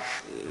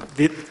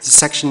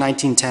 Section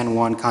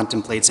 1910(1)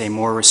 contemplates a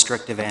more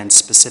restrictive and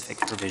specific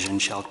provision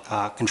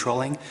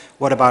controlling.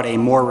 What about a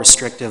more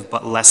restrictive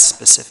but less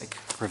specific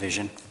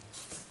provision?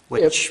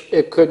 which,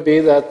 It could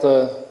be that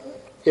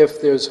if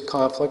there's a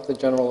conflict, the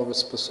general or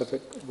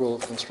specific rule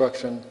of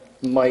construction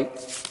might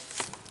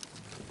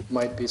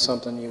be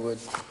something you would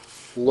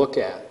look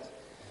at.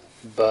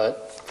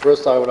 But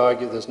first, I would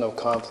argue there's no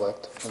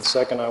conflict, and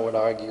second, I would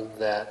argue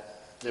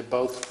that they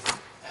both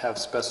have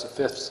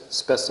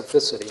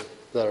specificity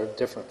that are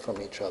different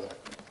from each other.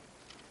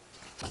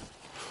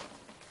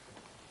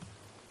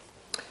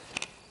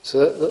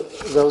 So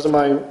those are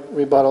my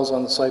rebuttals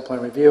on the site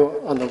plan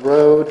review. On the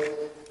road,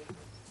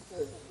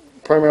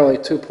 primarily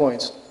 2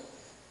 points.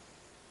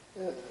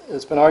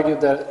 It's been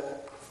argued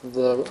that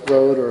the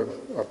road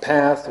or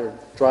path or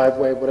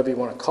driveway, whatever you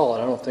want to call it,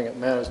 I don't think it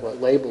matters what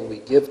label we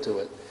give to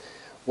it.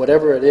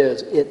 Whatever it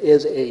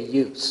is a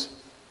use.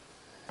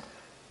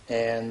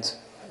 And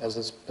as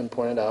it's been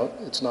pointed out,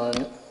 it's not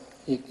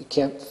you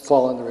can't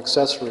fall under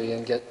accessory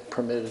and get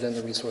permitted in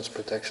the resource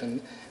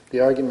protection. The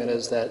argument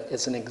is that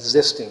it's an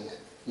existing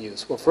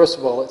use. Well, first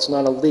of all, it's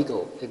not a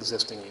legal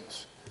existing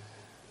use.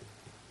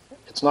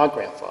 It's not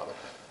grandfathered.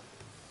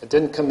 It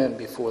didn't come in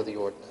before the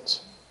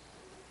ordinance.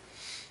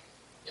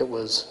 It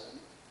was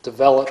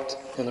developed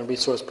in the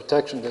Resource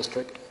Protection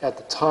District. At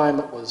the time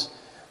it was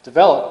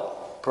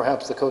developed,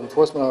 perhaps the code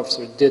enforcement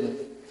officer didn't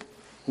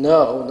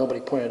know, nobody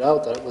pointed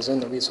out that it was in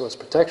the Resource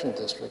Protection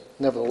District.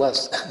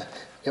 Nevertheless,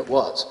 it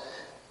was,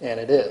 and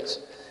it is.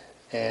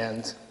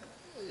 And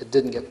it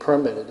didn't get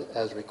permitted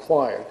as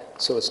required.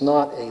 So it's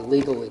not a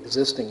legal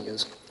existing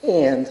use.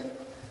 And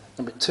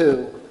number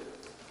two,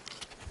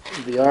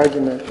 the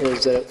argument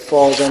is that it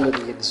falls under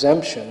the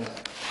exemption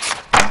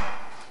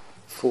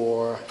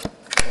for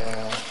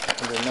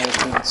under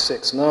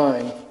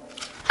 1969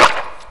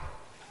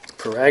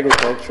 for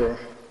agriculture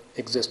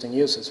existing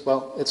uses.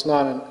 Well, it's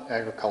not an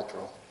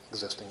agricultural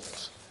existing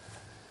use.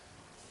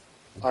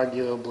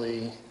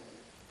 Arguably,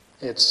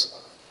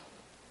 it's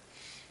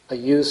a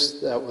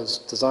use that was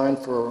designed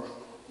for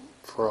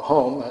a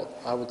home that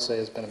I would say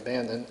has been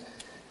abandoned,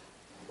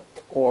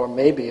 or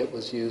maybe it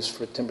was used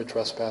for timber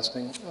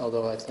trespassing,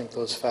 although I think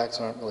those facts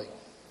aren't really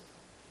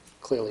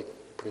clearly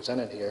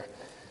presented here.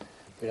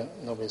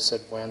 Nobody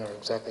said when or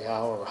exactly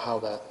how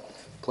that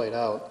played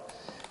out.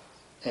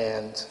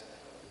 And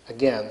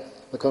again,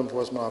 the code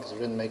enforcement officer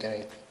didn't make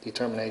any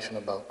determination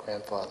about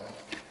grandfathering.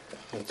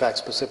 In fact,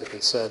 specifically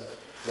said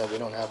that we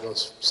don't have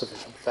those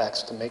sufficient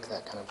facts to make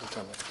that kind of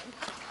determination.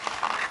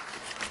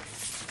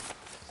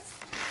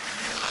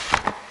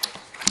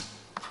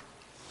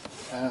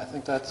 And I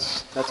think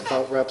that's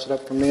about wraps it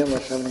up for me,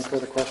 unless you have any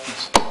further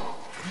questions.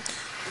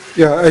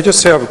 Yeah, I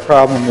just have a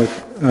problem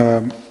with,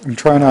 I'm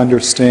trying to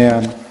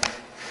understand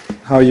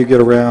how you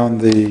get around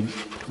the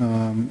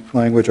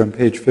language on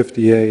page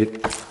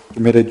 58,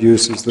 permitted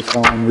uses, the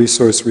following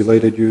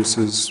resource-related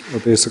uses are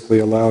basically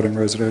allowed in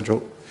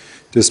residential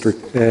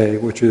district A,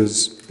 which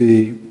is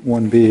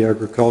B1B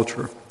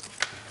agriculture.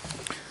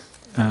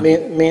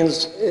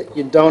 Means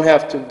you don't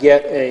have to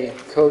get a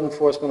code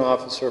enforcement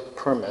officer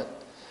permit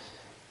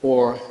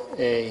or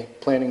a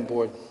planning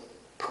board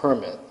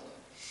permit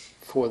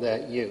for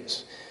that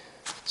use.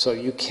 So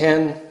you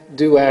can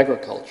do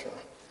agriculture,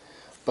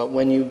 but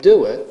when you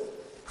do it,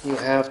 you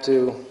have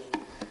to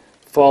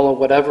follow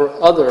whatever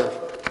other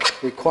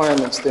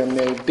requirements there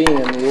may be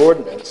in the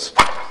ordinance.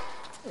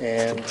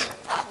 And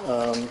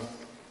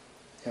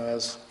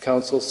as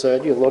council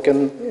said, you look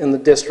in the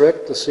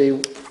district to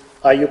see,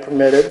 are you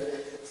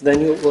permitted?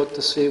 Then you look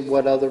to see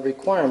what other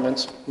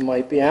requirements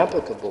might be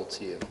applicable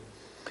to you.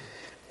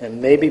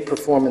 And maybe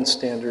performance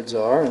standards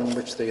are, and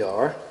which they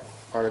are,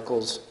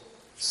 Articles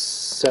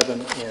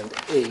 7 and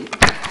 8,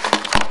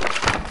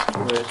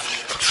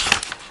 which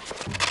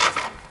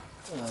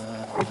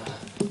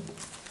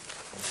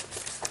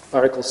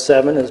Article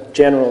 7 is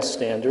general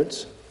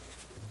standards,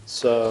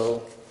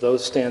 so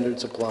those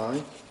standards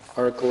apply.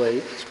 Article 8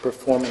 is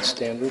performance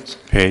standards.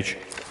 Page?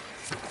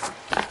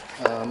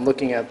 I'm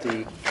looking at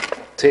the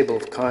table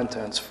of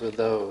contents for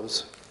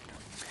those.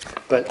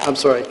 But, I'm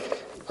sorry,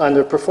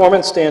 under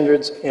performance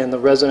standards in the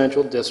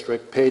residential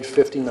district, page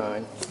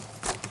 59.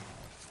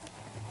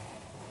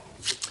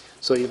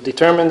 So you've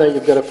determined that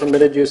you've got a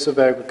permitted use of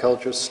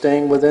agriculture.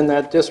 Staying within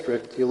that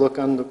district, you look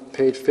on the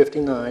page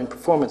 59,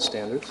 performance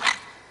standards.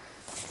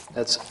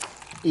 That's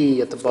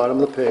E at the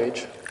bottom of the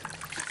page.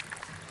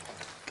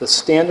 The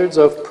standards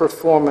of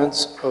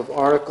performance of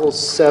Articles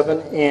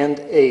 7 and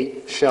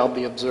 8 shall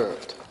be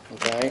observed.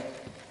 Okay?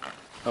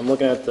 I'm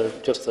looking at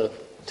just the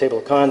table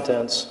of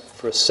contents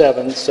for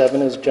 7.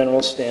 7 is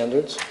general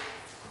standards.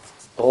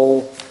 The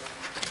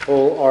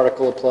whole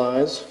article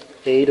applies.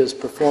 8 is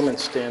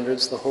performance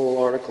standards. The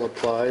whole article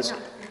applies,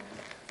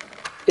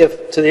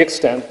 if to the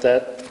extent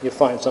that you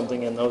find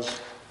something in those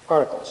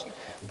articles.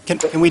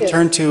 can we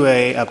turn to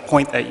a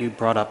point that you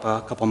brought up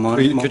a couple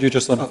moments? Could you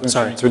just let me finish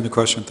answering the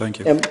question? Thank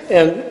you.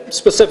 And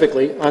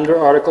specifically, under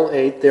Article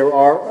 8, there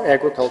are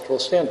agricultural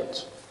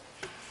standards.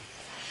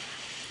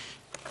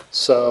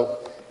 So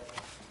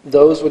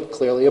those would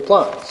clearly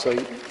apply. So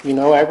you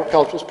know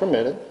agriculture is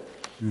permitted,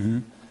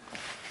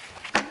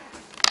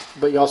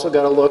 but you also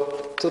got to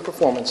look to the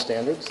performance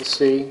standards to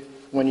see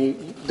when you're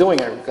doing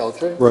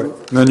agriculture. Right.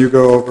 And then you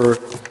go over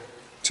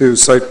to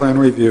site plan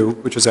review,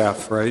 which is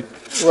F, right?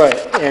 Right,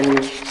 and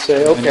you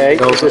say, And okay, it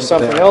goes is there into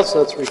something that. else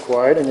that's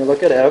required? And you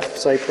look at F,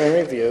 site plan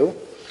review,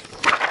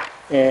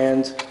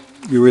 and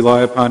You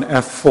rely upon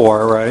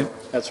F4, right?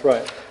 that's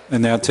right,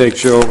 And that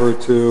takes you over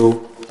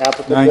to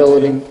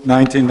applicability,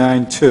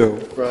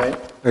 1992, right,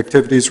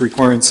 activities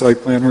requiring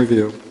site plan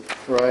review.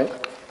 right.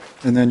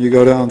 And then you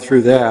go down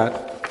through that,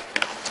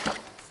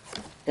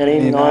 Any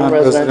Any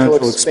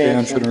non-residential non-residential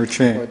expansion expansion or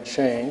change.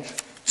 change.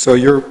 so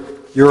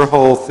your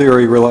whole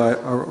theory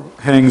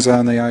hangs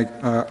on the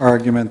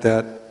argument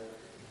that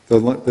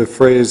the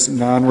phrase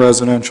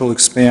non-residential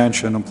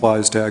expansion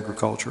applies to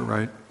agriculture,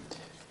 right?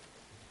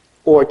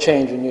 Or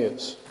change in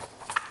use,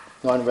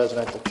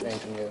 non-residential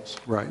change in use.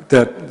 Right,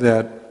 that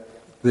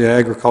the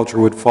agriculture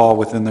would fall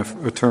within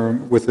the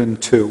term, within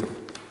 2.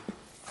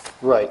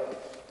 Right.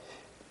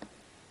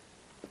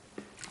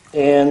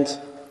 And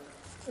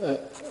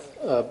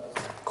a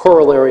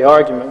corollary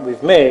argument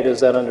we've made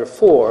is that under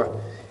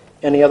 4,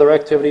 any other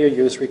activity or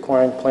use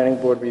requiring planning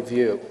board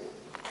review,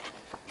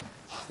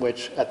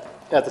 which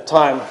at the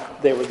time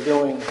they were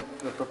doing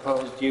the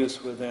proposed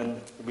use within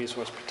the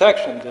Resource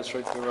Protection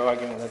District, they were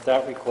arguing that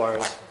that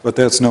requires But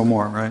that's no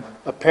more, right?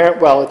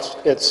 well,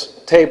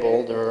 it's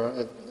tabled or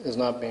it is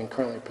not being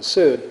currently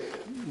pursued.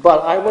 But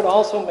I would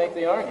also make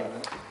the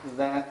argument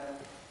that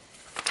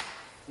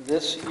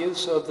this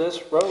use of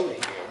this road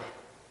here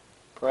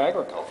for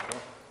agriculture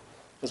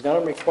is going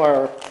to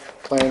require a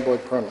planning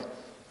board permit.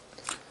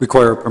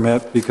 Require a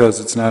permit because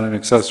it's not an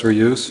accessory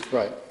use?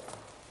 Right.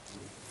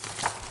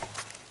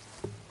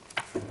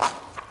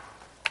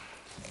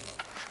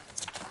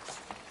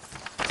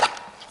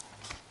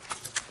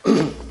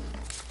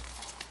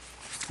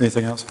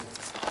 Anything else?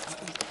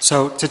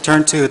 So to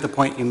turn to the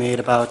point you made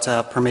about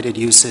permitted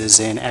uses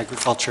in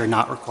agriculture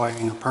not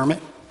requiring a permit,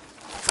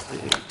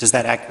 does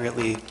that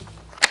accurately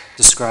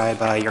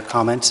describe your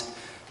comment?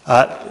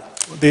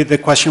 The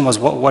question was,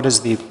 what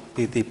is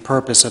the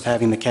purpose of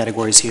having the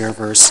categories here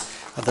versus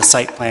the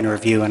site plan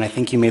review? And I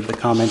think you made the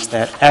comment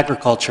that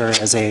agriculture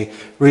as a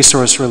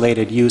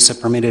resource-related use, a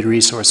permitted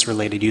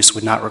resource-related use,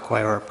 would not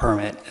require a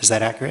permit. Is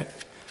that accurate?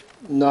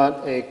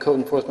 Not a code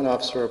enforcement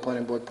officer or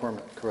planning board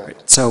permit,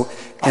 correct. So,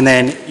 and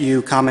then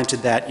you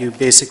commented that you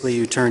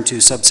turn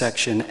to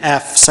subsection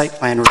F, site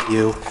plan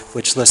review,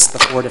 which lists the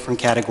 4 different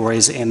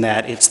categories, and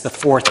that it's the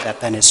 4th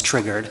that then is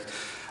triggered.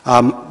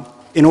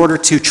 In order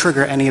to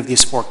trigger any of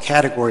these 4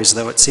 categories,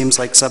 though, it seems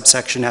like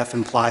subsection F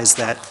implies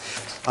that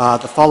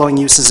the following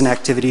uses and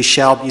activities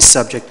shall be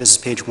subject, this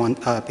is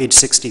page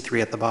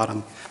 63 at the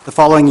bottom, the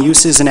following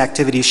uses and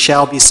activities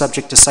shall be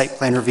subject to site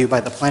plan review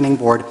by the planning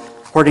board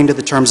according to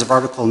the terms of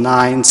Article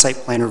 9, site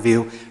plan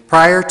review,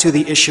 prior to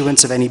the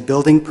issuance of any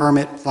building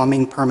permit,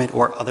 plumbing permit,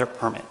 or other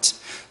permit.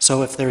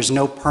 So if there's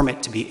no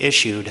permit to be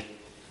issued,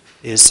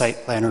 is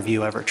site plan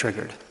review ever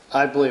triggered?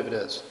 I believe it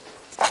is.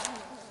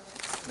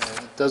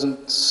 It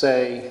doesn't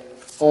say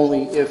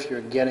only if you're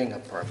getting a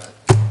permit,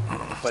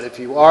 but if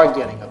you are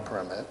getting a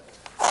permit,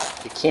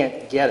 you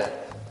can't get it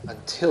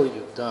until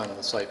you've done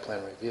the site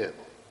plan review.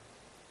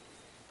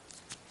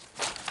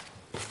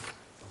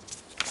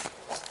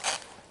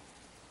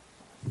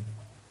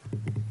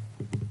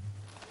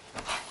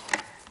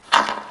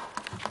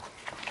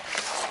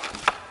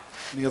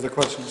 Any other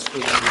questions for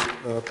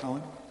the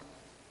appellant?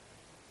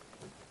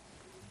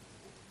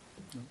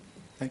 No?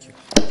 Thank you.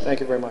 Thank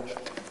you very much.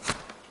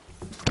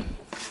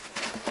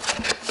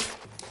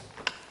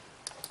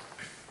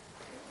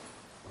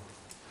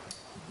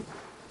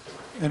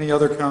 Any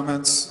other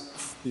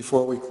comments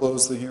before we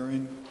close the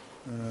hearing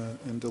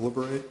and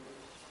deliberate?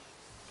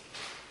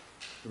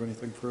 Do you have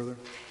anything further?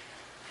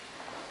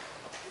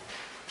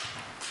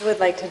 I would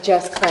like to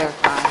just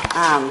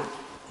clarify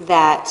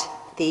that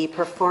the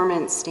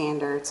performance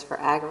standards for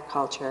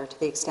agriculture, to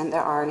the extent there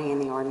are any in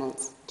the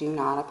ordinance, do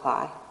not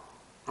apply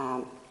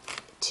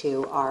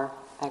to our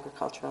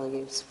agricultural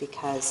use,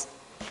 because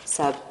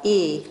sub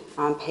E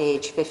on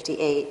page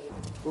 58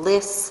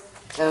 lists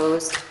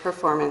those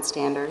performance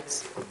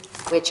standards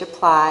which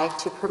apply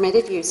to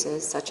permitted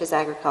uses such as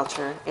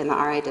agriculture in the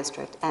RA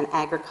district, and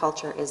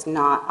agriculture is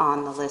not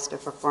on the list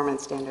of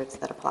performance standards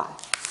that apply.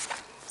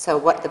 So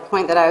the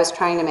point that I was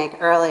trying to make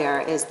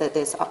earlier is that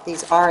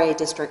these RA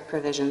district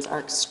provisions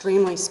are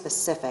extremely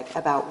specific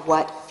about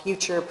what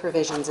future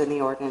provisions in the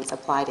ordinance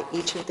apply to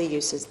each of the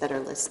uses that are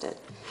listed.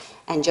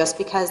 And just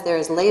because there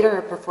is later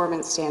a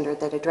performance standard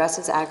that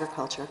addresses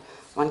agriculture,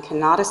 one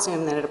cannot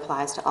assume that it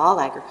applies to all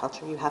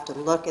agriculture. You have to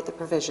look at the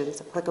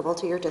provisions applicable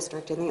to your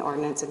district in the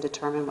ordinance and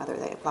determine whether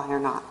they apply or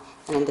not.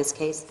 And in this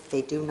case,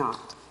 they do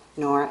not,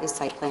 nor is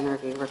site plan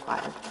review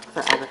required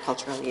for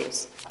agricultural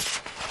use.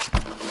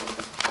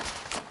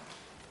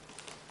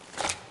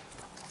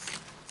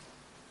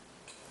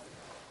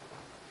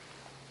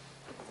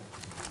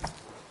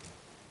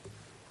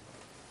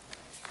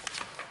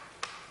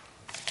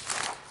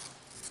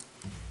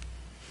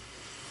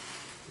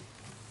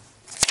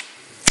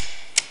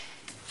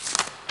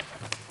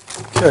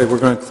 Okay, we're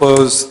going to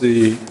close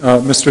the,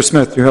 Mr.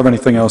 Smith, do you have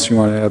anything else you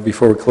want to add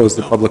before we close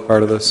the public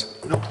part of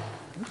this? No.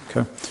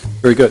 Okay,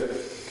 very good.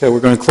 Okay, we're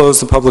going to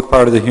close the public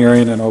part of the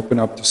hearing and open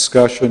up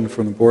discussion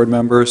from the board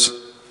members.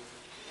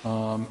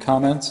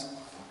 Comments?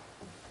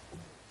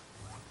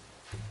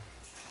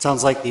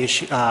 Sounds like the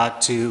issue, I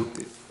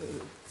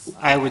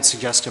would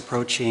suggest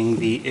approaching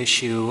the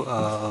issue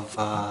of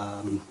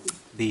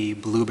the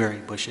blueberry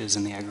bushes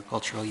and the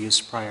agricultural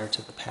use prior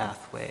to the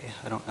pathway.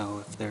 I don't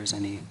know if there's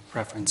any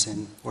preference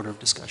in order of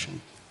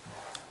discussion.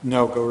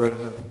 No, go right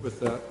ahead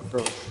with that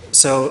approach.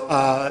 So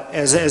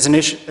as an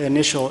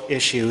initial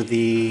issue,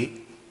 the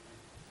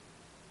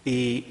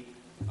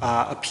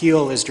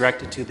appeal is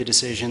directed to the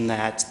decision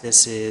that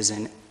this is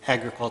an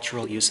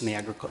agricultural use in the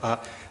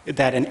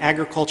that an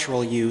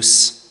agricultural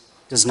use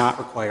does not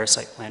require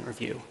site plan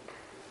review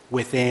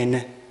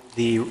within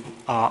the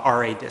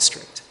RA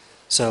district.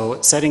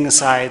 So setting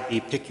aside the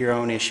pick your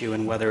own issue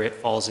and whether it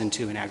falls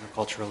into an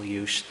agricultural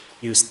use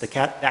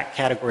that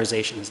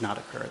categorization has not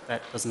occurred.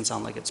 That doesn't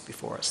sound like it's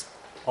before us.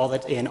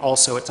 And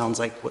also it sounds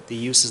like what the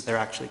uses they're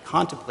actually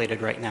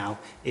contemplated right now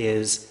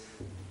is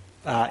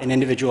an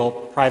individual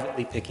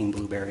privately picking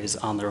blueberries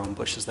on their own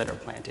bushes that are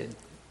planted.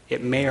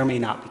 It may or may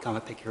not become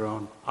a pick your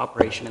own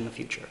operation in the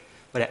future.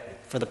 But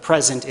for the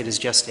present, it is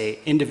just a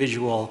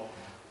individual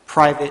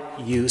private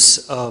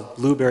use of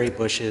blueberry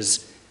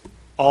bushes,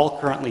 all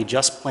currently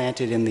just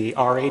planted in the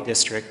RA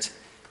district,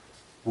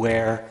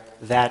 where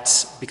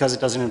that's, because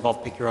it doesn't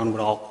involve pick your own, would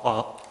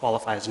all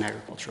qualify as an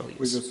agricultural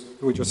use.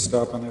 Can we just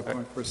stop on that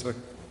point for a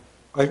second?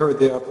 I heard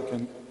the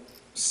applicant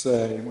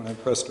say, when I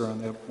pressed her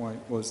on that point,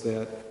 was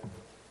that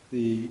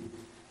the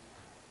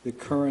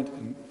current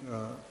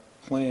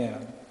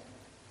plan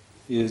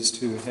is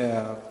to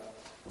have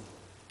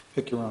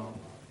pick your own,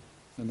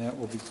 and that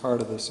will be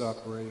part of this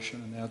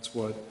operation, and that's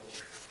what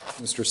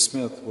Mr.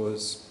 Smith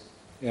was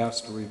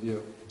asked to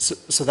review.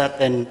 So that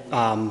then,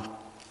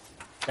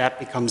 that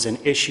becomes an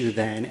issue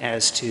then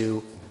as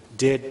to,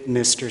 did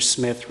Mr.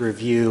 Smith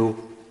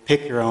review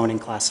pick your own and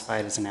classify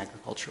it as an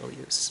agricultural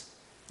use?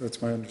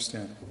 That's my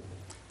understanding.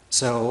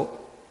 So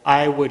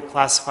I would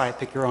classify a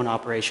pick your own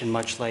operation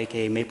much like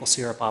a maple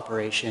syrup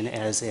operation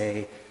as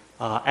a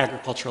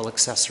agricultural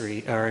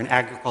accessory or an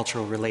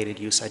agricultural related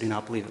use. I do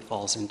not believe it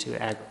falls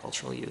into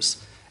agricultural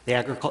use. The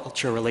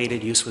agriculture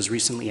related use was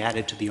recently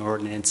added to the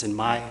ordinance, and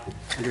my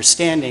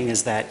understanding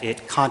is that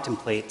it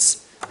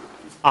contemplates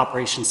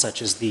operations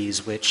such as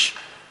these, which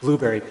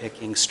blueberry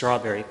picking,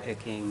 strawberry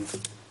picking,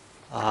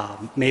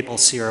 maple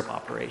syrup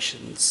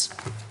operations,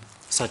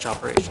 such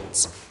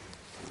operations.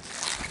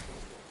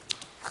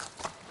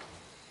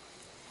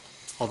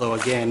 Although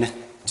again,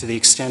 to the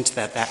extent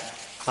that that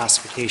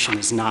classification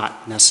is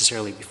not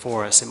necessarily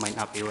before us, it might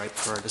not be ripe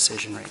for our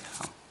decision right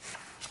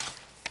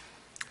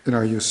now.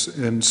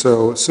 And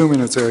so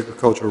assuming it's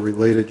agricultural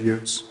related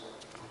use,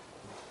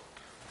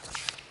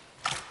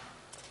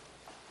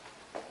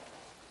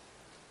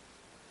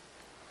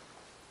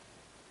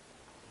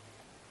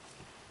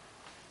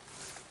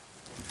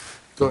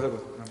 go ahead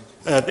with the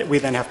comments. We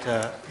then have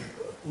to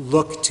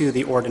look to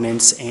the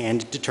ordinance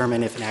and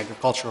determine if an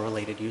agricultural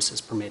related use is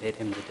permitted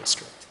in the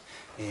district,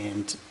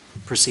 and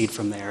proceed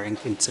from there and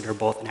consider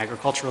both an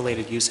agricultural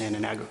related use and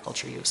an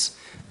agriculture use.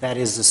 That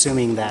is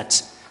assuming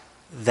that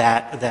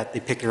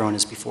the pick your own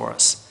is before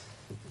us.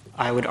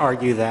 I would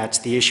argue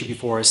that the issue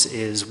before us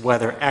is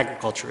whether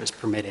agriculture is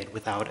permitted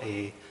without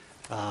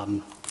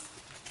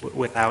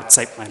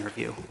site plan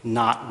review,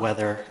 not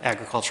whether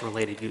agriculture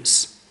related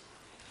use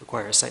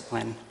requires site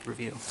plan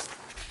review.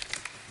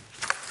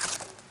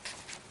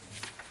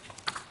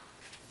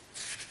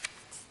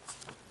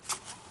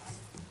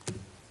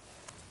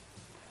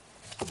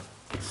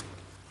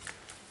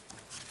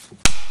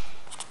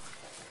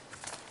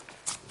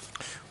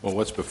 Well,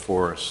 what's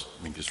before us,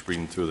 I mean, just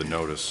reading through the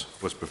notice,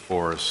 what's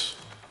before us,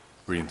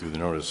 reading through the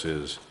notice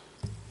is,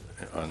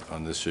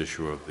 on this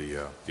issue of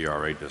the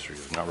RA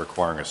district, is not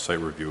requiring a site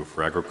review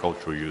for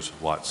agricultural use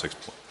of lot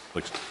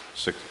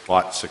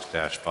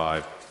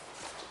 6-5.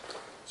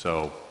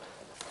 So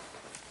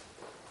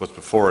what's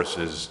before us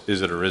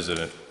is it or isn't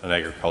it an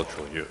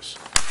agricultural use?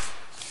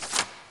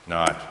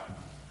 Not,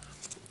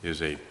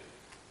 is a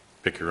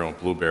pick your own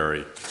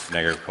blueberry an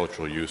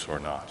agricultural use or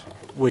not?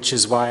 Which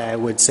is why I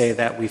would say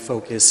that we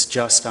focus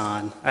just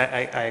on,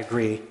 I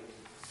agree,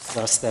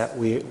 thus that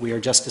we are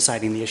just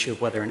deciding the issue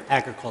of whether an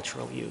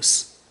agricultural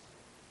use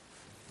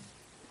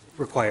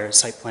requires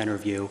site plan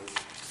review.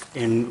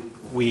 And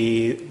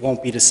we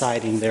won't be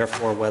deciding,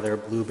 therefore, whether a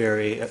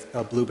blueberry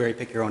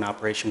pick your own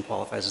operation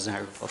qualifies as an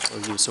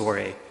agricultural use or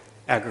a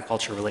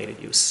agriculture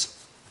related use.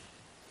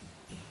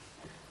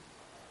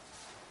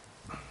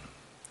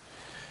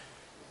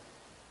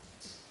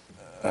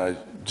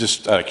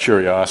 Just out of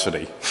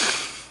curiosity,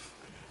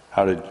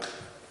 how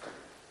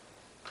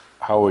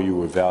are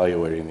you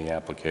evaluating the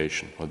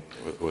application or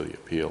the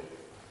appeal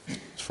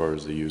as far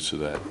as the use of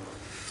that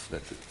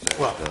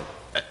lot?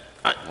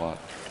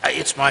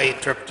 It's my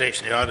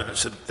interpretation of the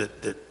ordinance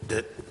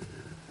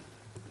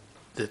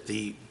that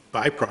the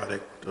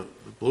byproduct of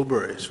the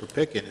blueberries for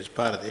picking is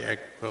part of the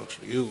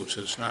agricultural use.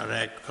 It's not an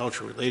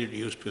agriculture-related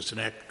use because an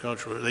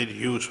agriculture-related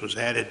use was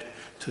added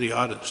to the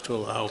ordinance to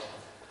allow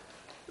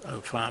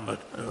a farmer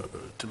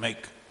to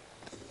make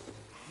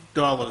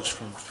dollars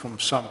from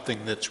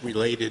something that's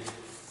related,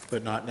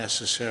 but not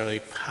necessarily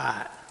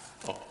part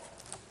of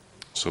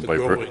So the by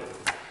growing.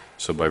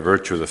 So by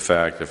virtue of the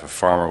fact, if a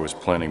farmer was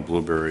planting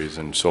blueberries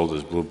and sold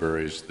his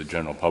blueberries to the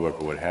general public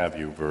or what have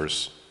you,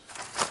 versus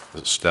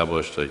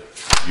established a,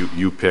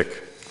 you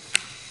pick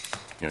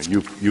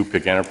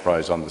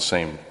enterprise on the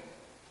same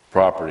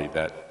property,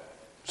 that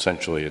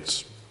essentially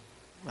it's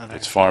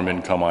farm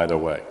income either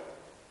way.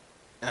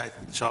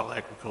 It's all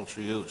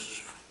agricultural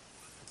use.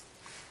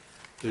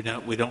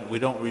 We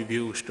don't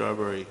review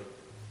strawberry.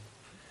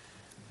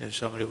 If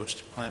somebody was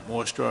to plant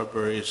more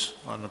strawberries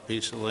on a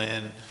piece of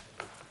land,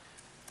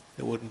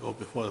 it wouldn't go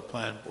before the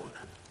planning board.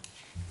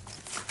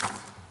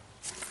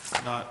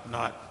 Not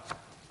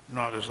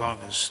as long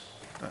as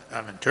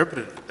I'm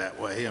interpreting it that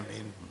way. I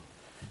mean,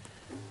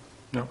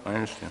 No, I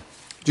understand.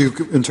 Do you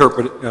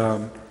interpret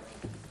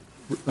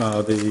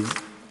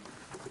the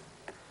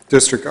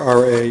District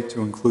RA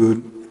to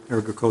include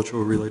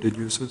agricultural-related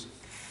uses?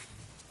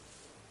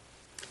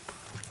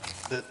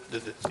 that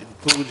it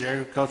includes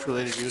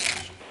agricultural-related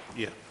uses?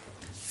 Yeah.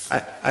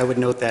 I would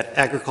note that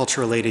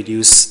agriculture-related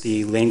use,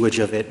 the language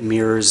of it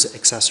mirrors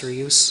accessory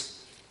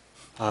use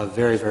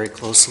very, very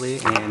closely,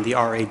 and the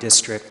RA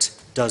district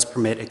does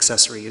permit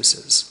accessory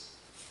uses.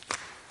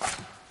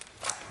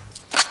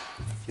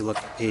 If you look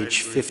at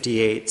page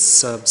 58,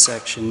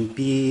 subsection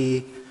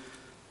B,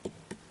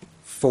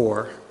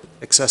 4,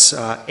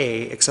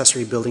 A,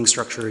 accessory building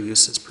structure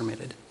use is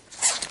permitted.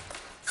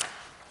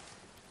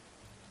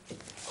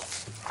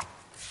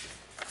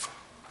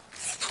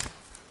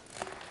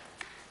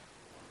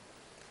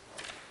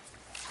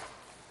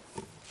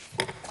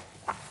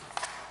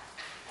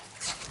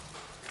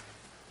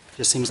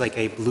 Just seems like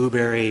a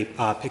blueberry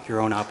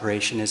pick-your-own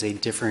operation is a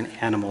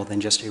different animal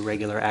than just a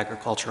regular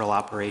agricultural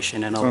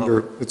operation. And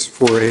although It's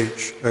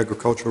 4H,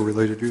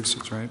 agricultural-related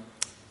uses, right?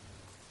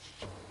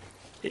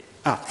 good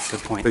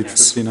point. Page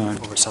Yes. 59.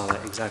 Oversaw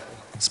that exactly,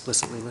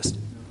 explicitly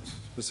listed.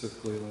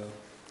 Specifically allowed.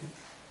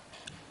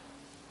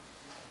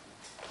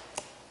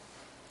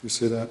 You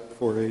see that,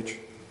 4H?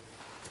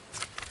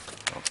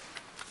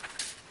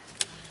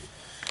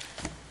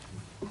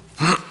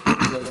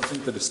 I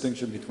think the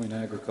distinction between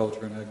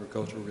agriculture and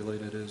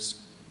agriculture-related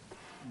is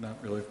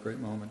not really a great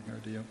moment here,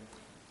 do you?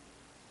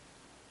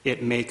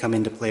 It may come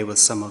into play with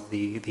some of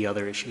the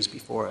other issues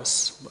before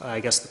us. I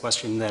guess the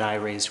question that I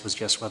raised was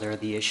just whether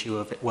the issue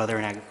of whether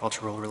an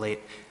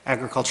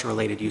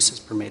agriculture-related use is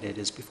permitted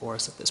is before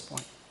us at this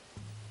point.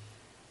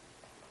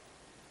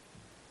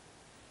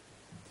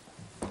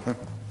 Okay.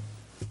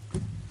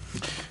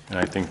 And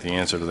I think the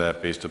answer to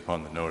that, based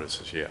upon the notice,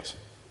 is yes.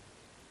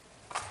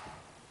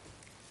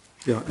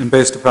 Yeah, and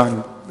based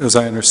upon, as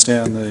I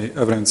understand the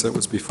evidence that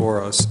was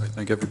before us, I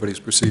think everybody's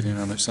proceeding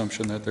on the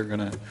assumption that they're going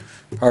to,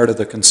 part of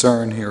the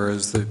concern here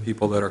is the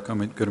people that are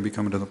going to be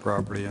coming to the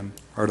property, and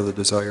part of the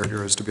desire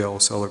here is to be able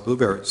to sell their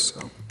blueberries.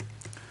 So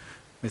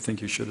I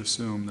think you should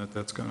assume that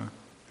it's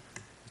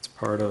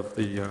part of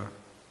the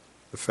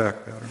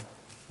fact pattern.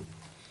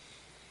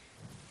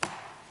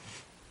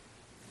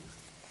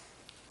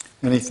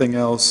 Anything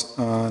else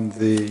on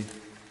the,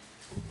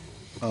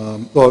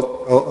 well,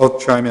 I'll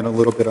chime in a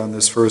little bit on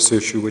this first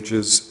issue, which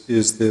is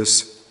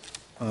this,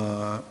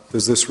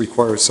 does this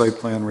require site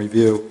plan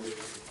review?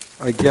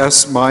 I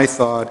guess my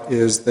thought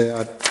is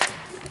that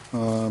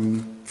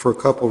for a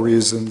couple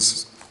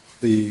reasons,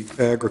 the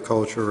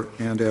agriculture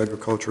and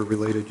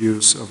agriculture-related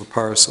use of a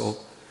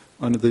parcel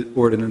under the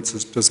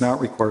ordinances does not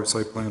require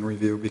site plan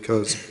review,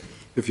 because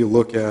if you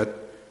look at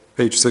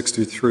page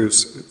 63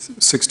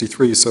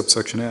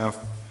 subsection F,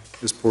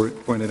 is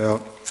pointed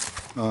out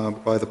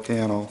by the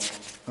panel,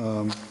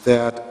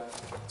 that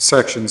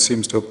section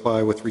seems to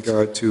apply with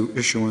regard to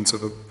issuance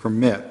of a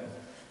permit,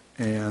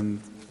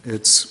 and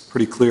it's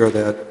pretty clear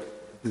that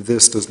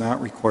this does not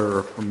require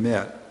a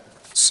permit,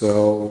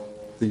 so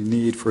the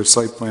need for a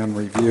site plan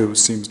review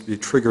seems to be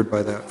triggered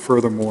by that.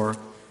 Furthermore,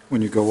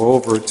 when you go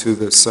over to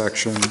this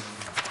section,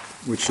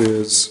 which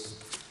is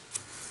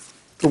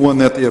the one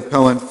that the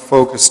appellant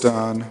focused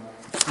on,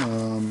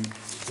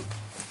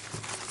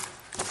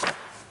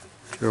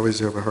 I always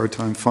have a hard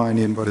time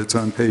finding, but it's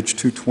on page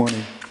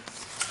 220.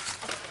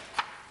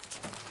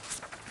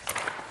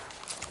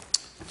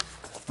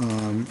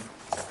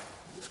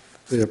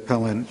 The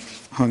appellant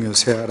hung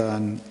his hat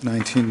on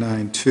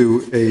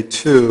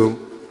 1992A2,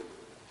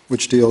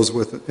 which deals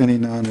with any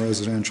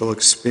non-residential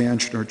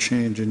expansion or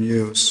change in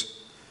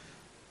use.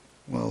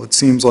 Well, it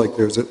seems like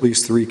there's at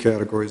least three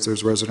categories.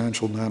 There's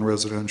residential,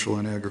 non-residential,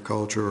 and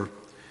agriculture,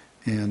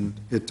 and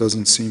it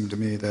doesn't seem to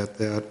me that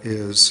that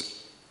is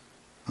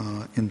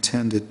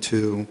intended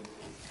to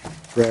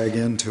drag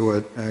into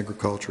it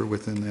agriculture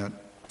within that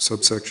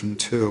subsection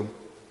 2.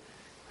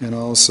 And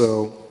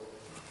also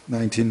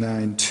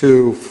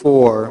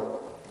 1992-4,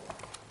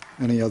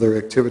 any other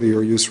activity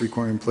or use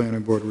requiring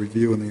planning board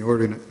review in the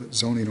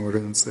zoning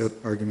ordinance, that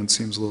argument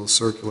seems a little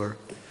circular.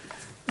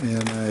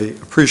 And I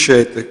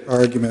appreciate the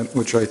argument,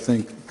 which I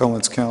think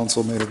appellant's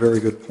counsel made a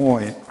very good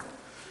point.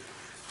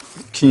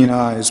 Keen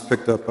eyes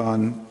picked up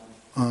on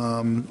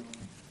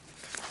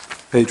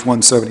page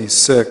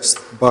 176,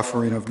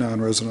 buffering of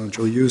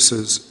non-residential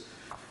uses,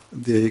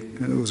 it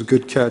was a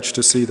good catch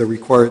to see the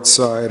required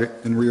side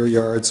and rear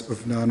yards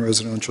of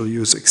non-residential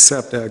use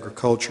except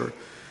agriculture.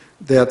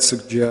 That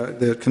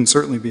can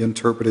certainly be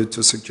interpreted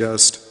to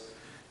suggest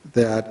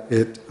that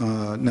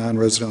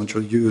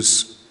non-residential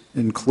use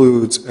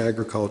includes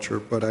agriculture,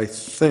 but I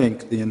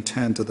think the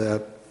intent of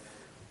that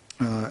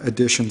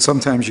addition,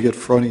 sometimes you get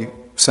funny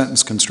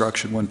sentence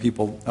construction when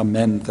people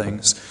amend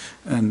things,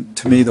 and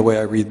to me, the way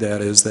I read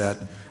that is that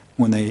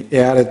when they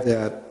added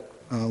that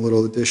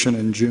little addition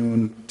in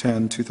June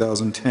 10,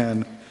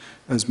 2010,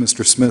 as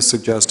Mr. Smith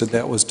suggested,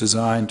 that was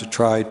designed to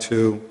try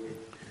to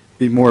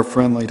be more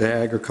friendly to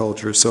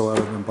agriculture, so out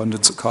of an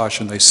abundance of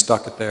caution, they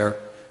stuck it there.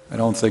 I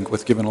don't think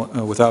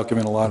without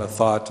giving a lot of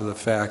thought to the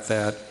fact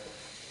that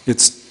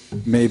it's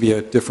maybe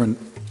a different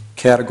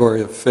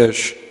category of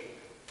fish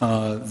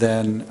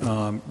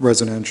than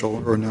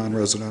residential or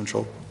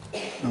non-residential.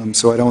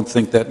 So I don't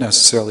think that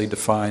necessarily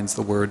defines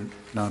the word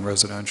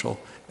non-residential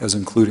as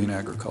including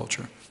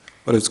agriculture.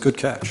 But it's a good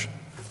catch.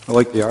 I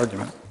like the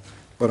argument,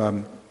 but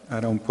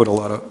I don't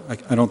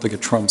think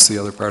it trumps the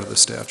other part of the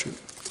statute.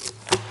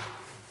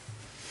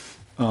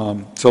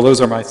 So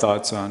those are my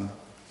thoughts on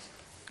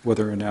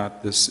whether or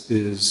not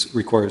this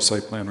requires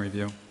site plan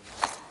review.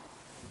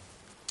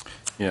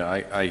 Yeah,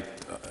 I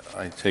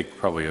take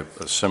probably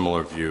a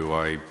similar view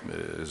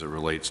as it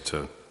relates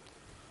to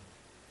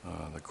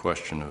the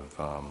question of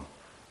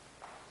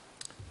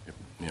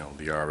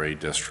the RA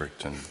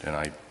district, and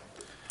I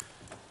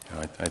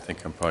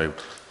think I'm probably,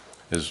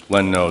 as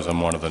Len knows,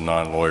 I'm one of the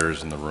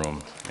non-lawyers in the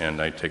room,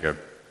 and I take a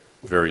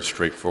very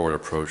straightforward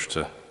approach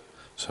to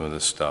some of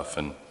this stuff,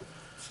 and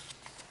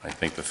I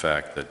think the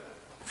fact that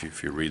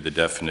if you read the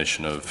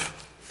definition of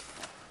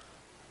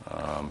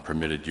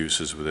permitted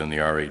uses within the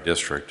RA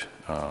district,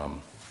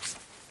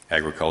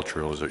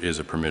 agricultural is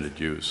a permitted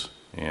use,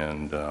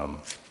 and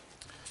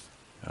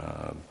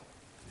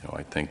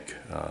I think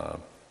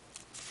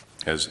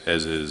as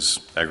is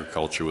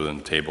agriculture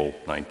within table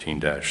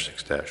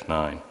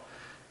 19-6-9,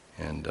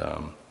 and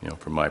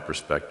from my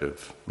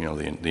perspective,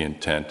 the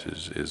intent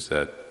is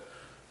that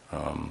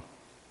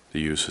the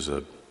use is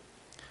I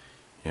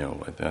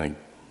think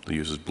the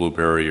use is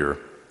blueberry, or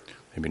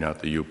maybe not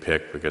the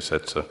U-pick, because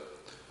that's a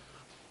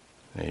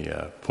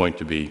point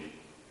to be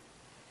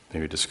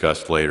maybe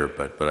discussed later,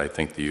 but I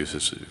think the use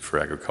is for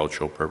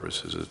agricultural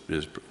purposes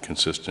is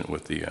consistent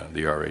with the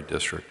RA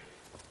district.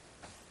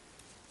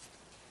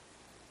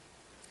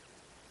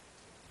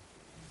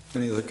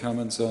 Any other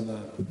comments on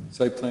the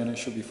site plan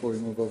issue before we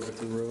move over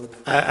to the road?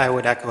 I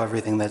would echo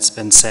everything that's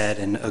been said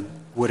and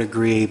would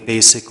agree,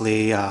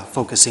 basically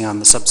focusing on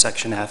the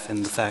subsection F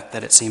and the fact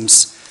that it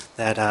seems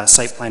that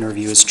site plan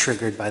review is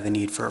triggered by the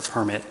need for a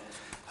permit.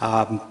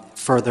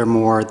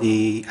 Furthermore,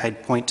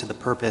 I'd point to the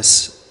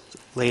purpose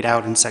laid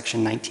out in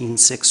section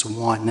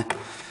 19.6.1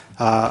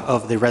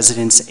 of the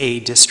Residence A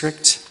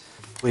district,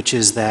 which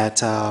is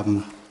that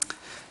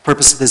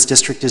purpose of this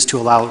district is to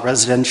allow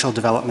residential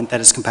development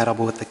that is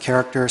compatible with the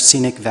character,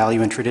 scenic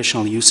value, and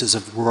traditional uses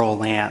of rural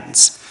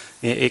lands.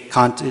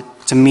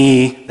 To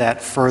me,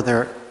 that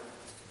further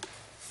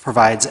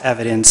provides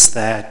evidence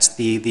that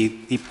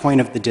the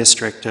point of the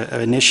district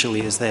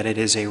initially is that it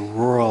is a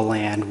rural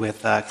land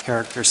with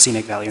character,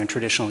 scenic value, and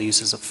traditional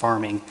uses of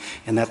farming,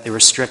 and that the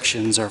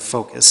restrictions are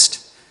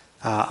focused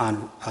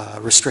on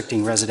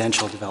restricting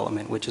residential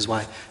development, which is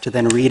why to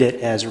then read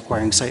it as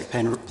requiring site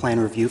plan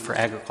review for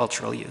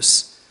agricultural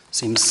use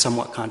seems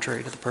somewhat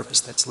contrary to the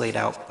purpose that's laid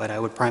out, but I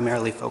would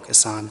primarily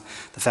focus on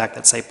the fact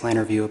that site plan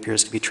review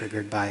appears to be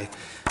triggered by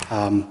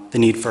the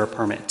need for a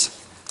permit.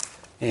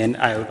 And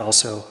I would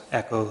also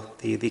echo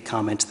the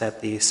comment that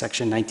the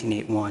section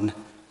 19.8.1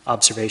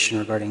 observation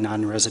regarding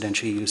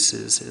non-residential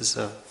uses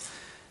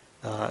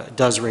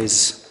does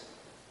raise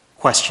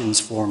questions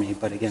for me,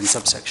 but again,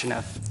 subsection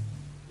F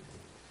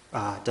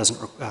doesn't,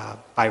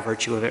 by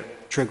virtue of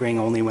it triggering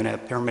only when a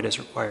permit is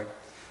required,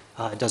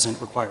 doesn't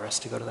require us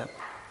to go to that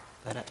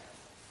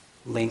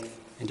length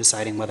in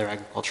deciding whether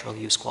agricultural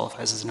use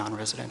qualifies as a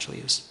non-residential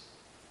use.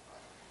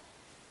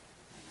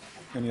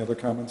 Any other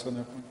comments on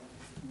that one?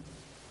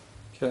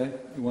 Okay,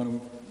 why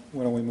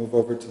don't we move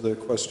over to the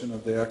question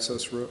of the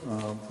access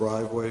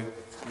driveway,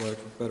 for lack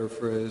of a better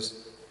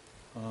phrase.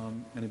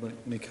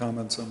 Any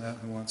comments on that?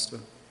 Who wants to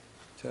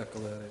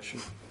tackle that issue?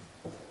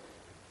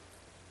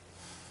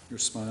 You're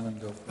smiling,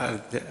 go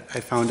for it. I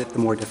found it the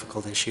more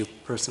difficult issue,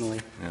 personally.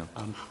 Yeah.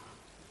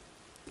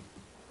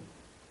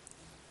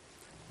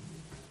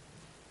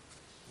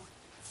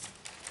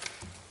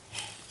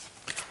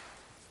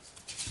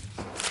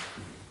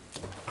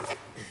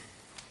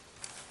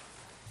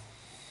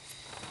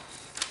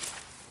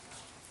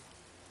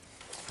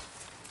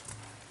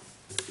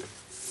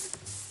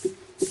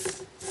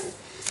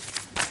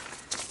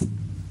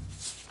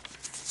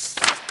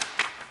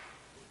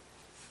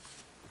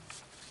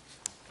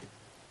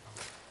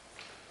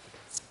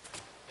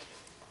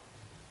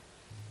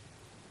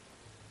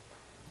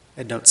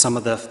 I'd note some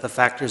of the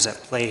factors at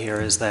play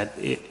here is that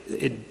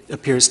it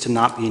appears to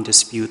not be in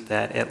dispute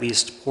that at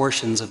least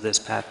portions of this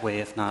pathway,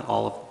 if not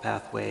all of the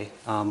pathway,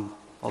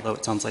 although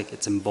it sounds like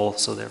it's in both,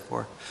 so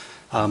therefore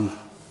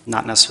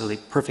not necessarily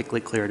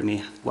perfectly clear to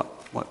me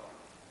what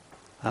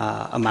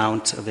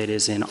amount of it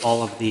is in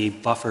all of the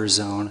buffer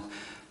zone.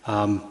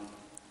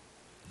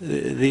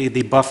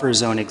 The buffer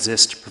zone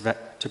exists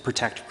to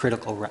protect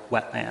critical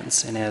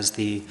wetlands, and as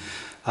the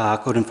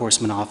code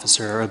enforcement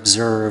officer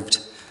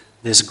observed,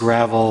 this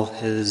gravel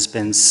is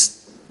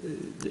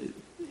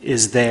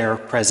there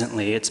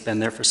presently. It's been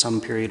there for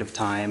some period of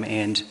time,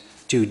 and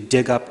to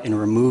dig up and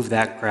remove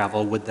that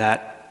gravel, would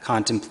that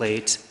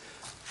contemplate,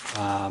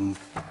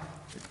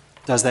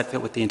 does that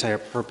fit with the entire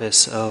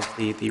purpose of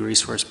the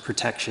resource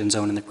protection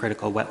zone and the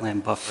critical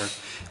wetland buffer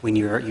when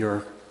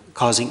you're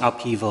causing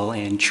upheaval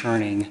and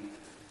churning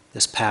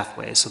this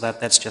pathway? So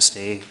that's just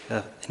an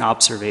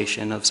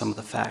observation of some of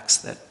the facts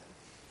that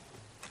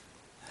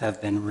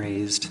have been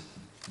raised.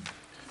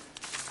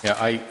 Yeah,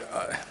 I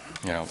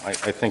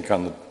think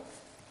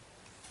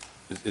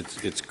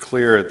it's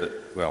clear that,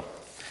 well,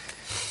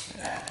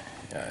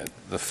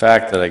 the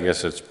fact that I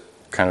guess it's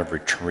kind of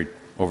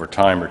over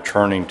time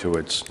returning to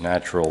its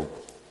natural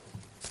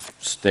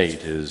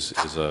state is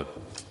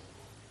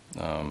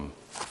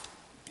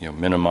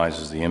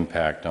minimizes the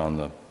impact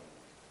on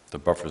the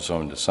buffer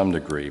zone to some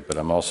degree, but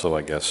I'm also,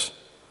 I guess,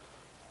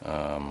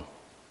 I'm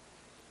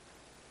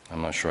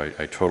not sure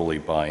I totally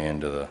buy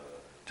into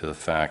the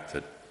fact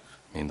that,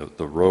 I mean,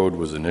 the road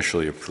was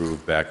initially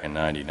approved back in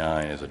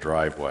 '99 as a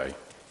driveway,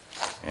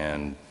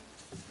 and,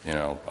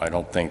 I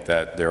don't think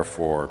that,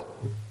 therefore,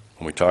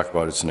 when we talk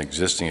about it's an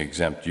existing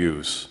exempt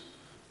use,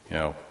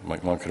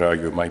 one could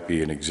argue it might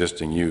be an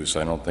existing use.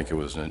 I don't think it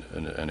was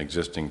an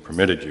existing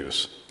permitted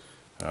use,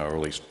 or at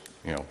least,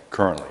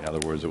 currently. In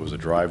other words, it was a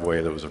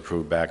driveway that was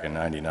approved back in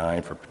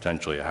 '99 for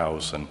potentially a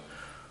house, and,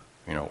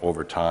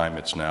 over time,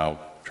 it's now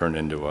turned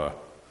into a,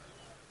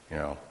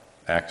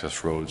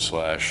 access road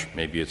 /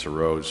 maybe it's a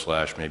road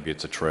 / maybe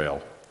it's a trail.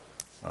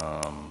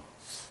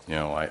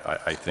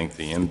 I think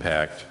the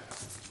impact,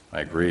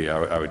 I agree,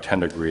 I would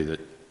tend to agree that,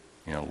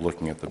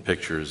 looking at the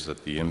pictures,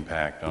 that the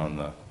impact on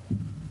the,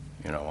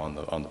 on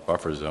the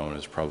buffer zone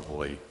is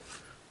probably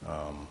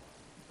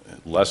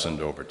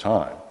lessened over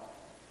time,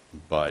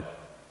 but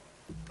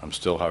I'm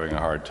still having a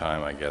hard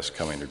time, I guess,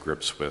 coming to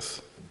grips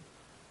with,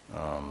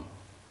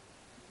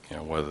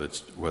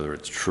 whether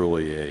it's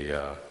truly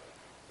a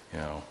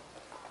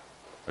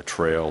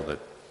trail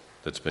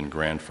that's been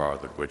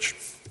grandfathered, which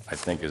I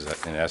think is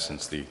in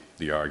essence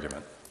the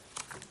argument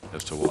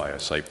as to why a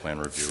site plan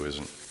review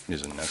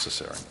isn't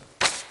necessary.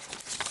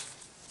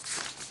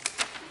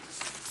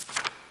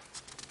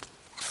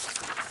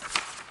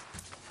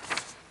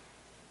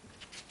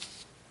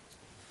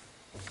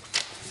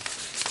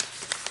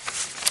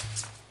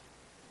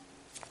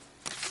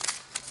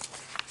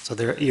 So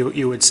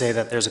you would say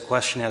that there's a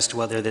question as to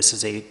whether this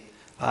is a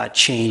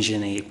change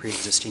in a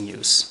pre-existing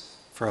use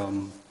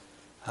from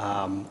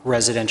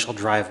residential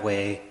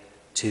driveway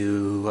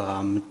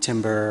to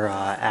timber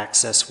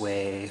access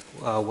way,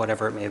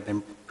 whatever it may have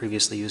been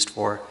previously used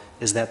for.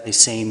 Is that the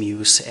same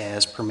use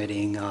as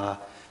permitting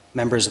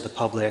members of the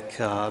public,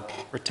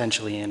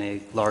 potentially in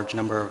a large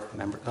number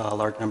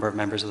of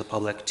members of the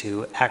public,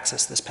 to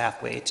access this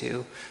pathway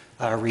to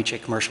reach a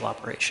commercial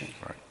operation?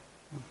 Right.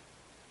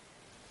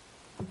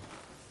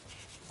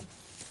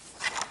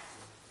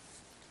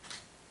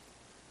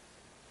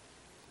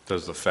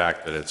 Does the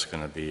fact that it's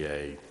going to be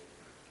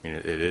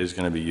it is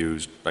going to be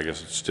used, I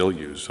guess it's still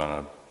used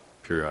on a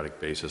periodic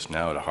basis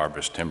now to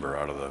harvest timber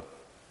out of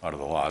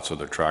the lot, so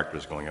the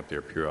tractor's going up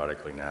there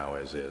periodically now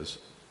as is,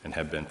 and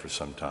have been for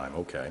some time,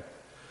 okay.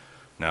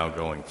 Now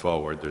going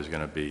forward, there's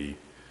going to be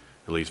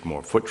at least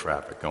more foot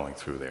traffic going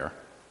through there,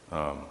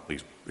 at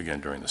least, again,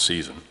 during the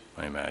season,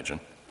 I imagine,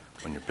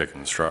 when you're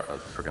picking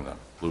the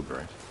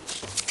blueberries.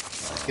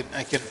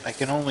 I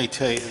can only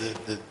tell you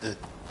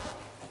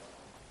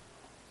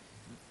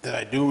that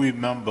I do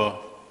remember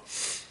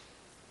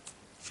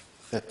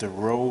that the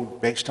road,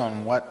 based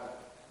on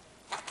what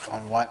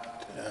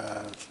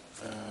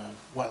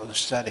the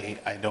study,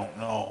 I don't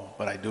know,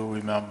 but I do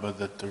remember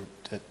that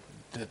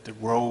the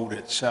road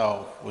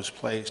itself was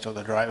placed, or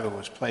the driveway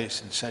was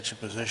placed in such a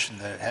position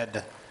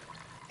that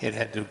it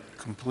had to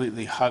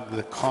completely hug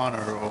the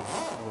corner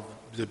of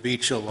the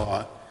beach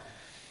lot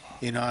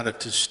in order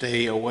to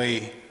stay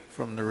away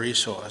from the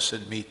resource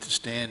and meet the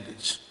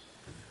standards.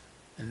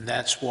 And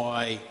that's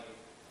why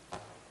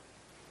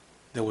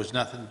there was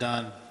nothing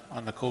done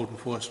on the code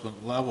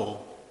enforcement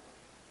level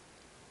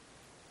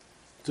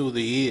through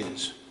the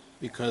years,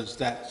 because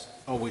that's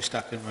always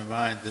stuck in my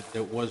mind that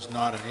there was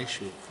not an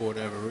issue for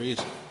whatever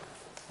reason.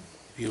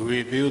 If you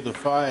review the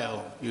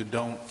file, you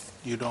don't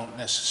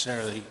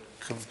necessarily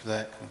come to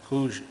that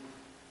conclusion.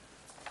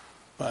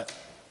 But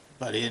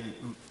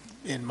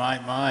in my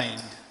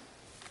mind,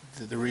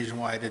 the reason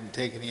why I didn't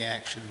take any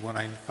action, when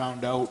I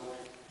found out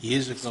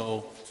years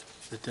ago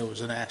that there was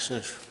an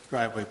access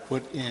driveway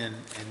put in,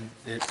 and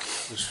it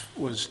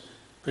was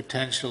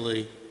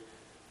potentially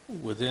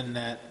within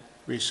that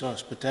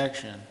resource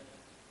protection,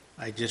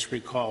 I just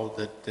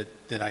recalled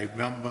that I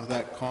remember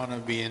that corner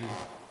being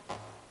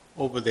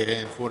over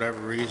there, and for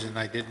whatever reason,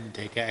 I didn't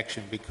take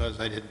action because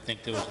I didn't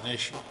think there was an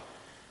issue.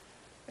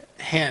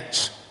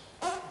 Hence,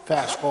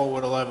 fast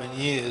forward 11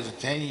 years,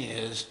 10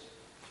 years,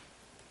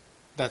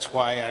 that's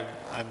why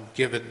I'm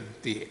giving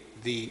the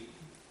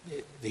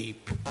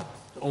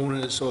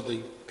owners or the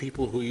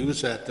people who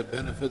use that the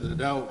benefit of the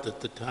doubt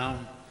that the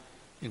town,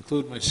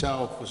 including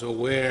myself, was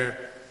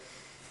aware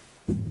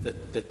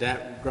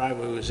that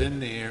driveway was in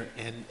there,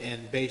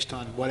 and based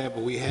on whatever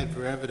we had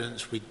for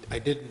evidence, I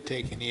didn't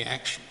take any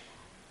action.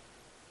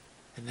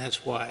 And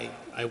that's why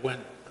I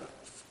went,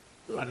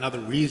 another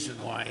reason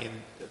why,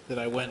 that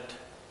I went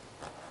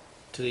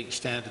to the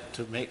extent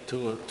to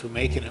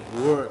making it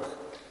work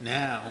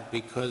now,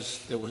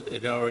 because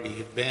it already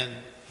had been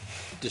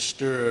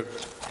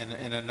disturbed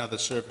and another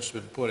surface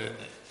been put in there.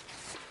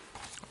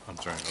 I'm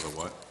sorry, another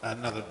what?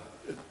 Another,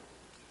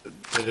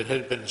 that it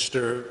had been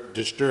disturbed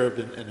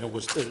and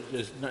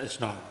it's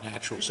not a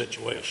natural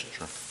situation.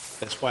 Sure.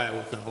 That's why I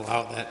was going to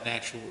allow that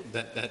natural,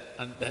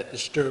 that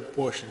disturbed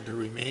portion to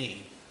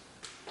remain,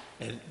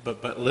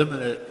 but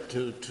limit it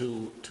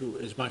to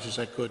as much as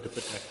I could to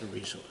protect the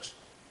resource.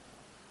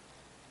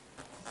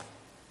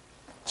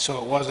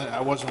 So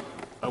I wasn't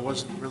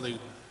really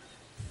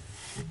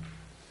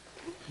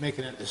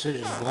making that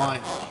decision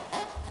blindly.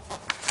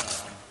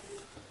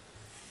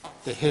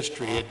 The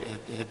history had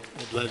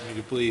led me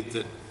to believe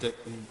that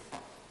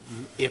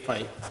if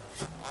I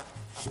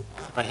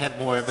had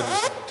more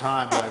evidence at the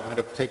time, I might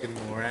have taken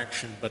more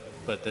action, but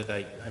that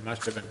I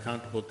must have been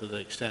comfortable to the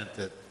extent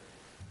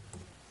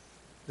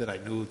that I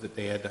knew that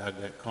they had to hug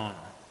that corner.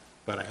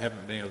 But I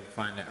haven't been able to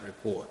find that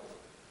report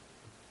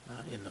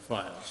in the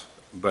files.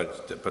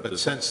 But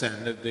since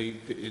then,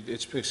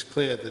 it's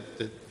clear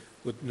that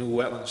with new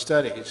wetland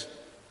studies,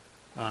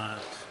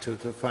 to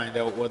find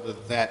out whether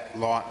that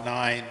Lot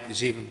 9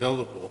 is even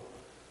buildable,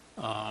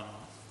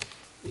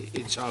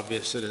 it's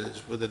obvious that it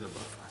is within the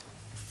buffer.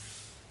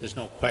 There's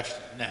no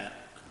question now.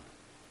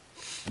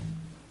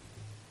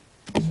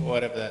 So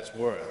whatever that's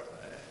worth,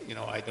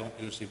 I don't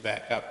usually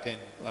back up 10,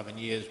 11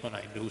 years when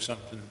I do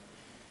something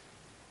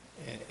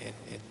and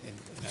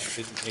I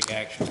didn't take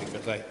action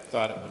because I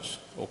thought it was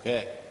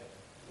okay.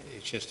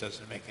 It just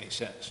doesn't make any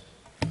sense.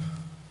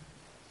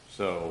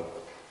 So,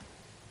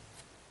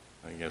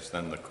 I guess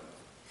then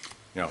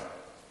to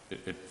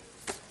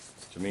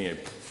me,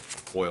 it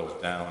boils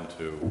down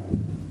to,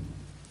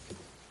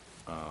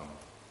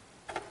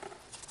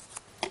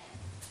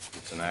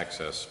 it's an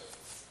access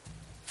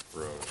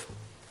road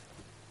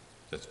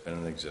that's been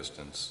in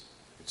existence,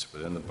 it's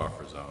within the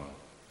buffer zone.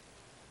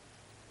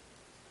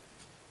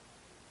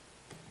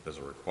 Does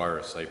it require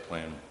a site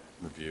plan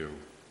review?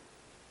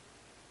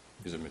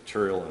 Is it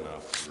material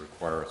enough to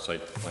require a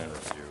site plan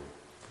review,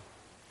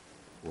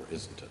 or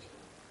isn't it?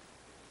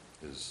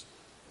 Is,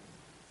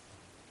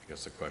 I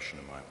guess, the question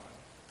in my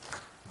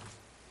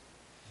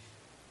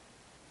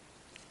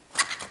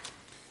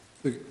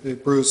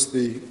mind. Bruce,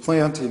 the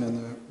planting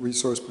in the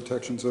resource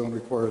protection zone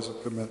requires a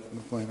permit from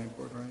the planning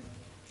board, right?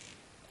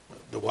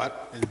 The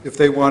what? If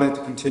they wanted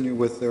to continue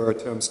with their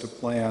attempts to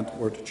plant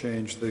or to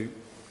change the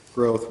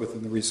growth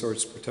within the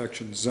resource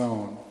protection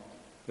zone,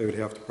 they would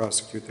have to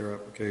prosecute their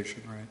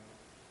application, right?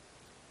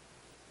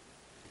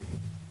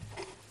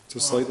 It's a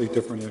slightly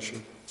different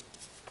issue.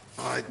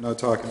 I'm not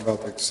talking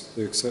about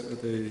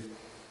the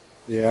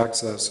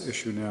access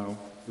issue now,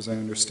 as I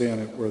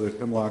understand it, where the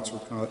hemlocks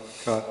were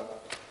cut.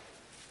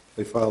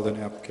 They filed an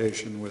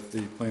application with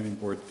the planning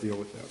board to deal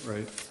with that,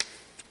 right?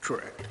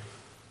 Correct.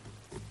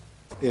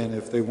 And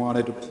if they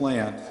wanted to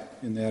plant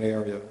in that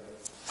area,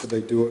 could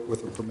they do it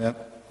with a permit?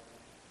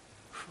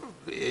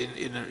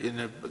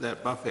 In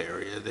that buffer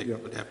area, they Yeah.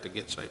 would have to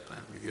get site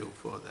plan review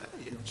for that,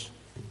 yes.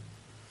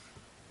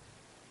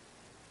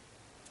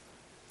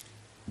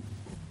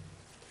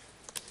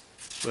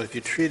 But if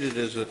you treat it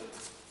as if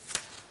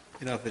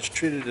it's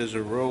treated as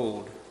a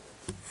road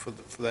for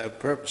that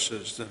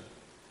purposes, then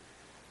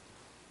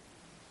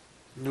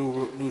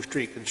new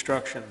street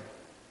construction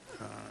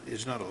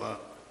is not allowed.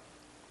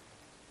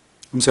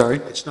 I'm sorry?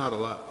 It's not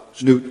allowed.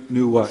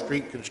 New what?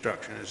 Street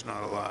construction is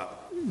not allowed.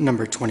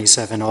 Number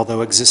 27,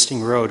 although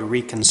existing road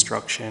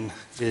reconstruction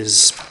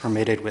is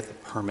permitted with a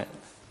permit.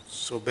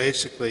 So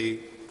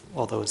basically,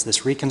 Although is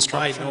this my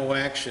reconstruction? no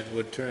action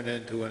would turn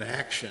into an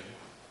action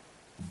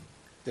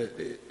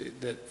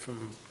that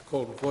from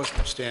code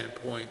enforcement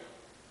standpoint,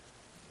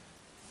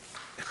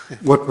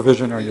 What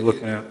provision are you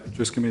looking at?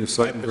 Just give me the my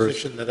site and verse.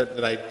 position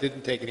that I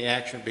didn't take any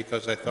action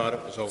because I thought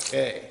it was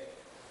okay,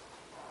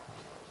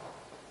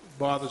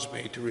 bothers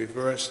me to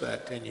reverse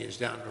that 10 years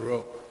down the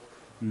road.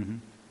 Mhm.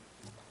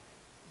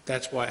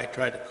 That's why I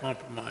tried to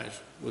compromise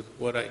with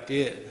what I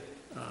did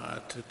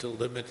to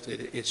limit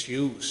its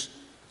use,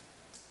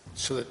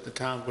 so that the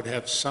town would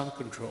have some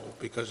control,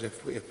 because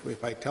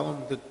if I tell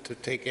them to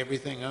take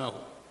everything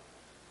out,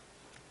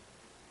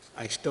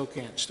 I still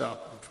can't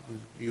stop them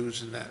from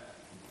using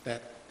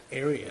that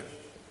area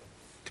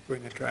to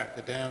bring a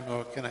tractor down,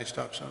 or can I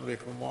stop somebody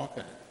from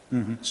walking it?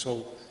 Mhm.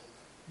 So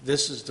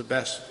this is the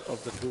best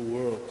of the two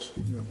worlds,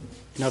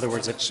 In other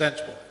words, if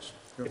sensible.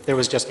 there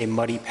was just a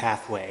muddy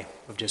pathway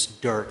of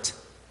just dirt,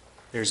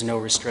 there's no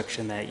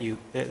restriction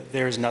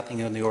there is nothing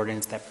in the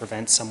ordinance that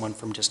prevents someone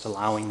from just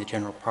allowing the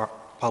general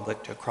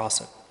public to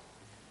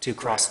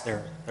cross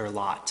their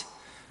lot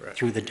Right.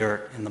 through the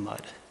dirt and the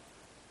mud.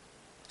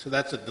 So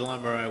that's a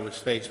dilemma I was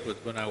faced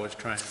with when I was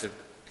trying to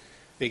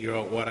figure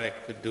out what I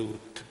could do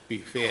to be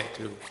fair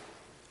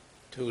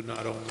to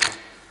not only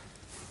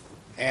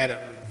Adam,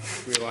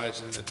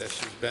 realizing that this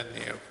has been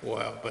there for a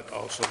while, but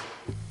also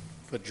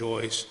for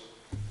Joyce,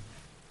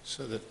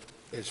 so that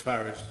as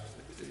far as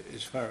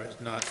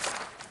not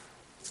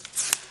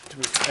to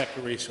protect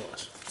a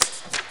resource.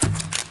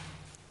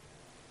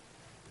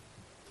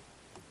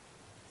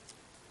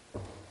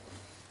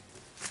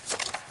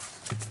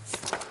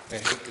 I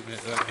hate to admit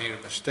that I made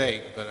a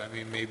mistake, but I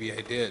mean, maybe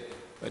I did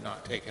by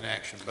not taking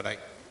action, but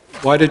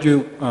Why did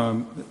you,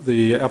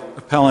 the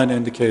appellant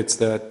indicates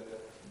that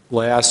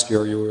last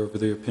year you were of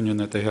the opinion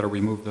that they had to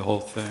remove the whole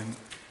thing.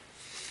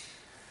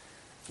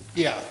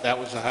 yeah, that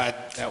was my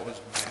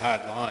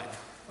hard line.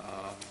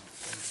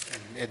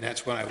 And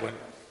that's when I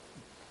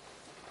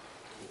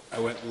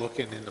went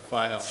looking in the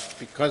file.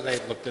 Because I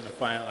had looked in the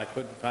file, I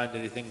couldn't find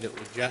anything that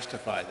would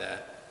justify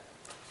that.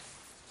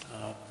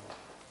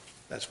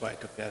 That's why I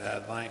took that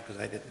hard line,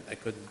 because I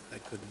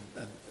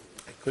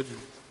couldn't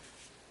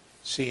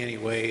see any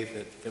way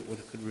that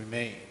it could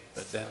remain.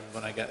 But then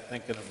when I got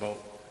thinking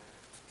about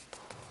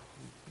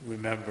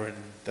remembering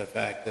the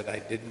fact that I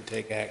didn't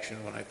take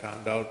action when I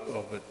found out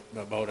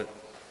about it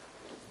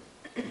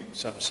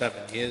some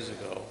 7 years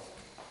ago,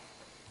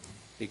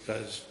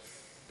 because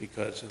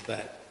of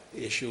that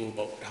issue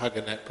about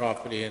hugging that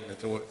property and that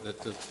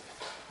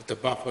the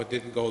buffer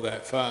didn't go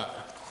that far,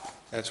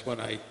 that's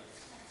when I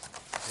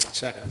had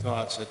second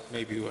thoughts that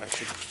maybe I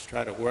should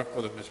try to work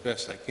with them as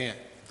best I can.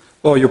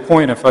 Well, your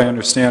point, if I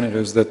understand it,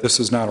 is that this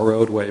is not a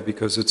roadway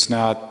because it's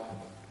not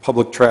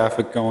public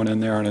traffic going in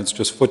there and it's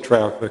just foot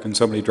traffic and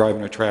somebody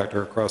driving a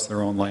tractor across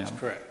their own land.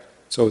 Correct.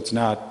 So it's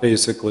not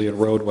basically a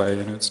roadway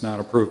and it's not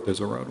approved as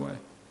a roadway.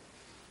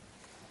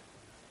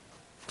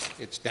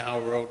 It's now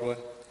a roadway?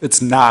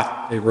 It's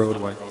not a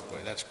roadway. Roadway,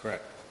 that's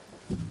correct.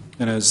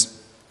 And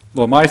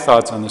well, my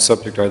thoughts on the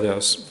subject are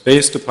this.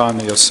 Based upon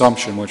the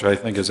assumption, which I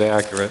think is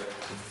accurate,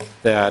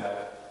 that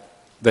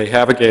they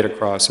have a gate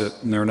across it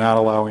and they're not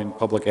allowing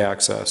public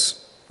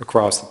access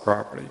across the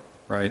property,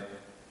 right?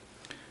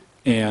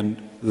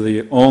 And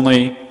the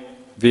only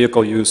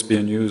vehicle use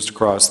being used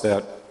across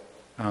that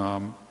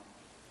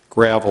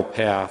gravel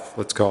path,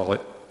 let's call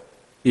it,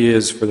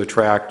 is for the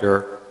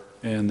tractor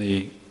and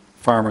the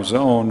farmer's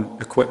own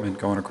equipment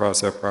going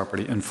across that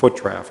property and foot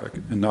traffic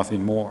and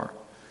nothing more,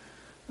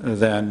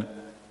 then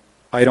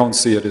I don't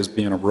see it as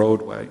being a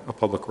roadway, a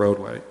public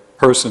roadway.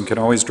 Person can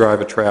always drive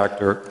a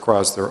tractor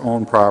across their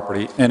own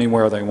property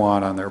anywhere they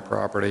want on their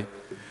property,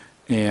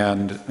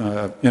 and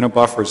in a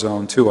buffer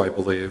zone too, I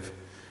believe.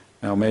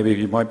 Now, maybe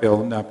you might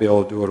not be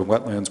able to do it in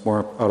wetlands,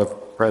 more out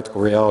of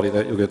practical reality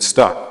that you'll get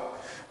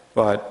stuck.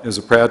 But as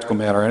a practical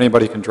matter,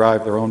 anybody can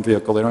drive their own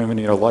vehicle. They don't even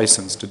need a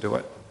license to do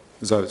it,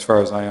 as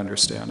far as I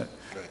understand it.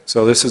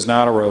 So this is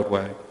not a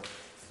roadway,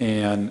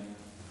 and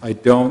I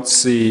don't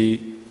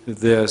see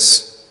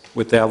this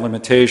with that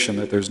limitation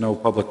that there's no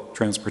public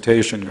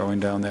transportation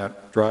going down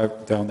that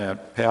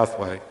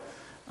pathway.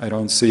 I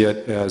don't see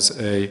it as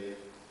an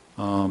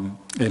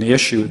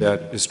issue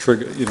that is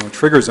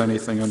triggers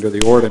anything under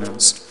the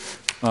ordinance.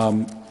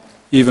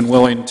 Even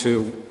willing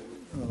to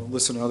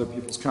listen to other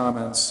people's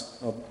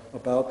comments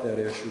about that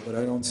issue, but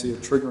I don't see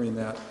it triggering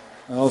that.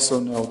 I also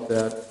note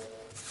that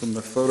from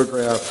the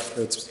photograph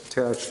that's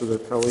attached to the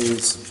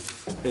Pelley's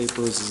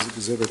papers as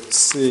Exhibit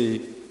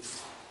C,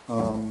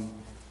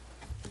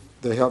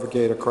 they have a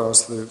gate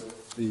across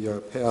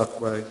the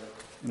pathway,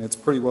 and it's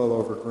pretty well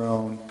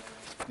overgrown.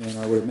 And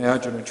I would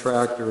imagine a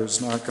tractor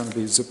is not going to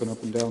be zipping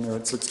up and down there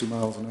at 60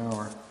 miles an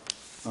hour.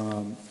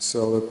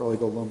 So they'll probably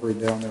go lumbering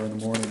down there in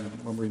the morning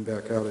and lumbering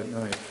back out at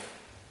night.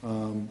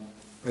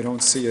 I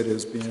don't see it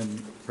as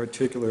being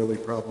particularly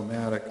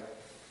problematic.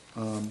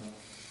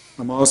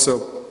 I'm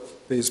also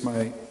based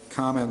my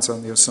comments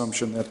on the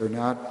assumption that they're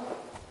not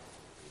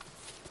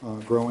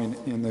growing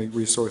in the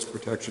resource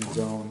protection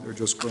zone, they're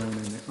just growing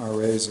in the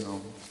RA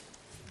zone.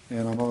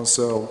 And I'm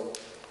also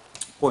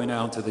pointing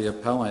out to the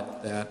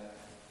appellant that,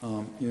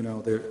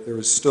 there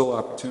is still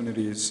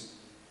opportunities.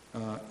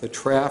 The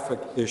traffic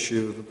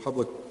issue, the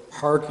public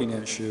parking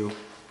issue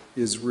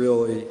is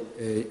really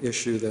a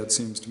issue that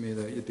seems to me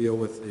that you deal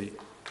with the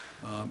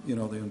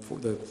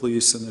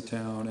police in the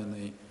town and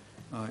the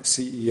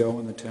CEO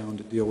in the town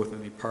to deal with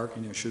any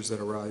parking issues that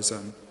arise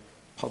on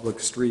public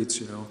streets.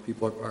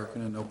 People are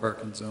parking in no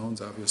parking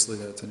zones, obviously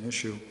that's an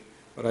issue,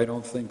 but I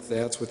don't think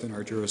that's within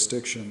our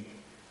jurisdiction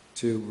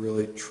to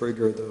really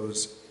trigger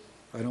those.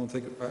 I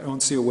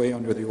don't see a way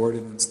under the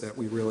ordinance that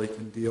we really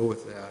can deal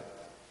with that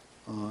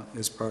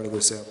as part of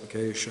this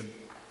application.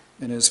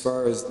 And as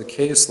far as the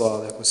case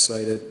law that was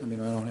cited, I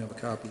don't have a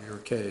copy of your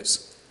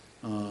case,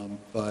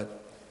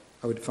 but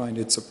I would find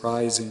it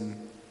surprising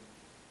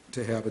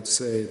to have it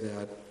say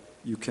that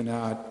you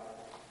cannot,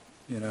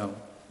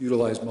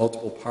 utilize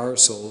multiple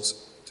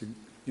parcels to,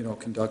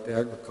 conduct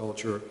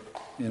agriculture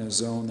in a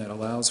zone that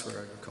allows for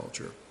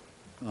agriculture,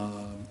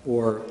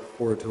 or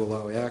to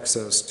allow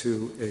access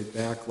to a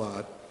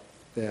backlot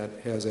that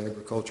has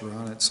agriculture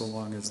on it, so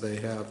long as they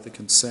have the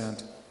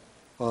consent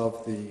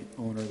of the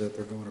owner that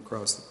they're going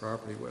across the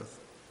property with.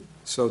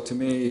 So to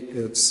me,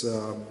 it's,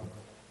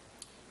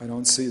 I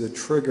don't see the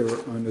trigger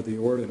under the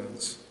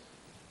ordinance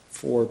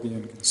for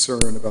being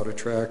concerned about a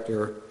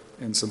tractor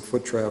and some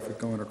foot traffic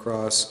going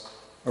across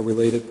a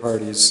related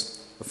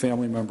party's, a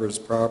family member's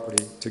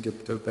property to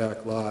get to the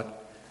back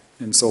lot.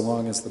 And so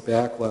long as the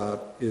back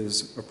lot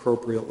is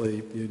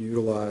appropriately being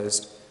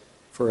utilized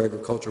for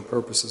agricultural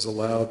purposes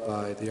allowed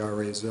by the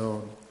RA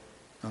zone,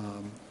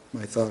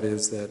 my thought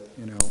is that,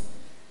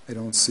 I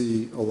don't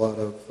see a lot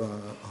of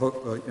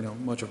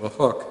much of a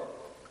hook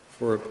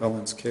for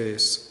appellant's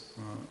case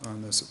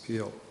on this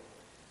appeal.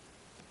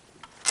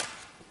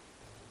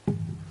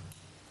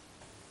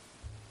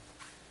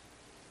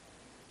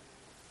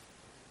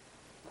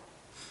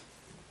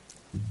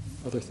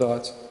 Other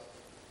thoughts?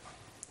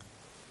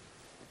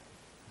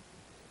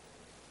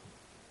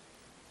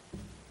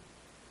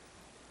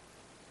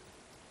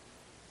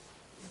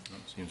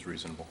 Seems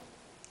reasonable.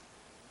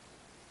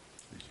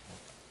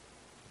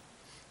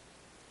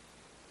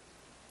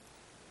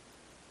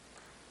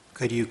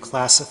 Could you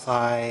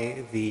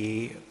classify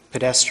the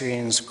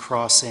pedestrians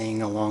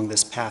crossing along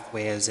this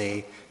pathway as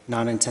a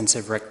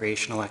non-intensive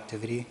recreational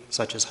activity,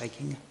 such as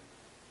hiking?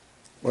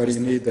 Why do you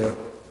need that?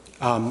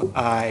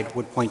 I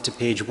would point to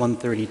page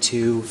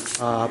 132,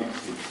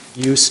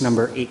 use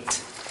number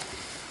 8.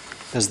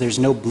 Because there's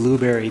no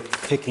blueberry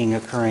picking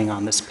occurring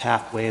on this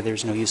pathway.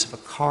 There's no use of a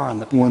car on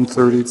the pathway.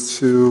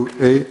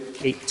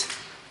 132.8?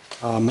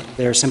 8.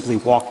 They're simply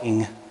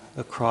walking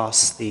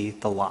across the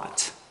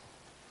lot.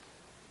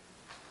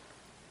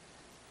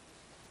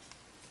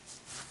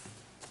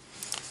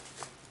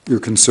 You're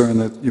concerned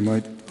that you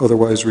might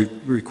otherwise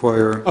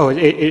require... Oh,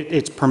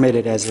 it's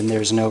permitted, as in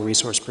there's no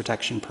resource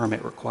protection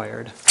permit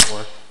required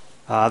for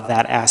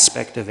that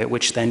aspect of it,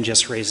 which then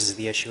just raises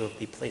the issue of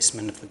the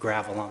placement of the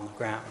gravel on the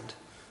ground.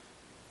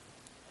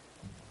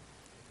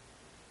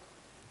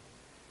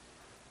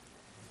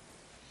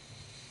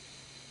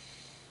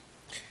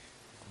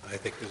 I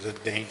think there's a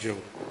danger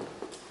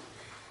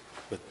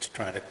with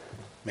trying to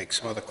make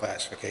some other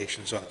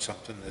classifications on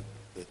something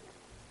that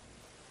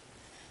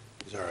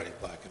is already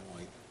black and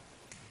white.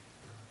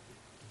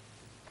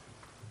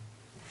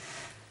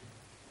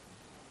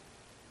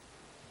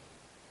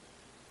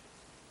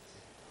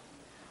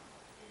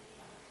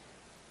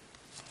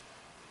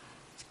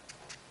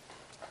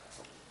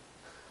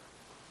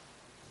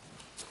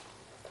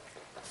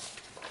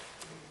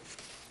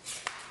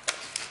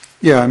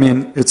 Yeah, I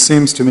mean, it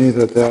seems to me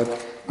that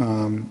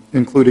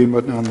including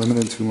but not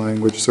limited to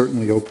language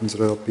certainly opens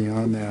it up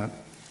beyond that.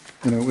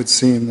 And it would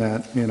seem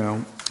that,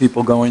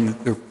 people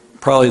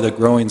probably the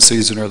growing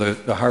season or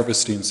the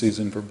harvesting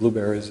season for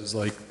blueberries is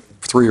like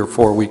 3 or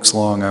 4 weeks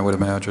long, I would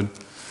imagine.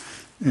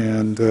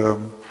 And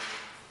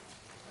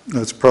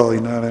that's probably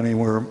not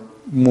anywhere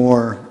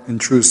more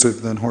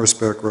intrusive than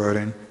horseback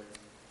riding.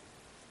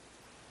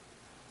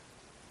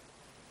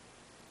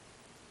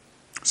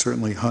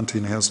 Certainly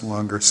hunting has a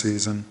longer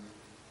season,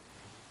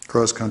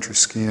 cross-country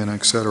skiing,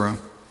 etc.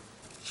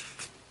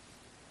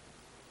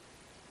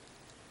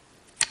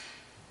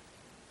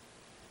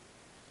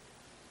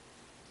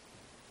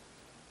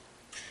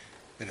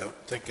 I don't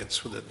think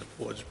it's within the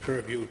board's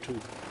purview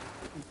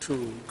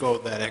to go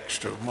that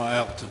extra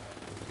mile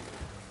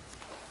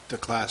to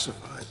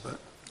classify, but...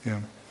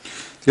 Yeah.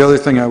 The other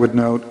thing I would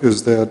note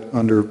is that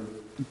under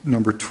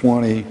number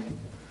 20,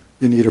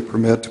 you need a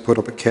permit to put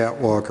up a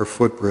catwalk or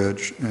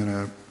footbridge in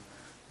a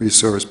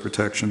resource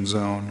protection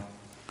zone.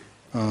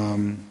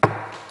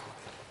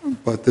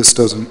 But this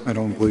doesn't, I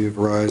don't believe,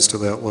 rise to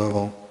that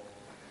level.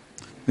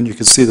 And you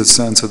can see the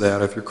sense of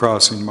that if you're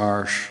crossing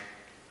marsh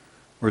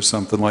or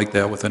something like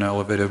that with an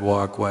elevated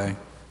walkway.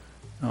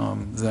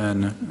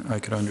 Then I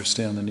could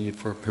understand the need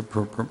for a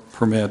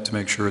permit to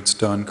make sure it's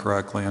done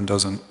correctly and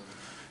doesn't,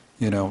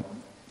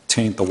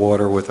 taint the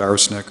water with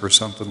arsenic or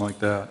something like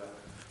that.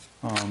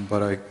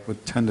 But I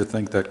would tend to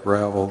think that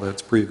gravel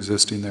that's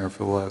pre-existing there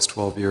for the last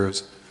 12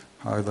 years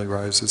hardly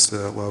rises to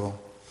that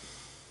level.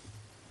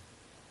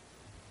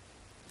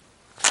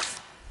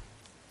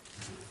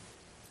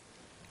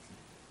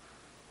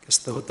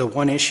 The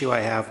one issue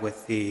I have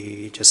with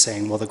just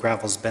saying, well, the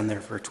gravel's been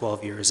there for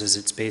 12 years is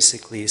it's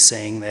basically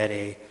saying that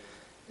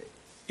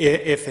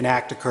if an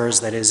act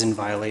occurs that is in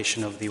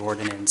violation of the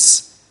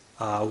ordinance,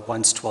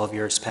 once 12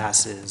 years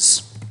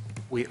passes,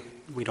 we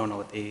don't know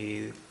what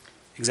the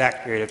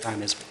exact period of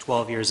time is, but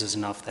 12 years is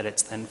enough that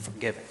it's then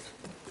forgiven.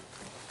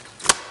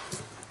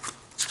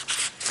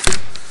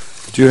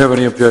 Do you have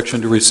any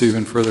objection to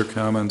receiving further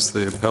comments?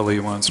 The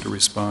appellee wants to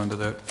respond to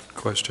that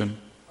question.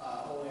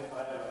 Only if I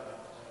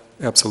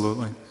have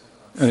Absolutely.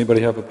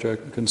 Anybody have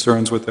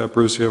concerns with that?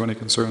 Bruce, you have any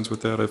concerns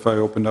with that? If I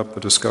opened up the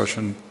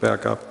discussion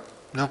back up?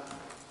 No.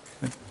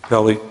 Okay.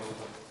 Kelly?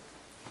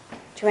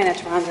 Joanna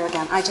Toronjo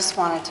again. I just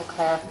wanted to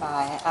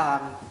clarify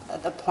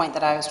the point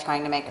that I was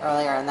trying to make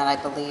earlier and that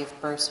I believe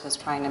Bruce was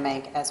trying to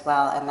make as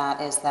well, and that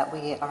is that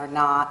we are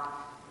not,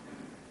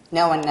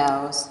 no one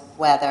knows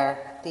whether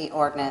the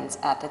ordinance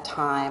at the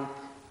time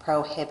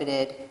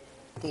prohibited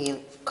the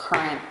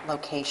current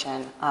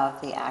location of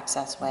the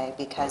accessway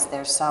because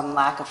there's some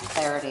lack of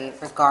clarity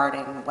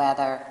regarding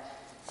whether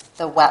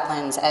the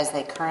wetlands as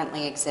they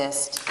currently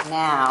exist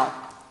now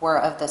were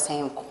of the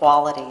same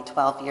quality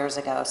 12 years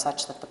ago,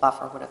 such that the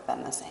buffer would have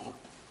been the same.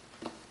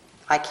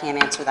 I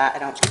can't answer that. I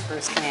don't think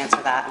Bruce can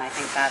answer that, and I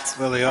think that's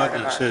Well, the part of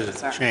ordinance our isn't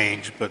concern.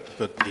 changed, but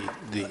the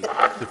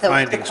The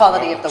findings...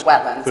 quality of the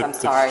wetlands, I'm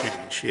could sorry.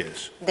 change,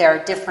 yes. There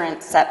are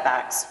different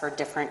setbacks for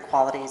different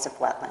qualities of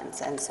wetlands,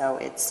 and so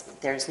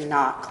there's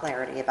not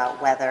clarity about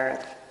whether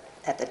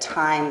at the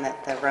time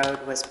that the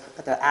road was,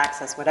 the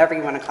access, whatever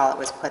you want to call it,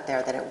 was put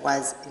there, that it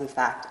was in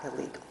fact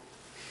illegal.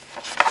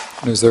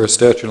 And is there a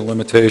statute of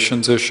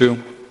limitations issue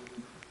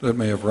that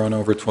may have run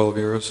over 12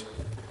 years?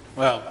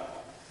 Well,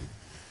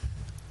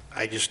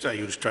 I just try to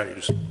use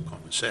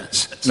common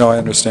sense. No, I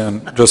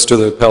understand. Just to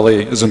the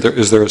appellee,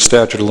 is there a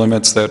statute of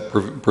limits that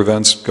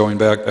prevents going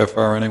back that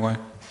far anyway?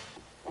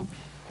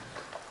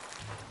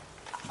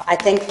 I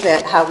think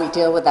that how we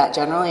deal with that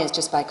generally is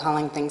just by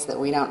calling things that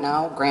we don't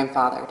know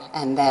grandfathered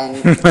and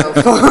then go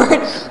forward.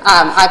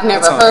 I've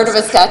never heard of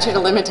a statute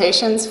of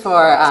limitations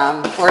for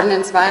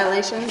ordinance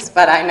violations,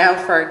 but I know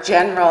for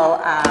general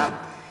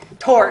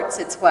torts,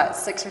 it's what,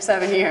 6 or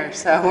 7 years,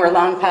 so we're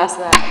long past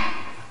that.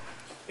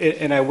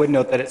 And I would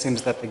note that it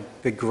seems that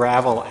the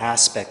gravel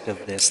aspect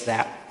of this,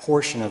 that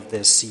portion of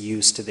this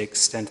use to the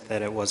extent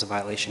that it was a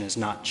violation is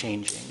not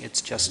changing. It's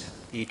just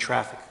the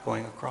traffic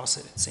going across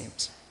it, it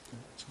seems.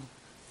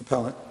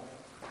 Appellant.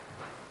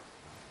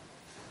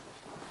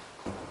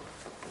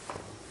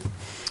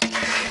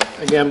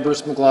 Again,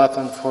 Bruce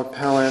McLaughlin for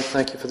appellant.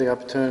 Thank you for the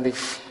opportunity.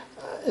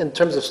 In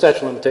terms of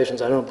statute of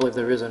limitations, I don't believe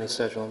there is any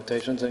statute of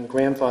limitations, and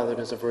grandfathered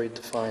is a very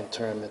defined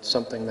term. It's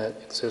something that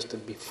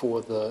existed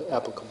before the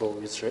applicable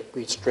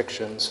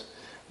restrictions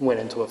went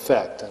into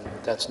effect, and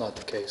that's not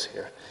the case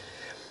here.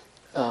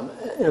 And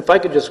if I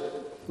could just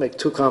make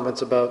 2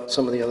 comments about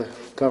some of the other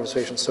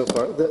conversations so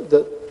far.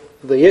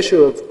 The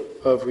issue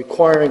of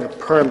requiring a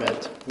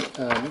permit,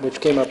 which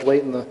came up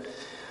late in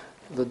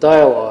the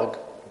dialogue,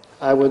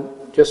 I would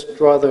just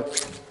draw the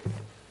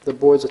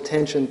board's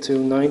attention to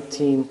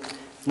 1992.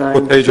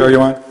 What page are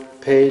you on?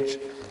 Page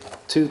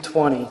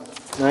 220,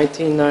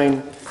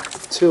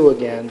 1992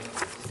 again.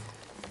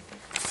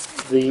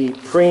 The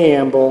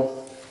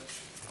preamble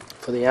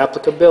for the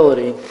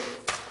applicability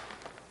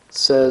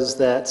says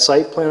that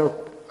site plan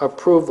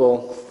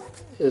approval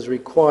is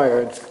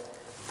required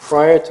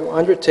prior to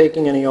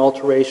undertaking any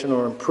alteration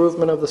or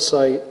improvement of the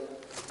site,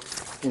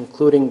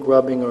 including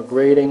grubbing or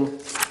grading,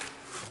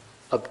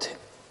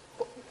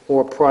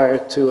 or prior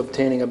to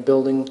obtaining a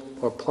building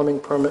or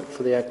plumbing permit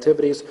for the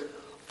activities,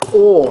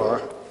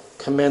 or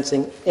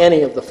commencing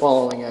any of the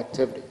following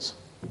activities.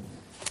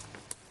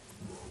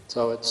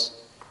 So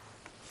it's,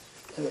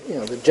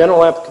 the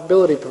general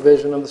applicability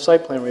provision of the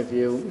site plan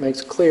review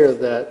makes clear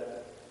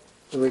that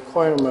the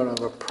requirement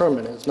of a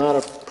permit is not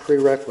a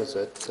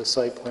prerequisite to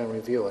site plan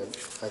review, I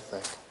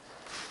think.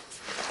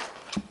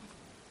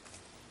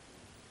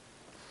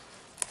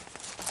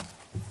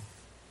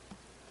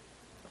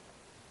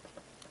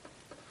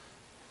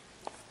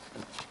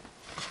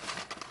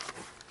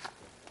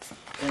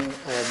 And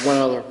I have one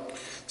other.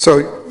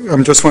 So I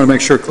just want to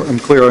make sure I'm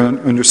clear, I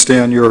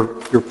understand your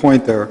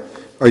point there.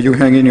 Are you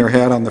hanging your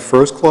hat on the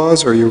first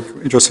clause, or are you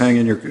just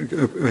hanging your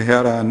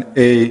hat on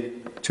A,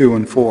 2,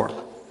 and 4?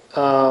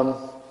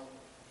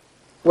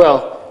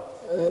 Well,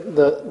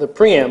 the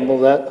preamble,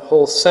 that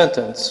whole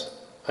sentence,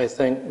 I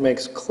think,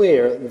 makes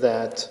clear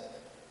that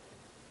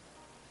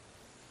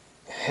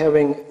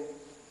having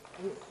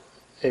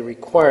a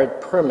required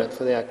permit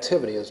for the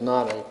activity is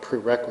not a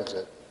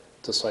prerequisite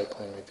to site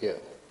plan review.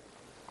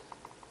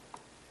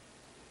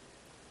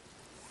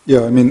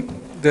 Yeah, I mean,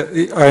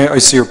 I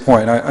see your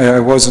point.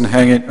 I wasn't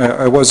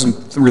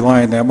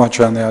relying that much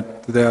on that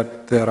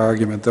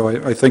argument, though.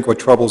 I think what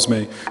troubles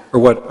me, or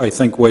what I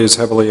think weighs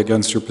heavily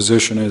against your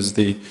position, is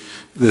the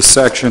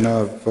section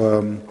of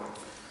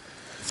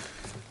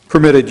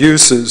permitted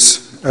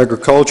uses,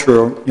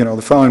 agriculture.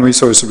 The following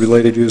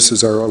resource-related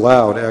uses are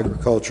allowed,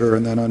 agriculture,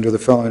 and then under the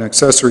following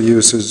accessory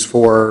uses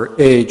for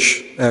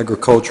H,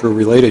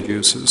 agriculture-related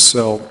uses.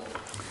 So,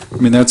 I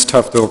mean, that's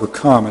tough to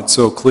overcome. It's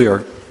so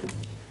clear.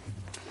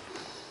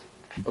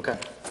 Okay.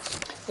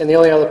 And the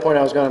only other point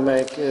I was going to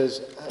make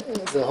is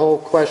the whole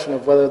question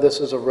of whether this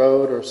is a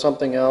road or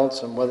something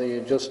else, and whether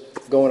you're just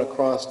going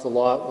across the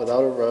lot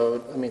without a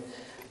road. I mean,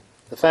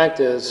 the fact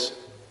is,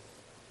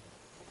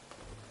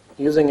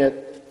 using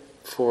it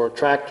for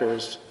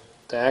tractors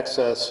to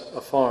access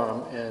a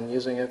farm and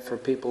using it for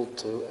people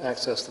to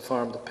access the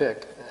farm to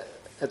pick,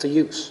 that's a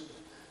use.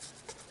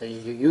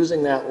 You're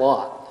using that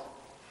lot,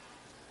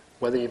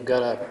 whether you've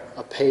got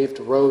a paved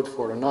road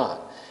for it or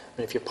not.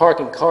 And if you're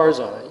parking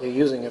cars on it, you're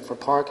using it for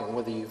parking,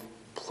 whether you've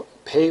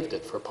paved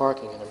it for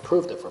parking and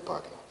improved it for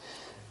parking.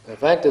 The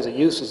fact is, a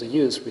use is a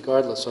use,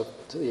 regardless of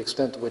to the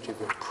extent to which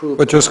you've approved.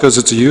 But just because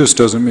it's a use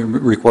doesn't mean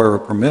require a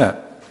permit.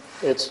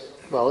 It's,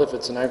 well, if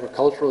it's an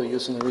agricultural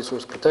use in the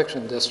Resource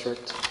Protection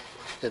District,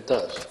 it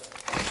does.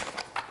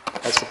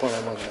 That's the point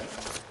I'm looking at.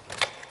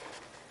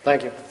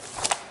 Thank you.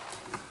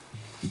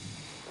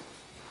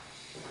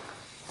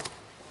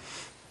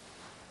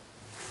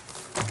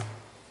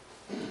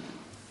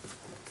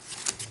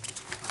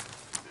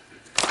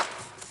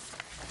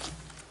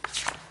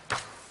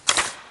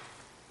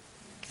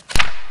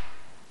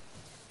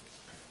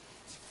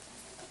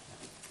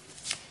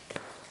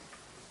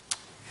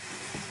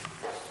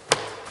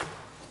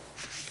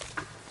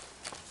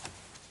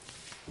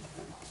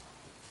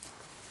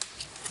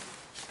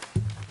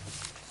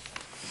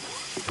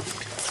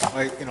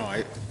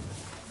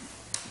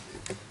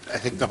 I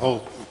think the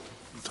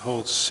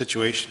whole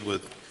situation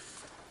with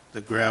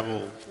the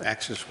gravel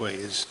access way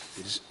is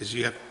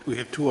we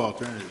have two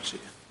alternatives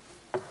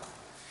here.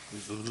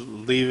 You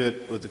leave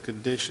it with the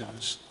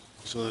conditions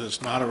so that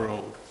it's not a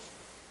road,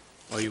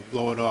 or you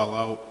blow it all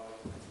out,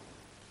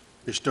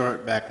 restore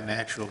it back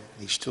natural,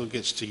 he still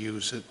gets to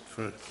use it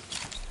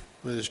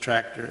with his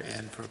tractor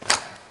and for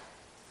back.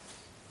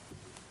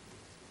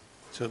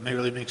 So it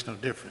really makes no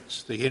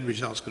difference. The end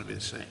result's going to be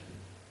the same.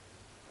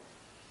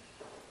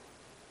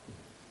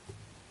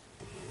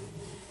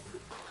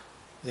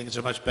 I think it's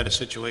a much better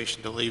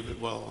situation to leave it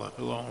well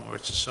alone where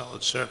it's a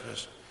solid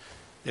surface.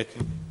 It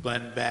can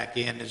blend back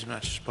in as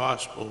much as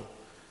possible,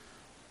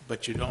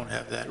 but you don't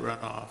have that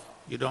runoff.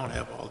 You don't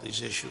have all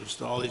these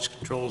issues, all these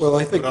controls. Well,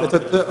 I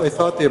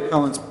thought the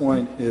appellant's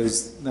point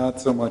is not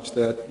so much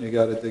that you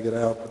got to dig it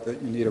out, but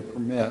that you need a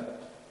permit,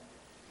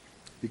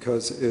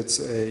 because it's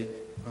an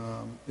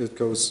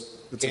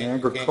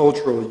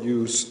agricultural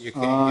use You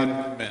can't get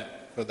a permit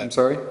for that. I'm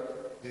sorry?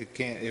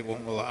 It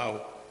won't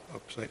allow a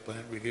site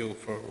plan review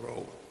for a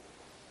road.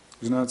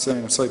 He's not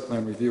saying a site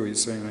plan review,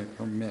 he's saying a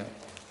permit.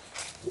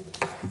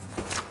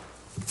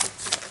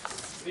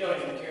 We don't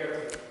even care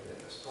at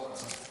this point.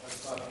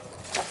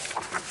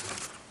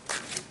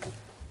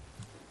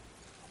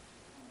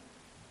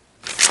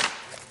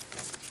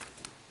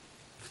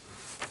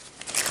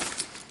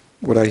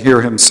 What I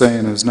hear him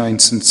saying is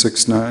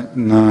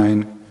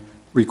 19669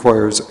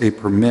 requires a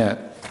permit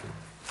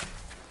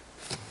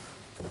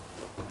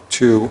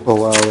to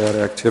allow that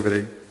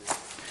activity.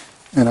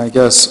 And I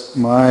guess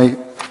my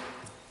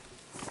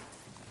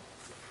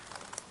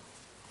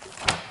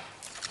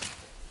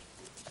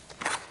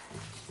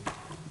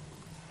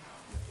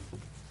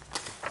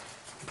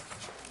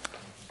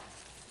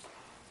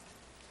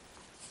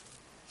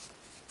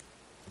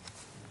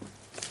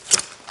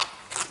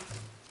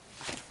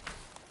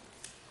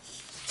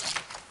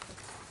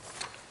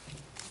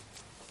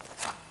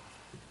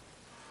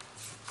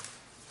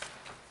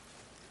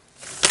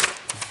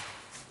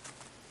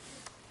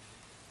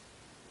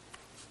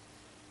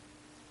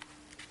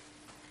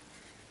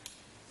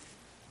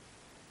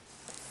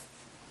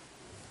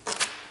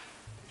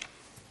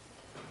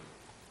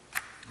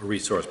A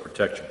resource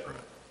protection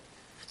permit.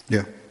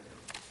 Yeah.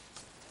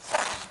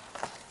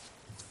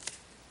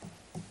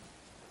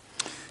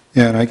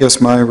 Yeah, and I guess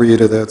my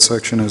read of that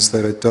section is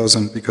that it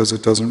doesn't, because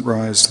it doesn't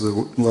rise to the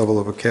level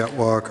of a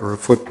catwalk or a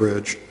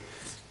footbridge,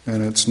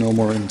 and it's no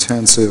more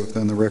intensive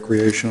than the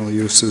recreational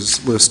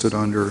uses listed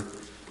under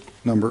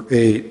number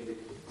 8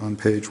 on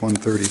page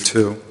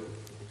 132.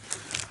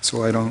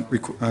 So I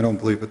don't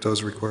believe it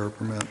does require a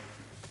permit.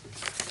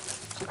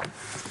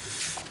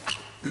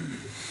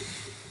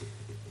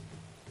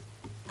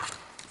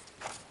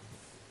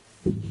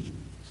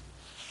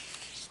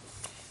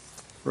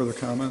 Further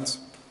comments?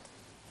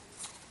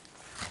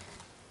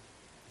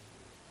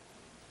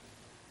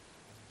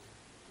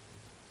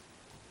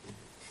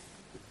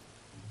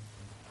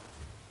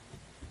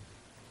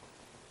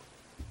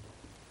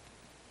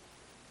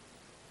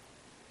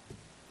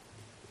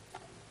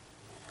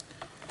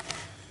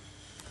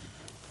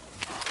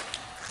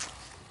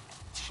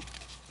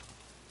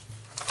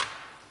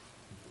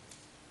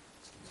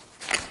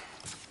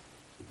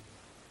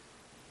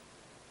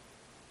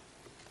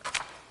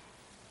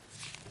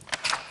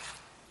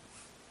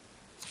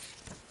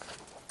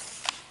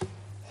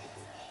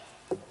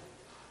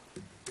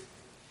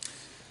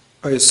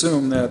 I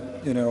assume that,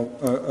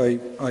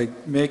 I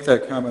make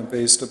that comment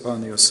based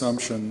upon the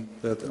assumption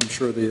that I'm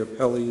sure the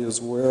appellee is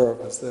aware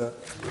of, is that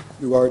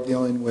you are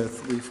dealing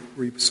with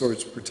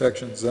resource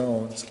protection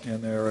zones,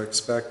 and they're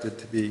expected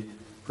to be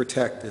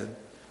protected.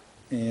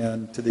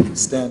 And to the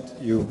extent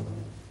you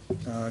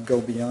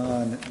go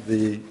beyond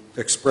the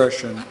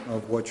expression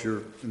of what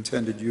your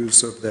intended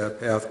use of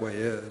that pathway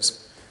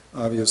is,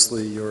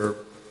 obviously you're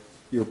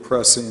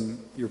pressing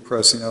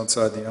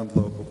outside the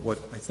envelope of what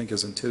I think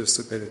is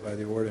anticipated by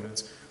the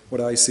ordinance.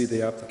 What I see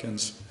the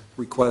applicant's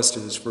request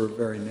is for a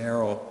very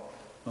narrow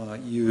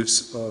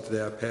use of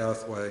that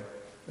pathway.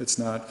 It's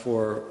not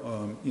for,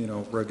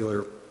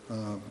 regular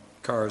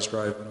cars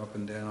driving up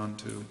and down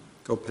to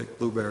go pick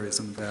blueberries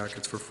and back.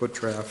 It's for foot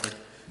traffic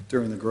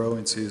during the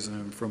growing season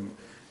and from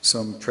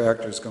some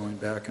tractors going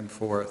back and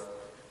forth.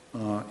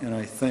 And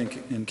I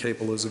think in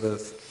Cape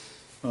Elizabeth,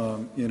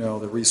 you know,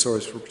 the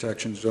resource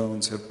protection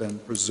zones have been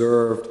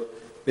preserved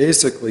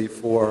basically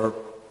for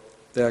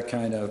that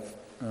kind of,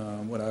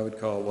 what I would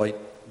call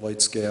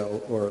light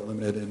scale or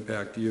limited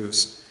impact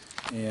use,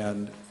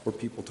 and for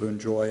people to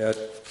enjoy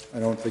it. I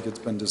don't think it's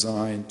been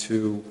designed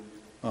to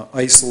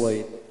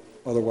isolate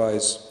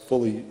otherwise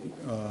fully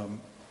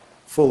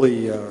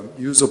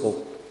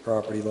usable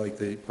property like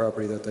the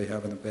property that they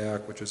have in the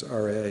back, which is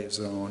RA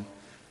zone.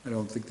 I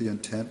don't think the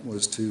intent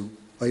was to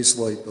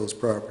isolate those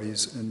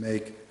properties and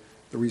make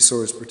the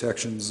resource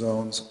protection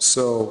zones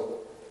so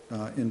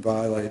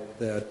inviolate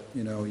that,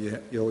 you know,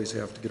 you always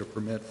have to get a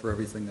permit for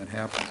everything that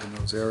happens in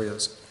those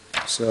areas.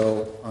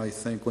 So I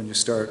think when you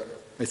start,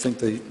 I think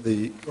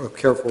the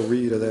careful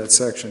read of that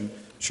section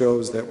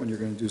shows that when you're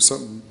going to do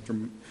something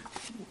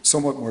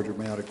somewhat more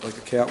dramatic, like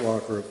a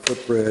catwalk or a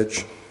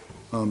footbridge,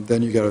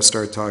 then you got to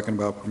start talking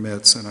about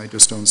permits, and I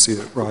just don't see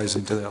it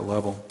rising to that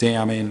level.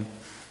 Damming,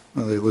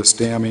 they list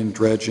damming,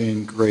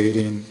 dredging,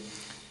 grading.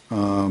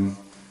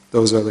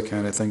 Those are the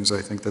kind of things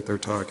I think that they're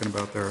talking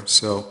about there.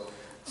 So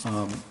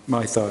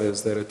my thought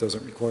is that it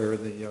doesn't require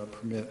the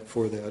permit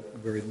for that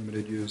very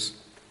limited use.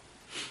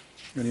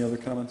 Any other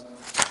comments?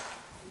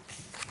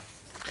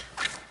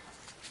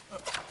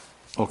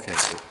 Okay,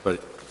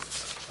 but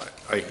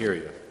I hear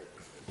you,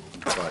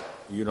 but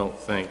you don't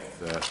think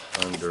that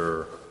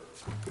under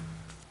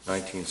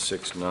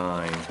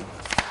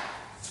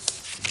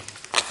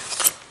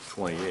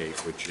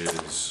 1969-28, which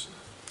is,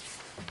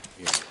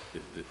 you know,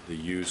 the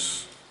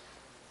use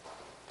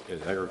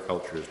as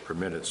agriculture is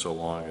permitted so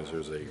long as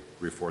there's a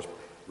resource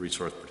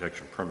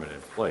protection permit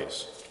in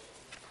place,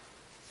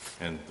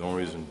 and the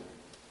only reason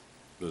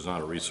there's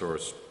not a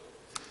resource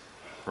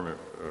permit,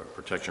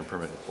 protection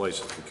permit in place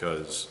is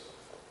because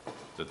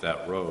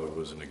that road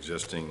was an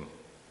existing,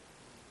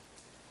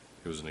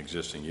 it was an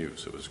existing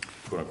use. It was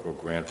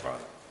quote-unquote grandfathered.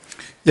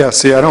 Yeah,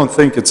 see, I don't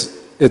think it's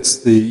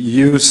the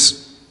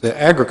use, the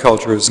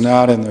agriculture is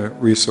not in the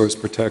resource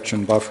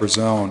protection buffer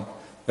zone.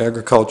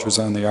 Agriculture is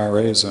on the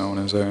RA zone,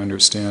 as I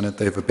understand it.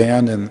 They've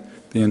abandoned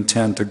the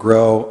intent to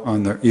grow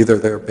on their, either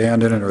they're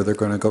abandoning it or they're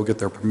going to go get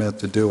their permit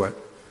to do it.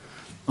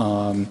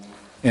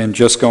 And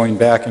just going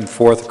back and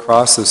forth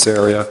across this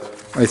area,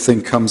 I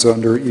think comes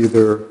under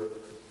either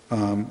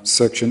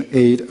Section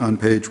 8 on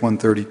page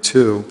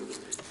 132,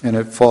 and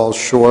it falls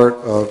short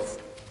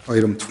of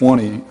item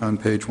 20 on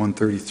page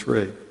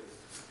 133.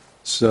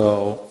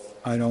 So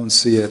I don't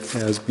see it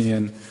as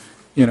being,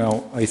 you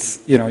know,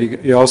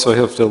 you also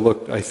have to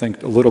look, I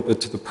think, a little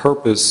bit to the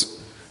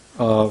purpose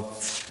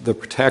of the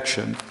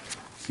protection.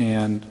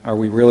 And are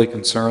we really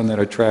concerned that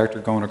a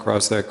tractor going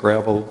across that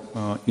gravel,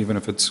 even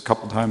if it's a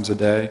couple times a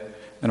day,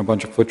 and a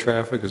bunch of foot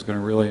traffic is going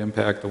to really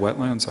impact the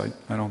wetlands?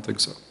 I don't think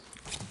so.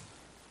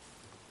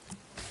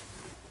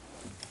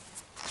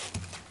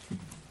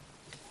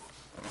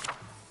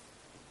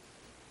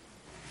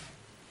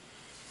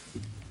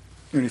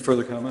 Any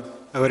further comment?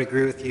 I would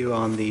agree with you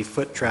on the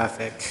foot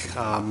traffic.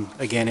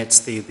 Again, it's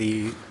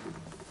the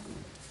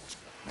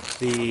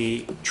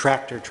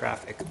tractor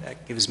traffic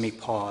that gives me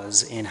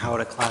pause in how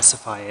to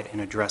classify it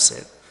and address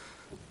it.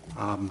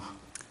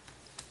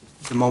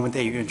 The moment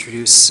that you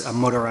introduce a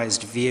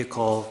motorized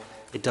vehicle,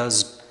 it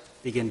does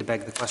begin to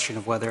beg the question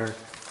of whether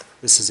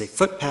this is a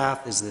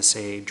footpath, is this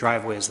a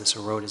driveway, is this a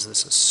road, is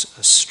this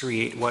a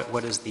street,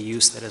 what is the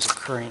use that is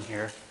occurring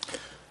here?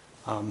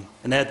 And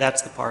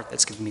that's the part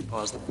that's giving me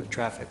pause, the foot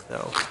traffic,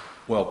 though.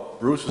 Well,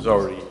 Bruce has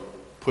already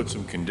put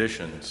some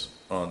conditions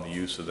on the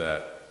use of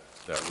that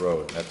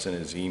road. That's in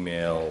his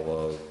email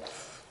of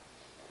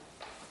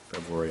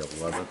February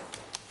 11th,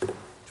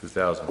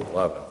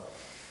 2011,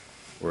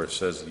 where it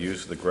says the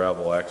use of the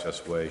gravel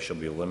access way shall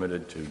be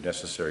limited to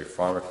necessary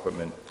farm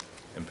equipment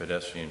and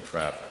pedestrian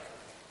traffic.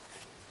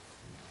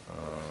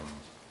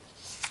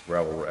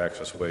 Gravel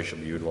access way shall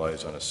be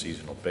utilized on a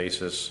seasonal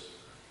basis,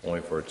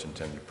 only for its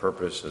intended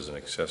purpose as an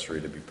accessory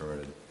to be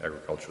permitted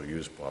agricultural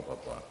use, blah, blah,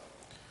 blah.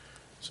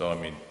 So, I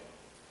mean,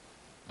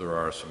 there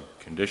are some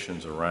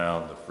conditions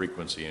around the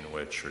frequency in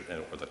which, or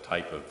the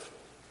type of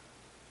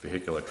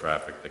vehicular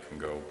traffic that can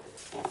go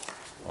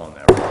on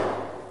that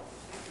road.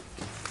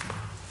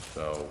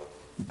 So.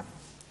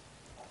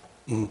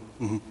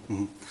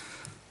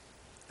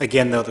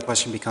 Again, though, the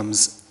question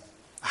becomes,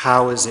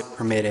 how is it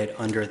permitted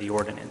under the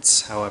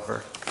ordinance,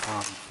 however?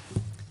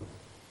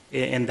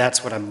 And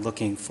that's what I'm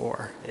looking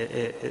for.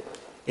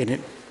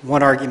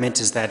 One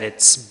argument is that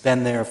it's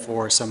been there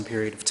for some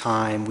period of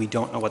time. We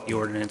don't know what the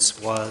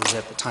ordinance was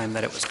at the time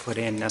that it was put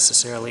in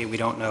necessarily. We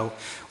don't know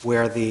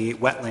where the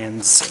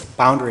wetlands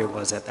boundary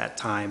was at that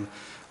time.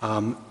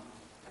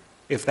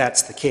 If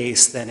that's the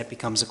case, then it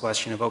becomes a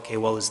question of, okay,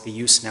 well, is the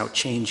use now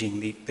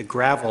changing? The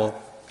gravel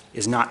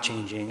is not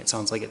changing. It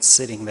sounds like it's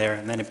sitting there,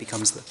 and then it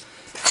becomes the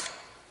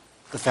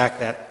fact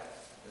that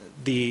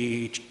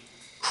the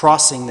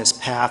crossing this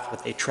path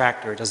with a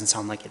tractor, it doesn't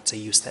sound like it's a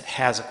use that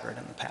has occurred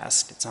in the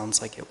past. It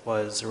sounds like it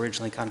was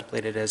originally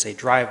contemplated as a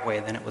driveway,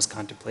 then it was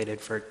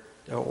contemplated for,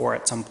 or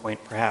at some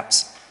point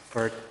perhaps,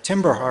 for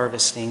timber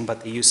harvesting,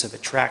 but the use of a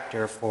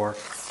tractor for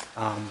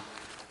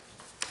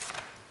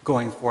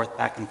going forth,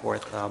 back and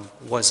forth,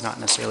 was not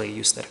necessarily a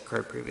use that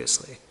occurred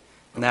previously.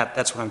 And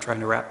that's what I'm trying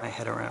to wrap my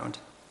head around.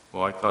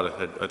 Well, I thought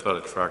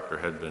a tractor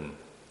had been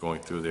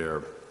going through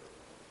there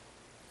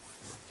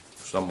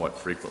somewhat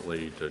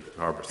frequently to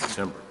harvest the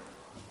timber.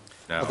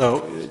 Now,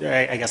 Although,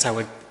 I guess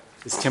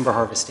it's timber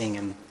harvesting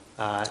and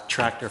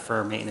tractor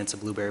for maintenance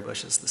of blueberry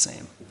bushes the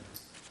same.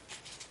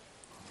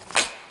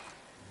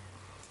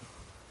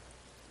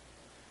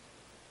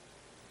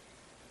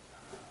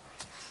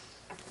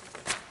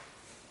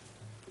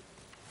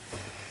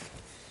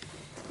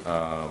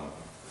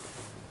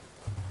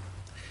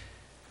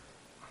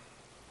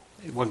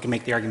 One can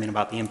make the argument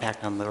about the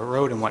impact on the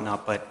road and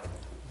whatnot, but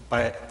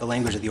by the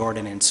language of the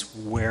ordinance,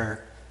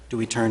 where do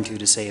we turn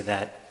to say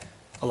that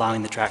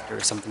allowing the tractor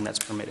is something that's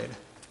permitted?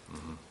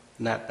 Mm-hmm.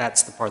 And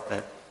that's the part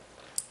that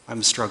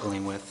I'm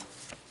struggling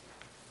with,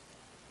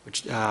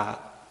 which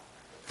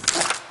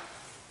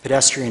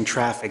pedestrian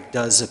traffic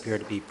does appear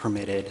to be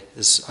permitted,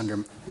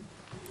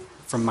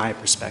 from my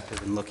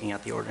perspective in looking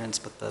at the ordinance,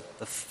 but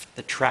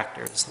the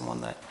tractor is the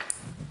one that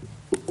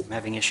I'm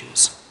having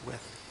issues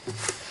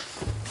with.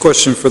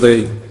 Question for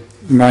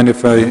mind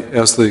if I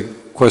ask the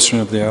question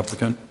of the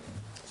applicant?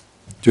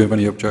 Do you have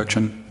any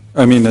objection?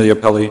 I mean, the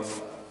appellee?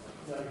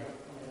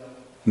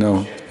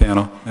 No,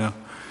 panel, yeah.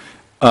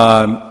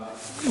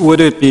 Would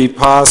it be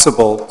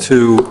possible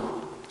to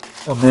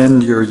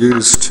amend your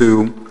use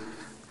to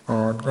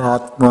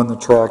not run the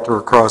tractor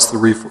across the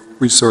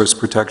resource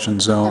protection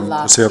zone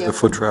to save the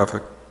foot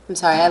traffic? I'm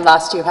sorry, I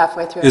lost you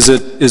halfway through. Is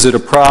it a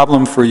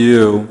problem for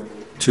you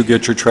to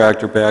get your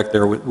tractor back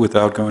there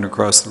without going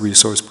across the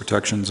resource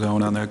protection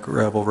zone on that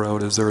gravel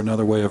road? Is there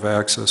another way of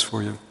access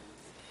for you?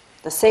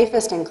 The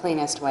safest and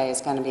cleanest way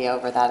is going to be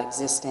over that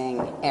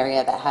existing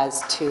area that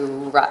has two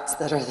ruts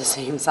that are the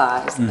same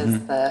size as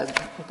the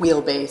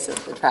wheelbase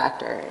of the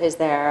tractor. Is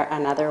there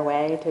another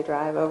way to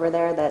drive over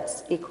there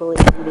that's equally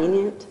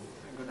convenient?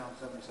 Go down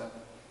 77.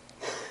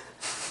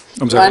 I'm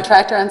You want sorry, a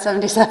tractor on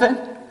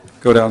 77?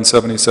 go down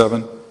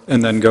 77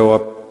 and then go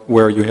up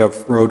where you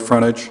have road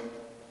frontage?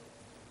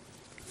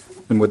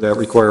 And would that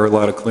require a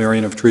lot of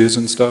clearing of trees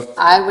and stuff?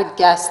 I would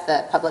guess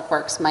that Public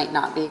Works might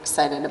not be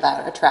excited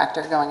about a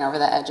tractor going over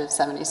the edge of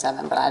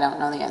 77, but I don't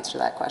know the answer to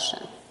that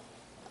question.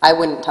 I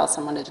wouldn't tell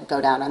someone to go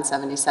down on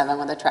 77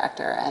 with a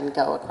tractor and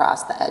go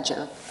across the edge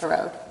of a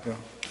road. Yeah.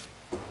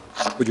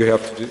 Would you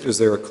have to, is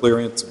there a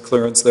clearance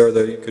there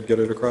that you could get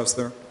it across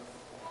there?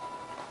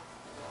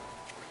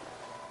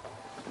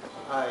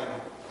 I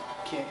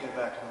can't get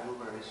back to the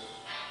blueberries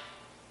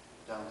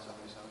down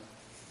 77.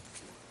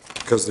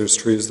 Because there's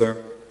trees there?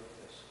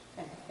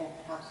 And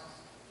houses.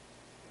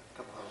 A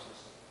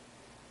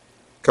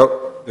couple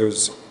houses.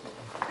 There's,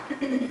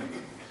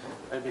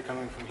 I'd be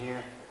coming from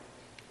here.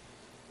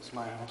 This is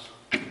my house.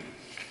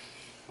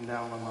 I'm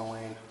down on my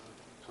way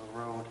to the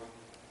road.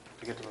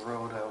 To get to the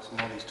road, I also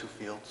mow these two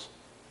fields.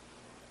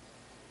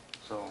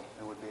 So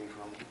it would be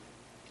from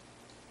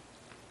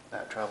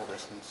that travel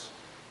distance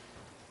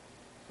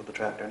with the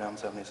tractor down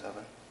 77.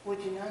 Would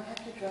you not have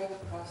to drive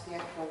across the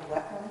actual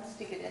wetlands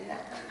to get in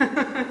there?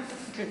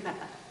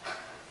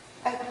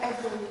 I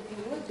believe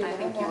you would. I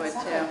think you would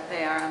too.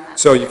 They are on that.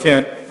 so you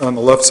can't, on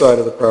the left side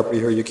of the property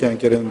here, you can't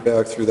get in and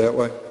back through that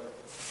way?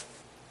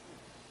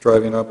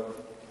 Driving up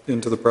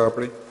into the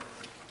property?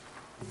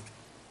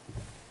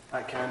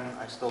 I can,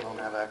 I still don't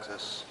have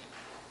access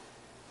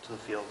to the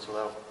fields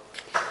without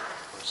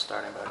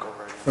starting back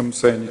over again. I'm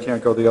saying you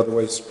can't go the other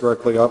way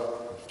directly up?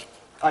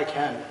 I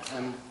can,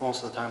 and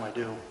most of the time I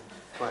do,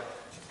 but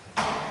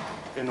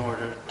in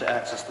order to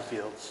access the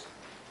fields,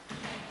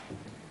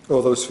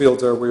 Oh, those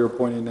fields are where you're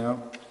pointing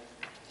now?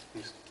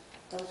 these,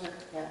 Those are,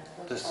 yeah,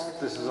 those are.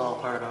 this is all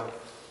part of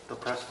the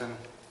Preston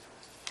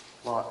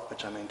lot,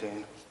 which I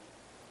maintain.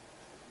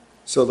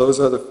 So those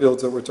are the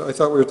fields that I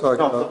thought we were talking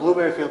No, the about.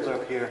 blueberry fields are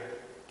up here.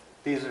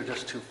 These are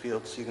just two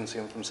fields, you can see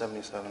them from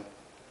 77,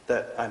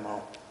 that I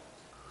mow.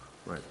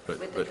 right, With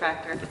the but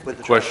tractor. With the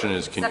the question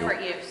is,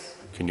 Separate use.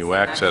 can you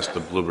access the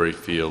blueberry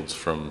fields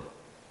from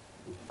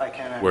I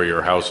can. where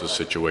your house is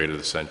situated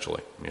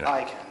essentially? You know?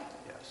 I can,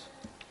 yes.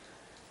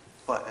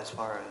 But as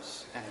far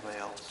as anybody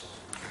else,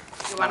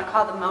 You want to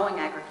call the mowing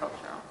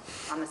agricultural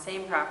on the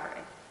same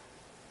property.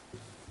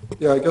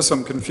 Yeah, I guess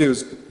I'm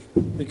confused,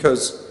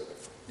 because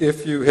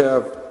if you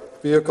have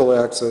vehicle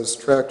access,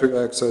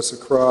 tractor access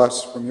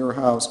across from your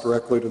house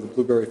directly to the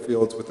blueberry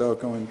fields without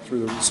going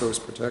through the resource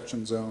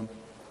protection zone,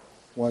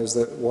 why is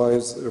it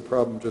a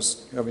problem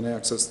just having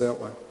access that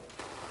way?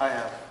 I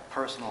have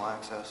personal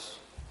access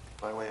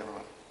by way of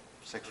a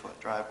 6-foot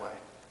driveway.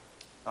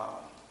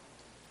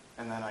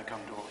 And then I come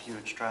to a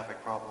huge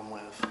traffic problem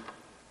with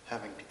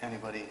having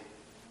anybody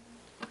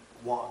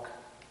walk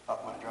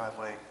up my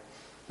driveway.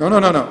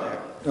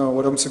 No,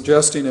 what I'm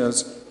suggesting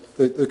is,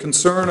 the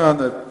concern on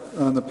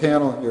the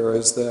panel here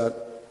is that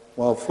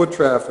while foot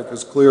traffic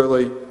is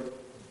clearly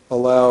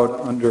allowed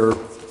under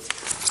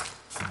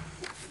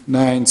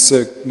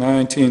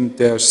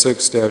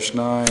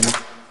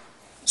 19-6-9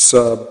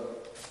 sub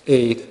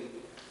 8,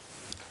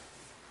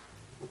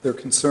 they're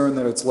concerned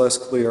that it's less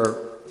clear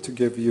to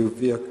give you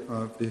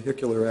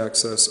vehicular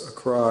access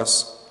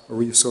across a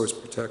resource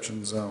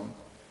protection zone.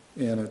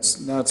 And it's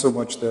not so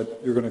much that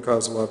you're going to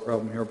cause a lot of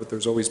problem here, but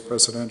there's always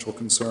precedential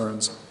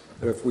concerns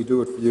that if we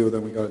do it for you,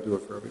 then we got to do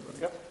it for everybody.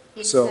 Yep.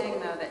 He's So- saying,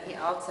 though, that he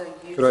also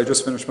uses... Could I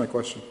just finish my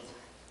question?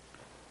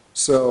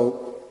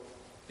 So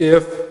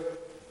if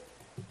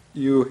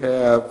you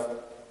have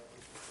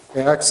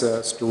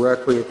access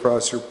directly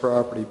across your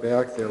property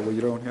back there where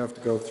you don't have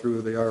to go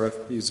through the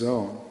RFP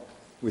zone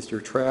with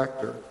your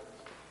tractor,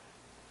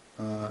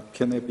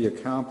 can that be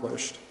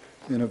accomplished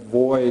and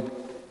avoid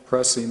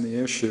pressing the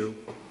issue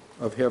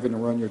of having to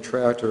run your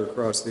tractor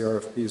across the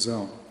RFP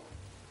zone?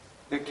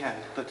 It can.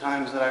 The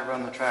times that I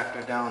run the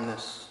tractor down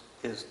this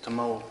is to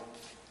mow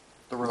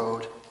the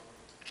road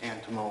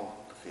and to mow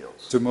the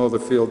fields. To mow the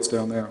fields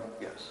down there?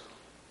 Yes.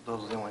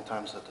 Those are the only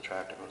times that the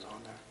tractor goes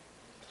on there.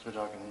 So we're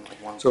talking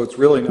like one... So it's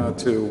really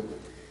not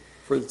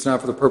it's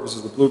not for the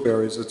purposes of the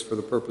blueberries, it's for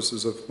the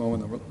purposes of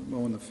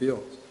mowing the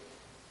fields.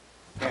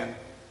 And,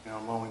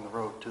 mowing the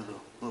road to the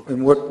blueberries.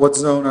 And what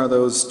zone are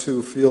those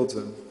two fields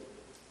in?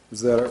 Is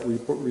that a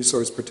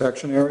resource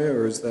protection area,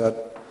 or is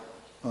that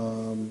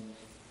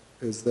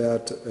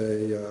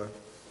a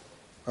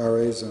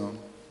RA zone?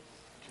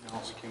 You know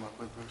what we came up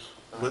with, Bruce?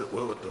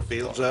 What the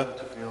fields are?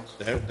 The fields.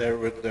 They're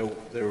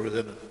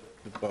within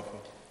the buffer.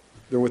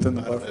 They're within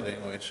the Part of buffer. it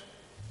anyways.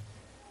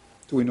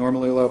 Do we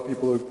normally allow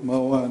people to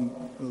mow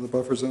on the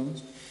buffer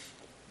zones?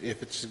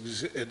 If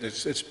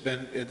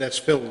that's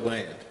filled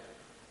land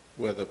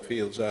where the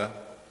fields are,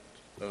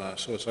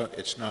 so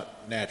it's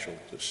not natural,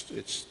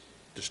 it's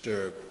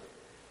disturbed.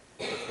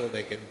 Before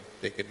they can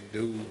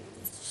do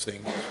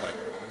things like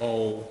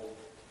mow,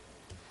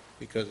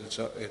 because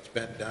it's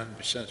been done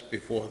since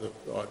before the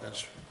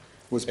ordinance.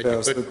 Was That you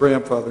passed, the couldn't-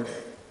 grandfather,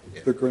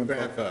 Yeah, the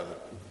grandfather. grandfather.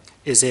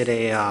 Is it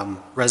a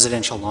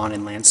residential lawn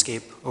and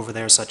landscape over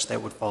there such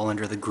that would fall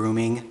under the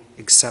grooming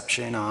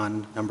exception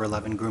on number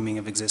 11, grooming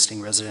of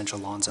existing residential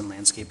lawns and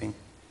landscaping?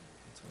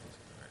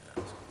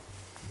 It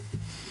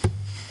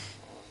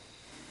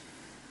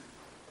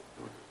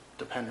would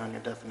depend on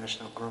your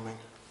definition of grooming.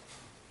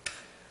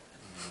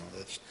 No,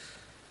 that's-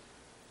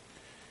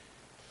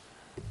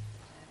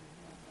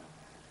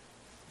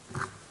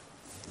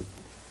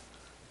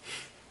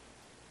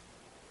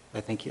 I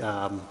think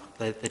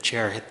the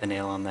chair hit the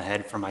nail on the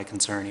head for my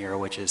concern here,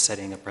 which is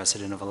setting a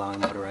precedent of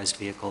allowing motorized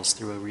vehicles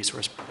through a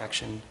resource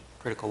protection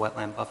critical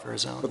wetland buffer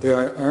zone. But the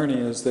irony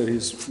is that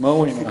he's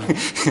mowing on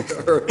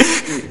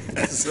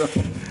the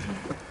zone.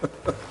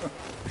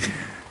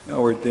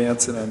 Now we're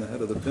dancing on the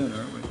head of the pin,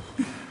 aren't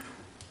we?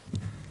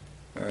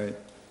 All right.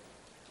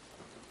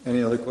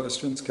 Any other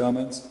questions,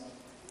 comments?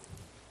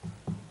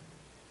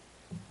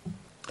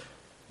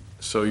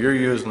 So you're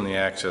using the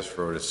access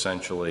road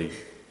essentially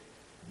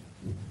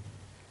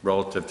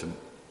relative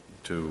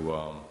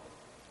to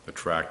the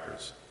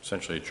tractors,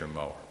 essentially it's your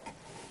mower.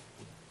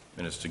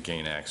 And it's to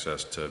gain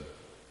access to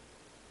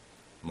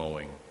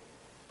mowing,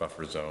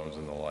 buffer zones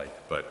and the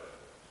like. But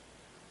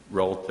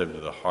relative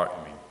to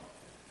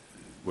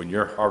when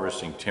you're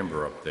harvesting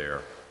timber up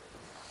there,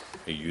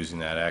 are you using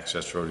that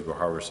access road to go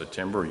harvest the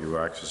timber, or are you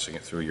accessing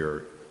it through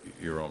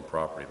your own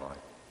property line,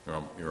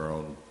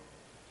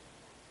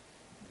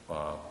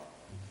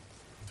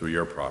 through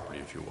your property,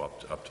 if you will,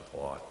 up to the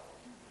lot?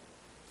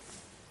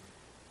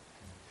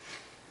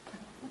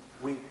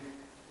 When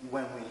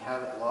we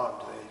have it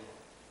logged,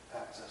 they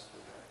access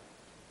through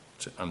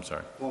there. I'm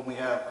sorry? When we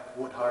have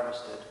wood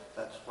harvested,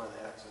 that's where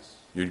they access.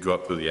 You'd go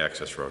up through the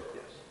access road?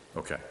 Yes.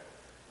 Okay.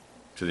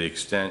 To the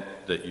extent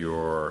that do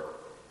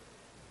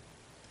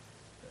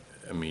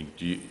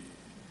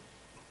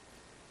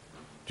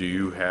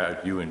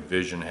you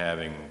envision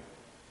having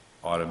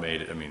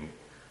automated,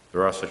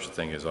 there are such a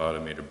thing as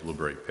automated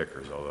blueberry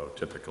pickers, although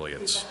typically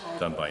it's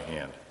done by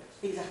hand.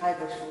 These are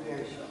hybrid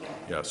blueberries,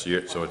 yeah.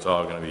 Yeah, so it's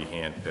all going to be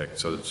hand-picked.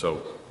 So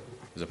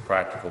as a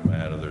practical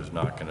matter, there's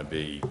not going to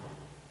be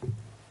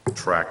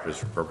tractors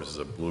for purposes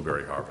of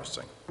blueberry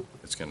harvesting.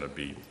 It's going to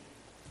be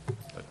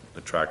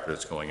the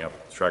tractors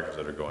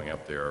that are going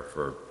up there are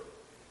for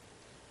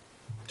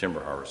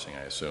timber harvesting,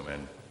 I assume,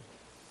 and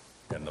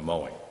the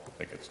mowing, I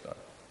think it's done.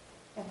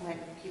 And when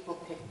people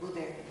pick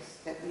blueberries,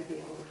 that we'd be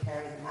able to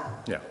carry them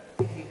out. Yeah.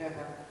 If you've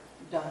ever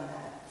done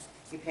that.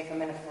 You pick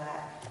them in a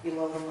flat, you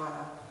load them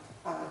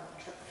on a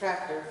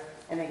tractor,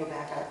 and they go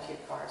back out to your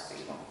car, so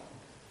you don't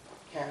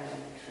carry them in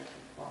your trip.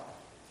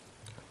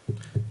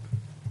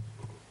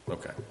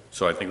 Okay.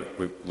 So I think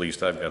at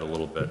least I've got a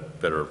little bit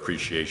better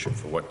appreciation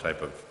for what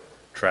type of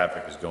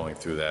traffic is going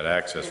through that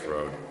access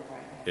road.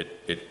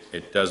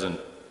 It doesn't,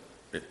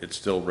 it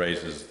still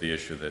raises the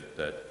issue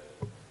that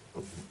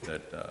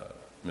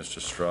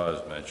Mr. Straw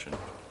has mentioned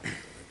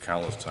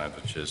countless times,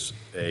 which is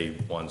A,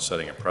 one,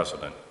 setting a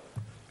precedent,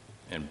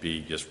 and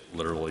B, just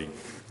literally,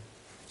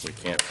 we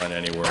can't find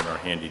anywhere in our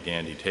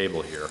handy-dandy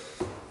table here,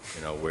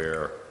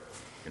 where,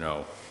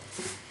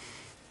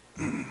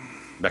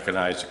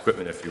 mechanized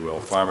equipment, if you will,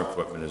 farm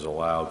equipment is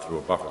allowed through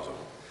a buffer zone.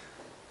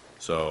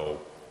 So,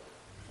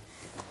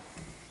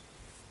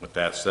 with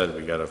that said,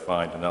 we got to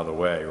find another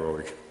way,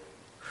 or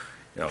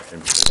you know,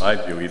 in my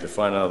view, either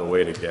find another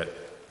way to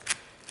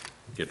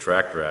get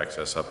tractor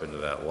access up into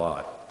that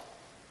lot.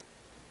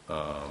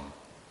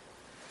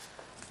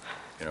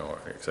 You know,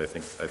 'cause I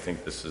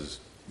think this is,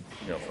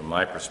 you know, from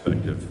my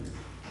perspective,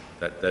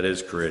 that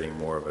is creating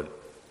more of a,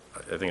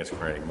 I think it's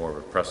creating more of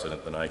a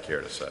precedent than I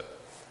care to set,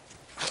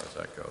 as far as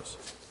that goes.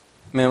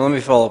 Man, let me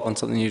follow up on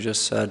something you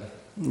just said.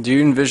 Do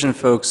you envision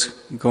folks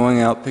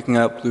going out, picking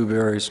out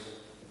blueberries,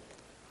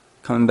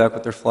 coming back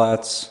with their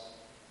flats,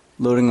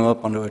 loading them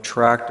up onto a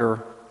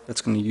tractor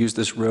that's going to use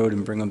this road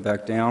and bring them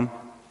back down?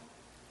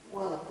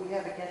 Well, if we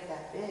ever get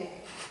that big,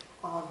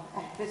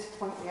 at this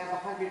point, we have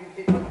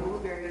 150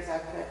 blueberries.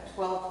 I've got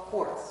 12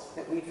 quarts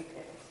that we've picked.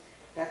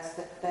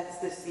 That's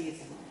the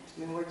season. I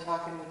mean, we're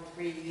talking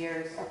 3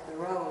 years up the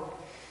road,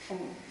 and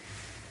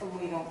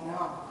we don't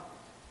know.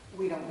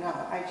 We don't know.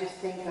 I just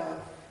think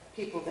of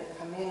people that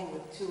come in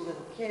with 2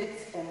 little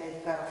kids, and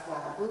they've got a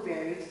flat of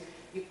blueberries.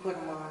 You put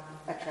them on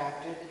a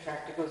tractor, the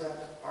tractor goes out to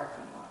the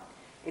parking lot.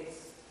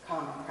 It's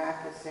common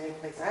practice any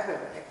place I've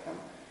ever picked them.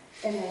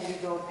 And then you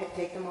go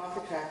take them off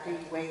the tractor,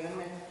 you weigh them,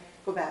 and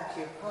go back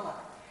to your car.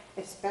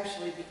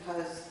 Especially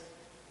because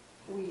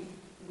we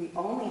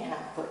only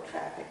have foot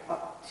traffic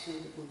up to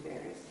the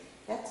blueberries.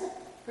 That's a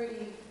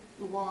pretty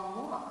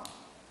long walk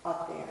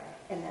up there,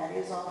 and that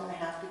is all going to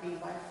have to be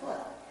by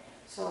foot.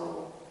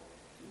 So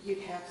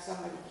you'd have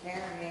somebody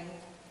carrying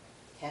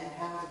 10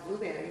 pounds of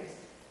blueberries,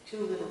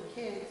 2 little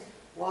kids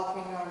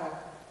walking on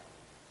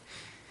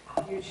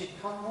a, you should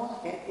come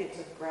walk it, it's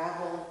a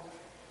gravel,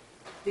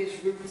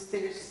 there's roots,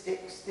 there's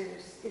sticks,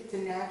 it's a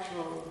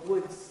natural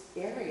woods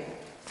area.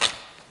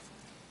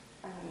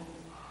 I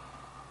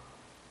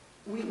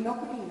mean,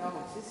 nobody knows,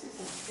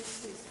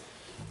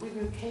 we've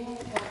been paying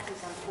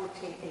taxes on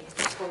 14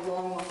 acres for a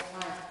long, long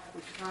time.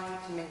 We're trying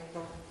to make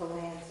the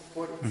land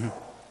support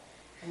itself.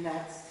 And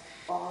that's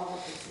all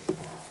of this is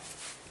about.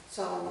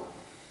 So,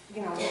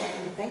 you know, I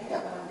can think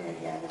that one day,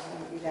 yeah, there's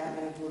going to be that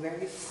many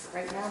blueberries.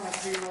 Right now, my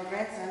 3-year-old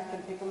grandson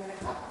can pick them in a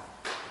cup.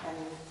 And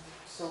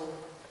so,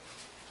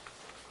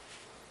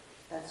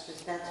 that's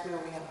where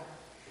we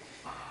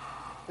are.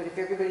 But if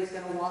everybody's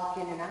going to walk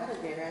in and out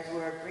of there as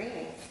we're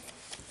agreeing,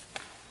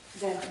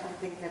 then I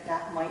think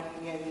that might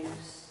be a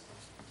use.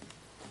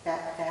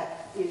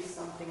 That is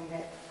something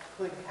that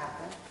could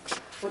happen.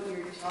 But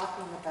you're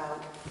talking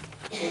about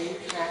a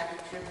tractor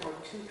trip or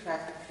 2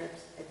 tractor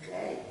trips a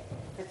day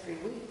for 3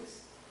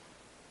 weeks.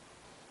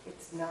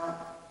 It's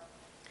not.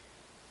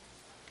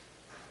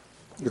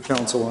 Your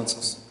counsel wants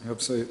to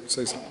have say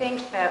something. I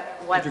think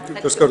that what... Could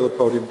you just go to the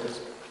podium, please?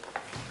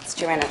 It's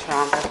Joanna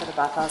Toronto for the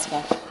Buffaloes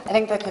again. I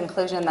think the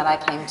conclusion that I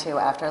came to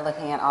after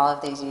looking at all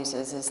of these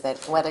uses is that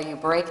whether you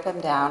break them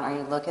down or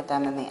you look at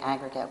them in the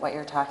aggregate, what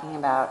you're talking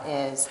about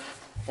is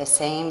the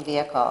same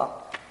vehicle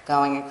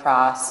going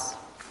across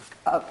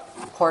a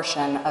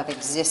portion of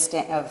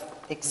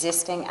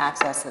existing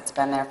access that's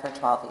been there for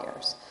 12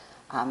 years.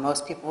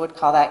 Most people would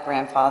call that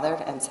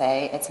grandfathered and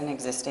say it's an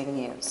existing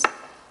use.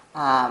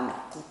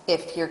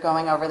 If you're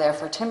going over there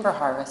for timber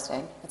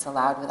harvesting, it's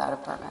allowed without a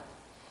permit.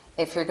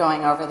 If you're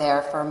going over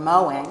there for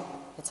mowing,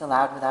 it's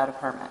allowed without a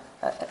permit.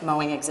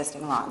 Mowing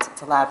existing lawns,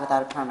 it's allowed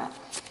without a permit.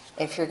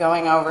 If you're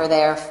going over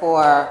there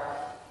for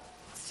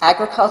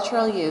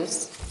agricultural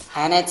use,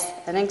 and it's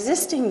an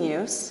existing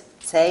use,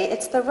 say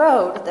it's the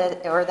road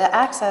or the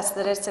access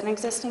that it's an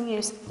existing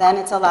use, then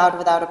it's allowed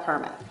without a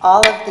permit.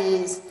 All of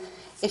these,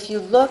 if you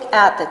look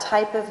at the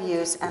type of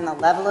use and the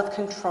level of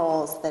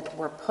controls that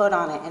were put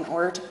on it in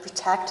order to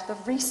protect the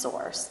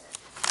resource,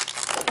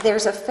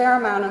 there's a fair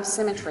amount of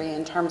symmetry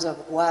in terms of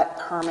what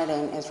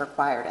permitting is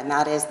required, and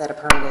that is that a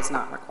permit is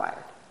not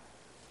required.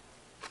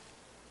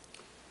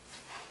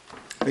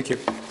 Thank you.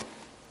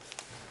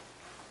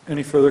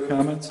 Any further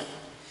comments?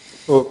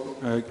 Oh,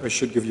 I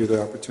should give you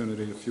the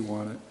opportunity if you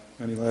want it.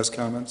 Any last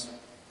comments?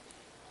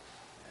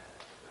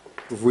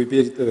 Have we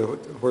beat the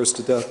horse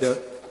to death yet?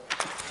 I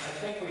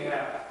think we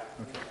have.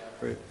 Okay,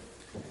 great.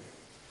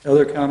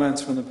 Other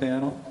comments from the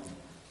panel?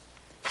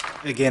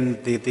 Again,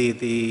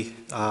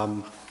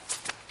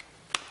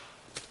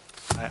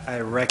 I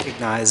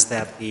recognize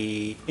that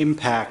the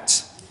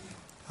impact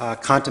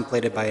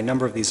contemplated by a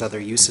number of these other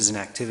uses and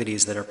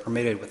activities that are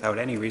permitted without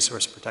any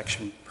resource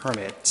protection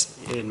permit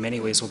in many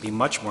ways will be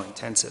much more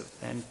intensive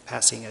than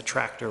passing a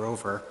tractor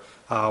over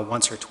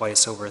once or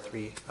twice over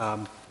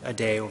a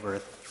day over a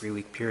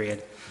 3-week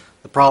period.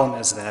 The problem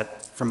is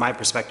that, from my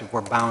perspective,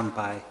 we're bound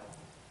by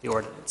the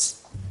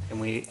ordinance.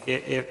 And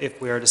if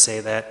we are to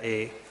say that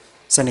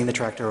sending the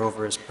tractor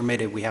over is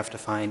permitted, we have to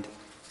find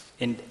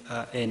an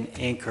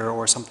anchor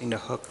or something to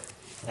hook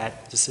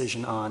that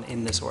decision on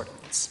in this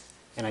ordinance.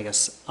 And I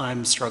guess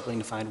I'm struggling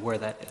to find where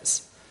that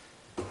is,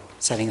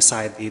 setting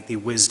aside the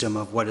wisdom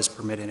of what is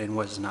permitted and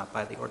what is not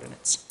by the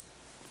ordinance.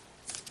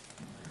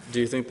 Do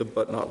you think the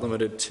 "but not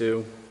limited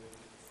to"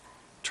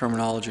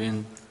 terminology,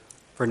 and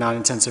For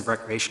non-intensive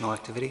recreational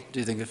activity, do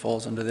you think it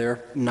falls under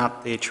there?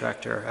 not the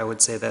tractor. I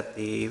would say that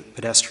the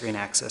pedestrian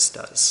access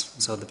does.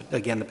 So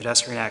again, the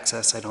pedestrian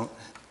access,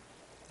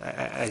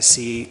 I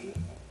see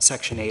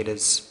Section 8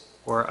 as,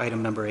 or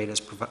item number 8 as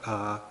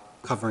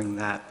covering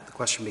that. The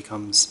question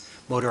becomes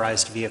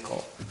motorized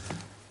vehicle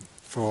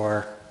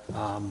for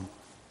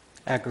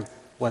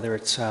whether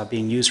it's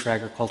being used for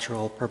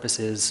agricultural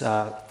purposes.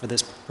 For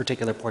this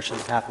particular portion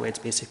of the pathway, it's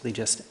basically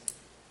just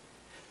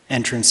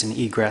entrance and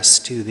egress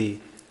to the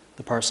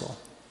parcel.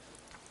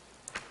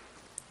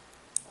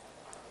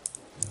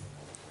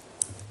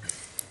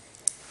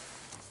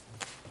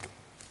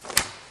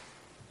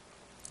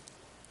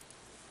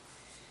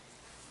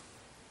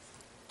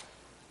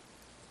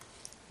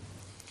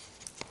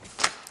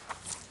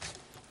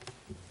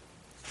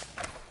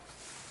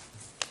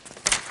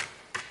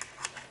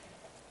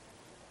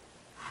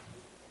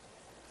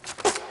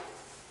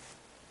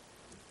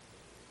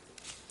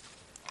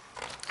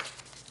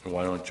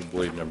 Why don't you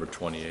believe number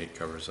 28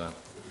 covers that?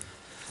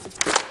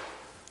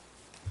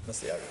 That's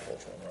the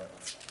agricultural, right?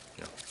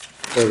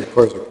 That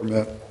requires a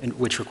permit. And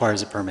which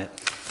requires a permit.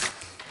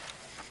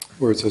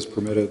 Where it says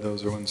permitted,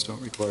 those are ones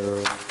don't require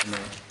a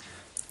permit.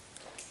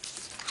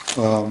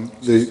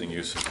 Existing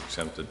use is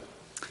exempted.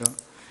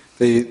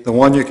 The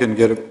one you can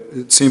get,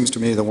 it seems to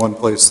me the one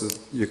place that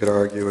you could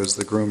argue is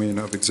the grooming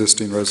of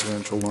existing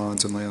residential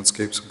lawns and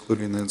landscapes,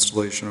 including the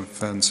installation of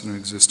fence and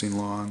existing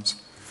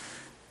lawns.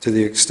 To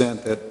the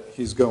extent that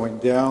he's going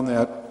down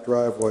that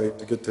driveway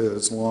to get to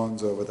his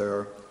lawns over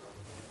there,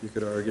 you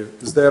could argue.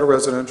 Is that a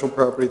residential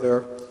property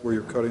there, where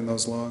you're cutting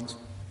those lawns?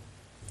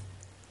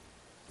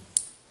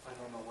 I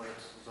don't know what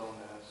its zone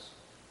is.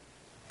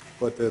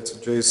 But that's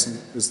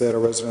adjacent, is that a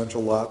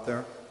residential lot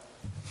there?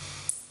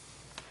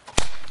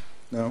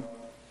 No?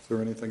 Is there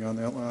anything on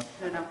that lot?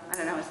 I don't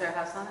know, is there a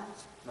house on it?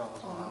 No,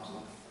 there's no house on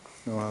it.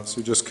 No house,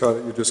 you just cut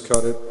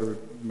it or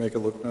make it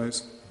look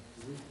nice?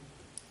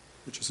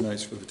 Which is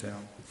nice for the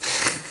town.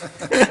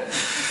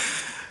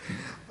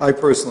 I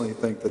personally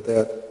think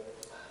that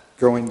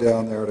going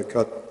down there to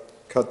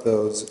cut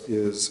those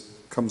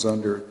comes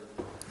under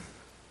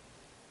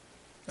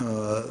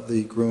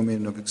the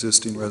grooming of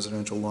existing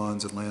residential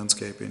lawns and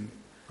landscaping.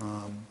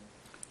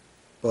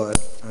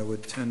 But I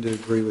would tend to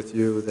agree with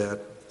you that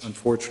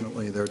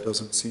unfortunately there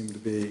doesn't seem to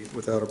be,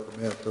 without a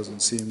permit,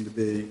 doesn't seem to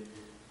be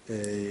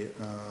a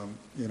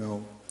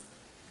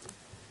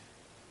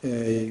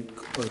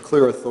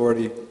clear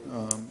authority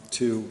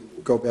to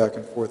go back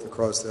and forth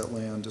across that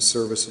land to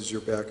services your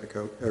back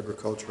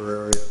agriculture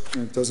area.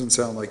 And it doesn't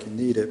sound like you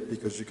need it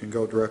because you can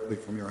go directly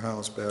from your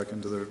house back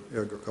into the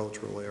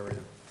agricultural area.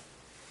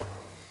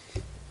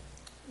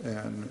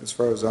 And as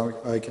far as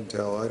I can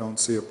tell, I don't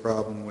see a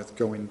problem with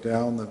going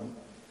down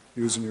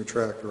using your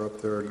tractor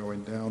up there and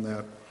going down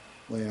that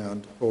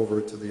land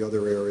over to the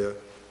other area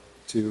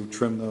to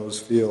trim those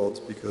fields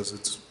because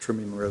it's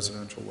trimming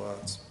residential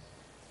lots.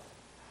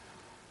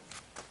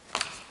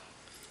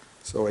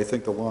 So I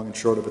think the long and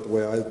short of it, the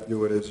way I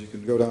view it, is you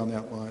can go down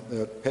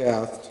that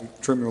path to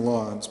trim your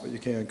lawns, but you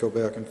can't go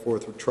back and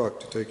forth with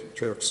trucks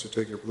to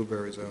take your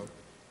blueberries out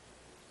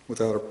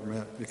without a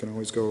permit. You can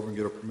always go over and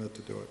get a permit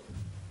to do it.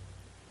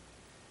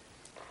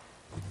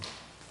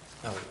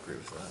 I would agree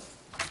with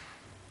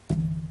that.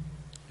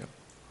 Yep.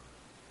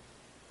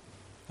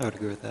 I would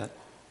agree with that.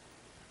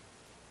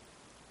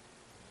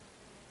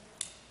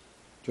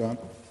 John?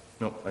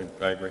 No,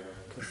 I agree.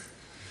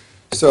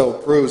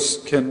 So,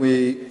 Bruce, can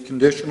we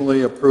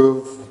conditionally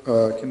approve,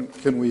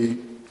 can we,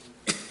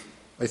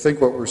 I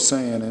think what we're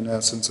saying in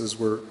essence is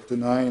we're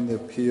denying the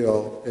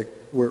appeal,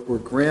 we're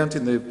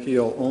granting the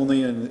appeal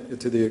only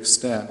to the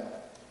extent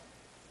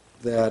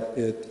that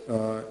it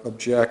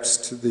objects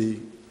to the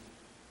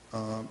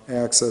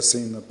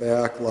accessing the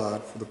back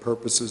lot for the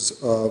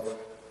purposes of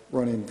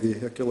running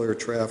vehicular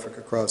traffic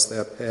across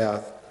that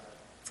path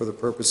for the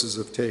purposes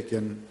of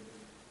taking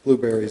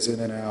blueberries in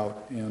and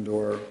out and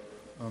or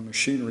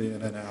machinery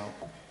in and out,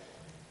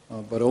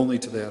 but only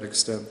to that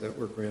extent that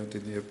we're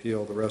granting the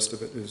appeal. The rest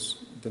of it is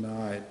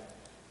denied,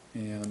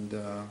 and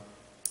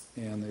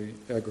the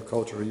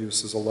agricultural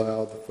use is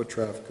allowed, the foot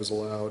traffic is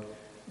allowed,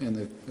 and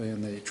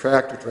the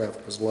tractor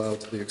traffic is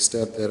allowed to the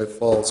extent that it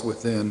falls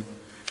within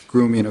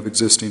grooming of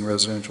existing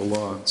residential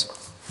lawns.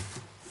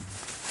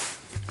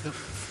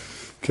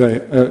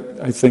 Okay,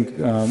 I think,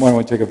 why don't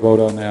we take a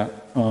vote on that?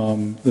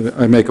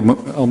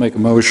 I'll make a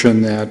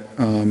motion that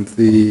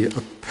the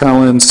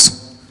appellant's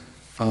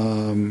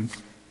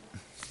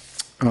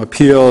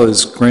appeal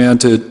is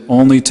granted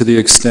only to the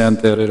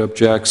extent that it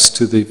objects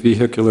to the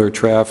vehicular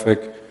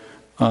traffic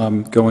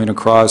going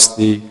across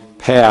the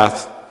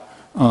path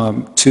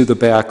to the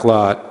back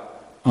lot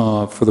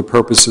for the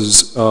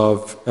purposes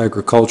of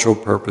agricultural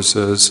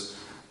purposes,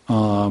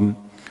 and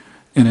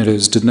it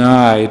is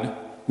denied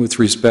with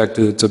respect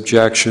to its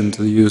objection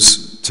to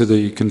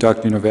the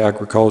conducting of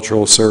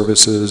agricultural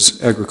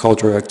services,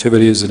 agricultural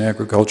activities, and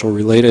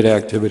agricultural-related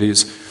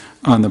activities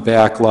on the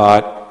back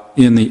lot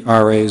in the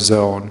RA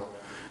zone.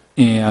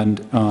 And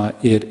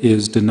it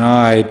is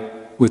denied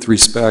with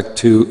respect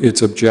to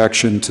its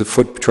objection to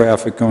foot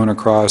traffic going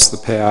across the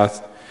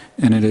path,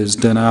 and it is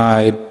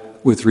denied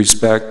with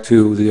respect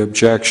to the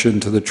objection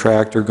to the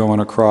tractor going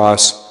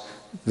across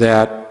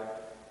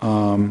that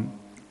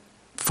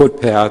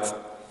footpath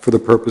for the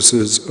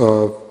purposes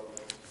of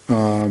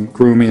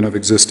grooming of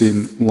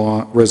existing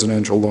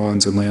residential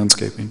lawns and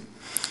landscaping.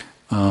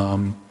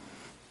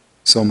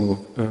 So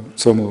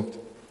moved.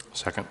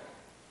 Second.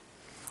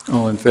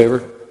 All in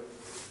favor?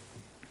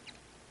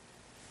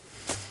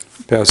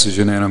 Passes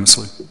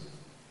unanimously.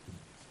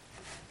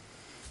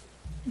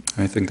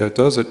 I think that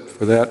does it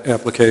for that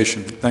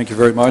application. Thank you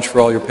very much for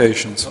all your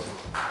patience.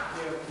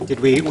 Did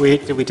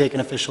we take an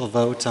official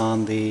vote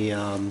on the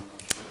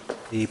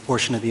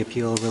portion of the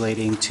appeal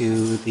relating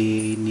to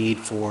the need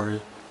for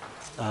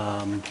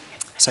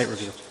site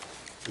review?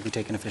 Did we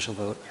take an official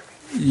vote?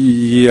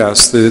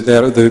 Yes,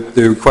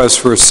 the request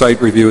for a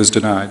site review is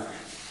denied.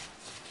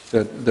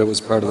 That was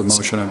part of the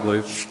motion, I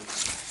believe.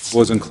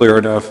 Wasn't clear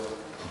enough.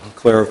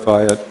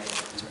 Clarify it.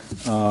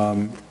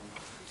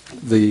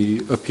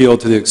 The appeal,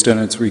 to the extent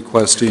it's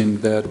requesting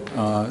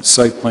that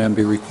site plan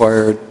be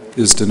required,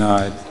 is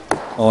denied.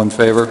 All in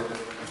favor?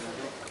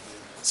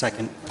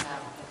 Second.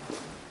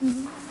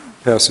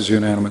 Passes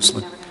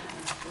unanimously.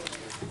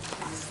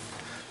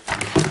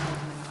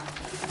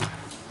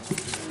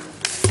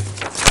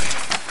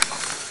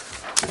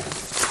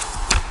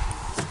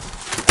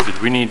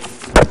 Did we need,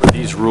 were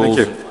these rules,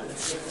 Thank you.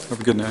 Have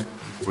a good night.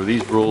 were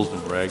these rules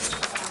and regs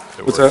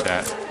that What's were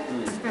that? attached?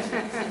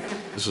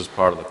 This is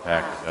part of the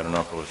package. I don't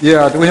know if it was.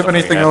 Yeah, do we have something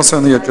anything had- else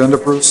on the agenda,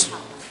 Bruce?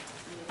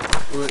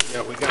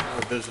 Yeah, we got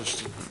more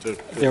business to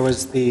There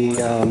was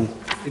the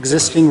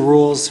existing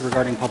rules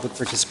regarding public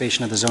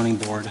participation of the zoning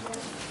board,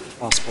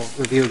 possible.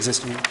 Review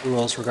existing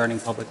rules regarding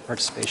public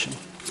participation.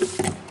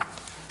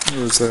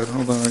 Where is that?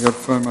 Hold on, I gotta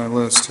find my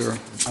list here.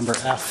 Number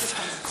F.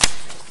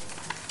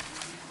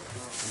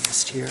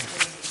 List here.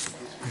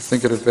 I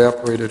think it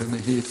evaporated in the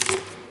heat.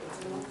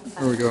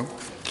 There we go.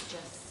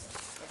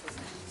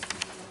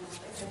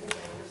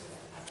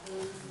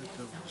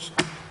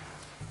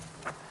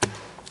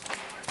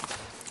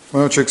 Why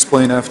don't you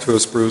explain F to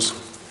us, Bruce?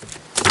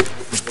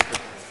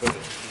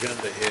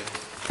 agenda here.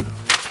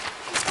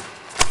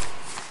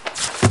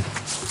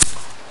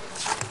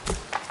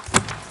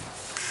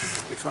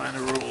 We find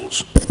the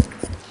rules.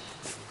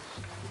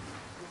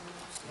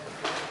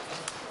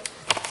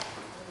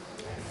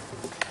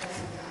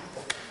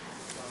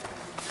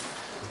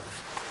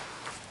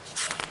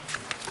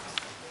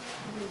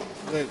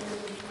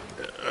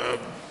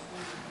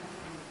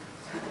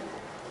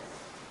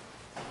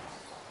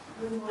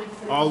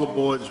 All the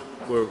boards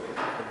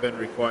have been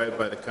required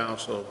by the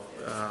council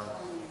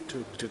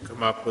to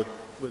come up with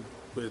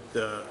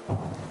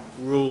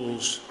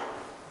rules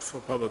for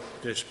public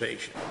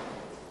participation.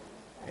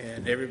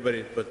 And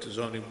everybody but the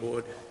zoning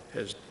board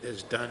has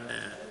done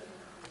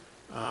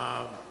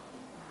that.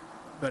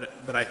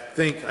 But I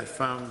think I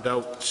found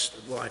out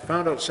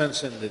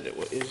since then that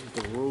it isn't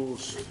the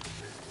rules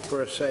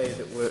per se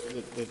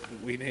that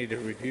we need to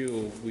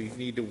review. We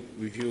need to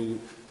review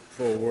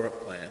for a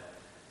work plan.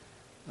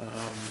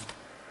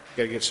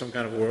 Got to get some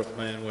kind of work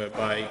plan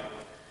whereby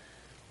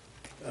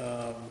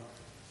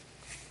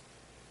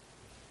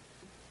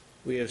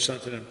we have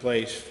something in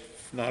place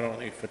not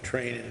only for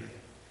training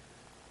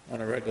on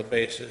a regular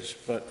basis,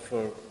 but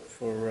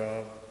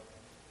well,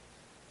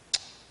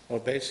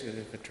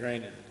 basically for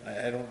training.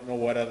 I don't know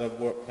what other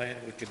work plan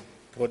we could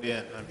put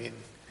in. I mean,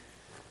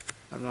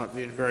 I'm not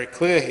being very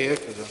clear here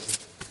because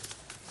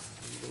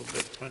I'm a little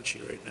bit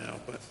punchy right now,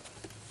 but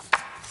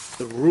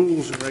the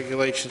rules and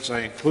regulations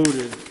I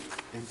included,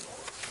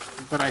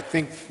 but I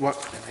think and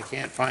I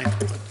can't find it,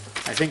 but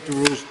I think the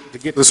rules to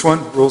get. This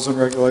one, rules and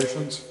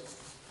regulations?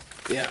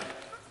 Yeah,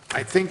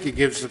 I think it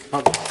gives the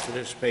public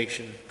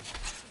participation,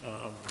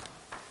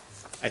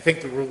 I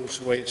think the rules,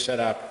 the way it's set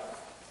up,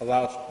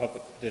 allows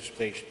public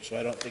participation, so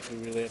I don't think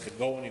we really have to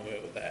go anywhere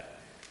with that.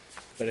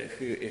 But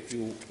if you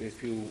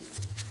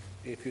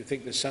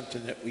think there's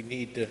something that we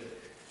need to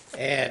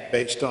add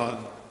based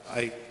on,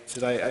 I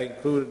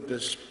included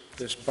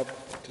this public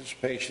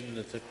participation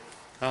that the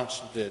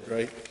council did,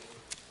 right?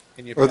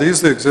 In your Are these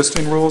the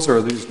existing rules, or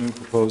are these new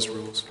proposed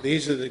rules?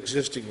 These are the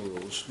existing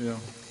rules, Yeah.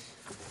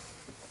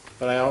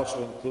 but I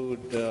also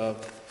included a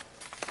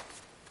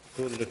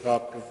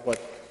copy of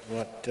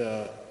what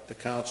the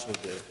council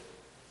did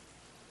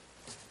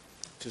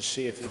to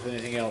see if there's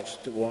anything else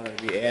that wanted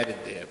to be added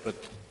there. But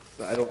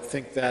I don't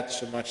think that's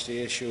so much the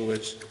issue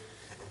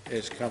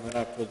as coming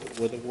up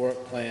with a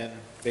work plan,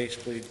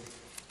 basically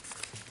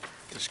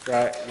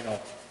describe,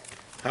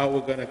 how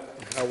we're gonna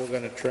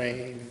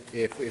train,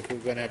 if we're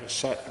gonna have a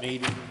set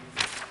meeting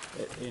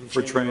in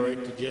For January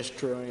training. to just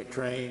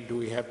train, do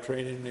we have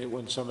training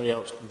when somebody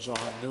else comes on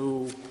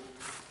new?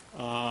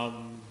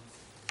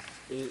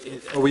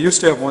 Well, we used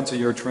to have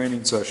once-a-year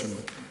training session.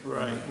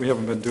 Right. We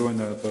haven't been doing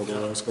that, though, the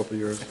last couple of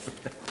years.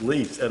 At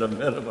least, at a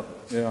minimum.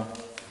 Yeah.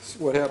 So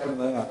what happened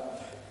to that?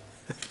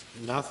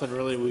 Nothing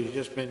really, we've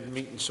just been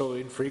meeting so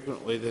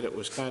infrequently that it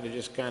was kind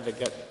of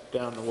got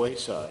down the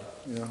wayside.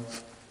 Yeah.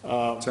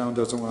 Town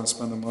doesn't want to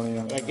spend the money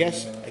on. I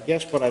guess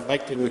what I'd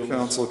like to do The is,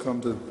 council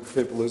come to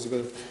Cape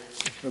Elizabeth.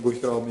 Maybe we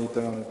could all meet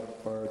down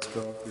at Bard's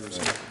Coffee or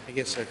something. I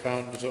guess I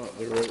found the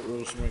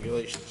rules and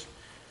regulations.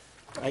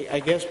 I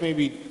guess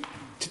maybe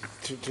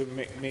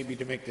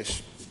to make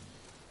this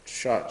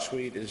short and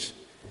sweet is,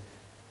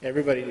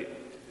 everybody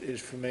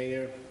is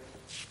familiar,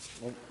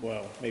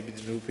 well, maybe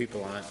the new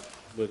people aren't,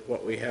 with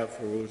what we have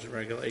for rules and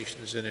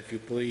regulations, and if you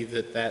believe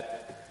that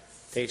that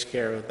takes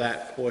care of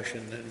that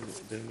portion,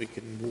 then we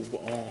can move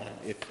on.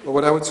 Well,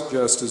 what I would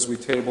suggest is we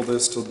table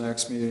this till the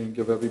next meeting and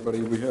give everybody,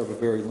 we have a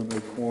very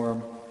limited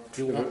quorum.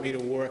 Do you want me to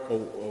work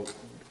or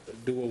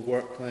do a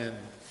work plan?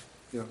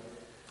 Yeah.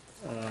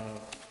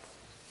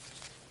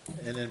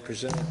 And then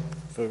present it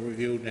for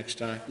review next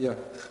time? Yeah.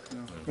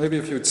 Maybe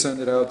if you'd send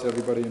it out to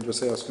everybody and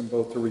just ask them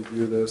both to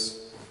review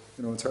this.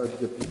 You know, it's hard to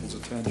get people's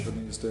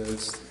attention these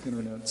days.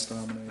 Internet's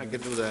dominating. I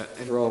can do that.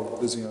 And They're all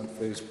busy on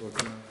Facebook.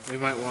 You know. we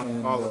might want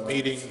to call a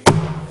meeting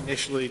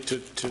initially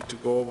to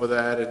go over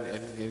that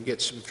and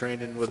get some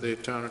training with the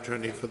town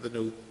attorney for the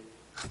new.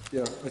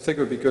 Yeah, I think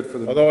it would be good for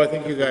the. Although I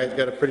think you guys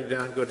got a pretty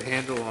darn good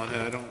handle on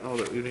it, I don't know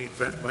that you need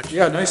very much.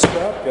 Yeah, nice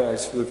job,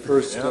 guys, for the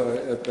first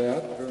at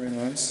bat. Very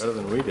nice. Better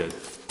than we did.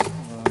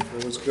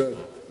 It was good.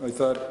 I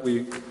thought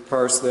we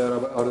parsed that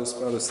about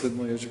as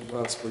thinly as you could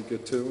possibly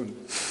get to, and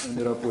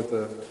ended up with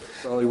a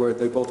probably where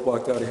they both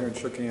walked out of here and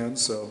shook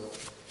hands. So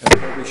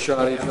we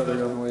shot each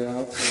other on the way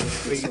out.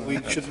 So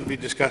We shouldn't be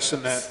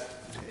discussing that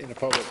in a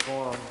public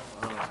forum,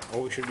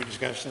 or we should be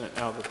discussing it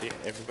now that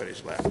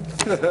everybody's left.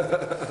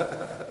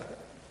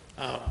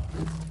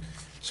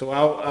 So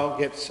I'll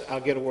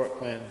get a work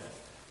plan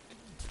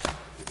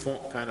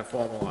kind of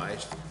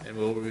formalized, and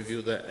we'll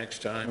review that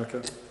next time.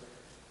 Okay.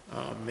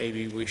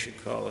 Maybe we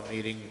should call a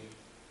meeting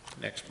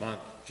next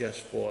month just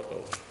for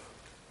those.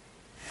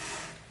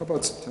 How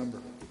about September?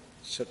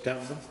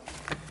 September?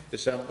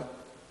 December?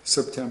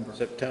 September.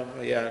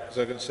 September, yeah, because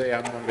I'm going to say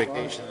I'm on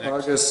vacation next.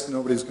 August,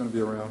 nobody's going to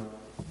be around.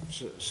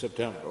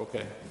 September,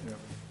 okay. Yeah.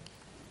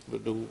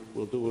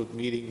 We'll do a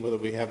meeting whether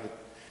we have an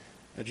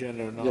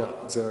agenda or not. Yeah,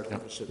 exactly.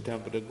 In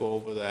September to go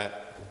over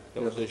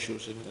those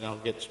issues, and I'll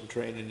get some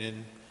training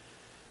in.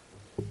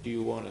 Do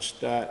you want to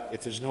start,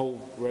 if there's no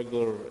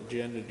regular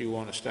agenda, do you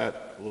want to start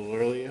a little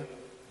earlier,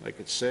 like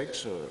at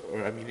 6,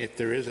 or I mean, if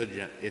there is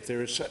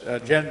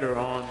agenda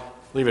on?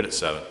 Leave it at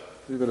 7.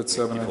 Leave it at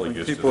 7. I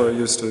think People are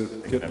used to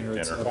people are that. used to getting here Dinner.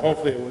 at 7. Well,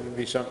 hopefully it wouldn't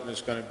be something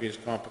that's going to be as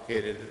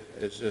complicated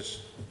as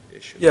this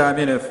issue. Yeah, I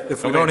mean,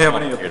 if we don't Nobody's have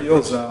any complicated.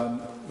 appeals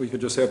on, we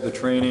could just have the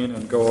training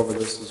and go over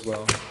this as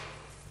well.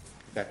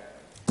 Okay,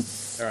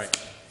 all right.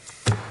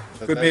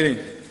 So Good meeting.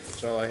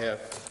 That's all I have.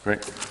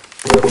 Great.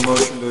 We have a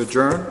motion to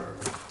adjourn.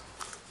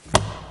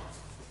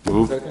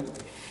 Move. Second.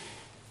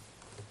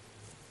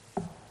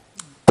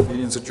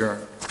 Meeting's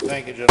adjourned.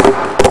 Thank you, gentlemen.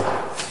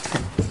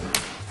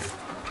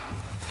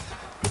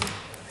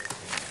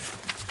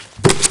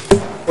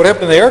 What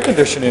happened to the air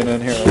conditioning in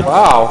here?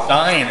 Wow.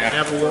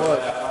 Never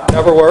was.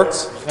 Never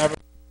works? Never